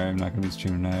tonight, sorry, I'm not going to be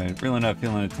streaming tonight. Really not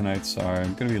feeling it tonight, sorry,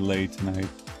 I'm going to be late tonight.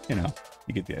 You know,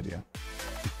 you get the idea.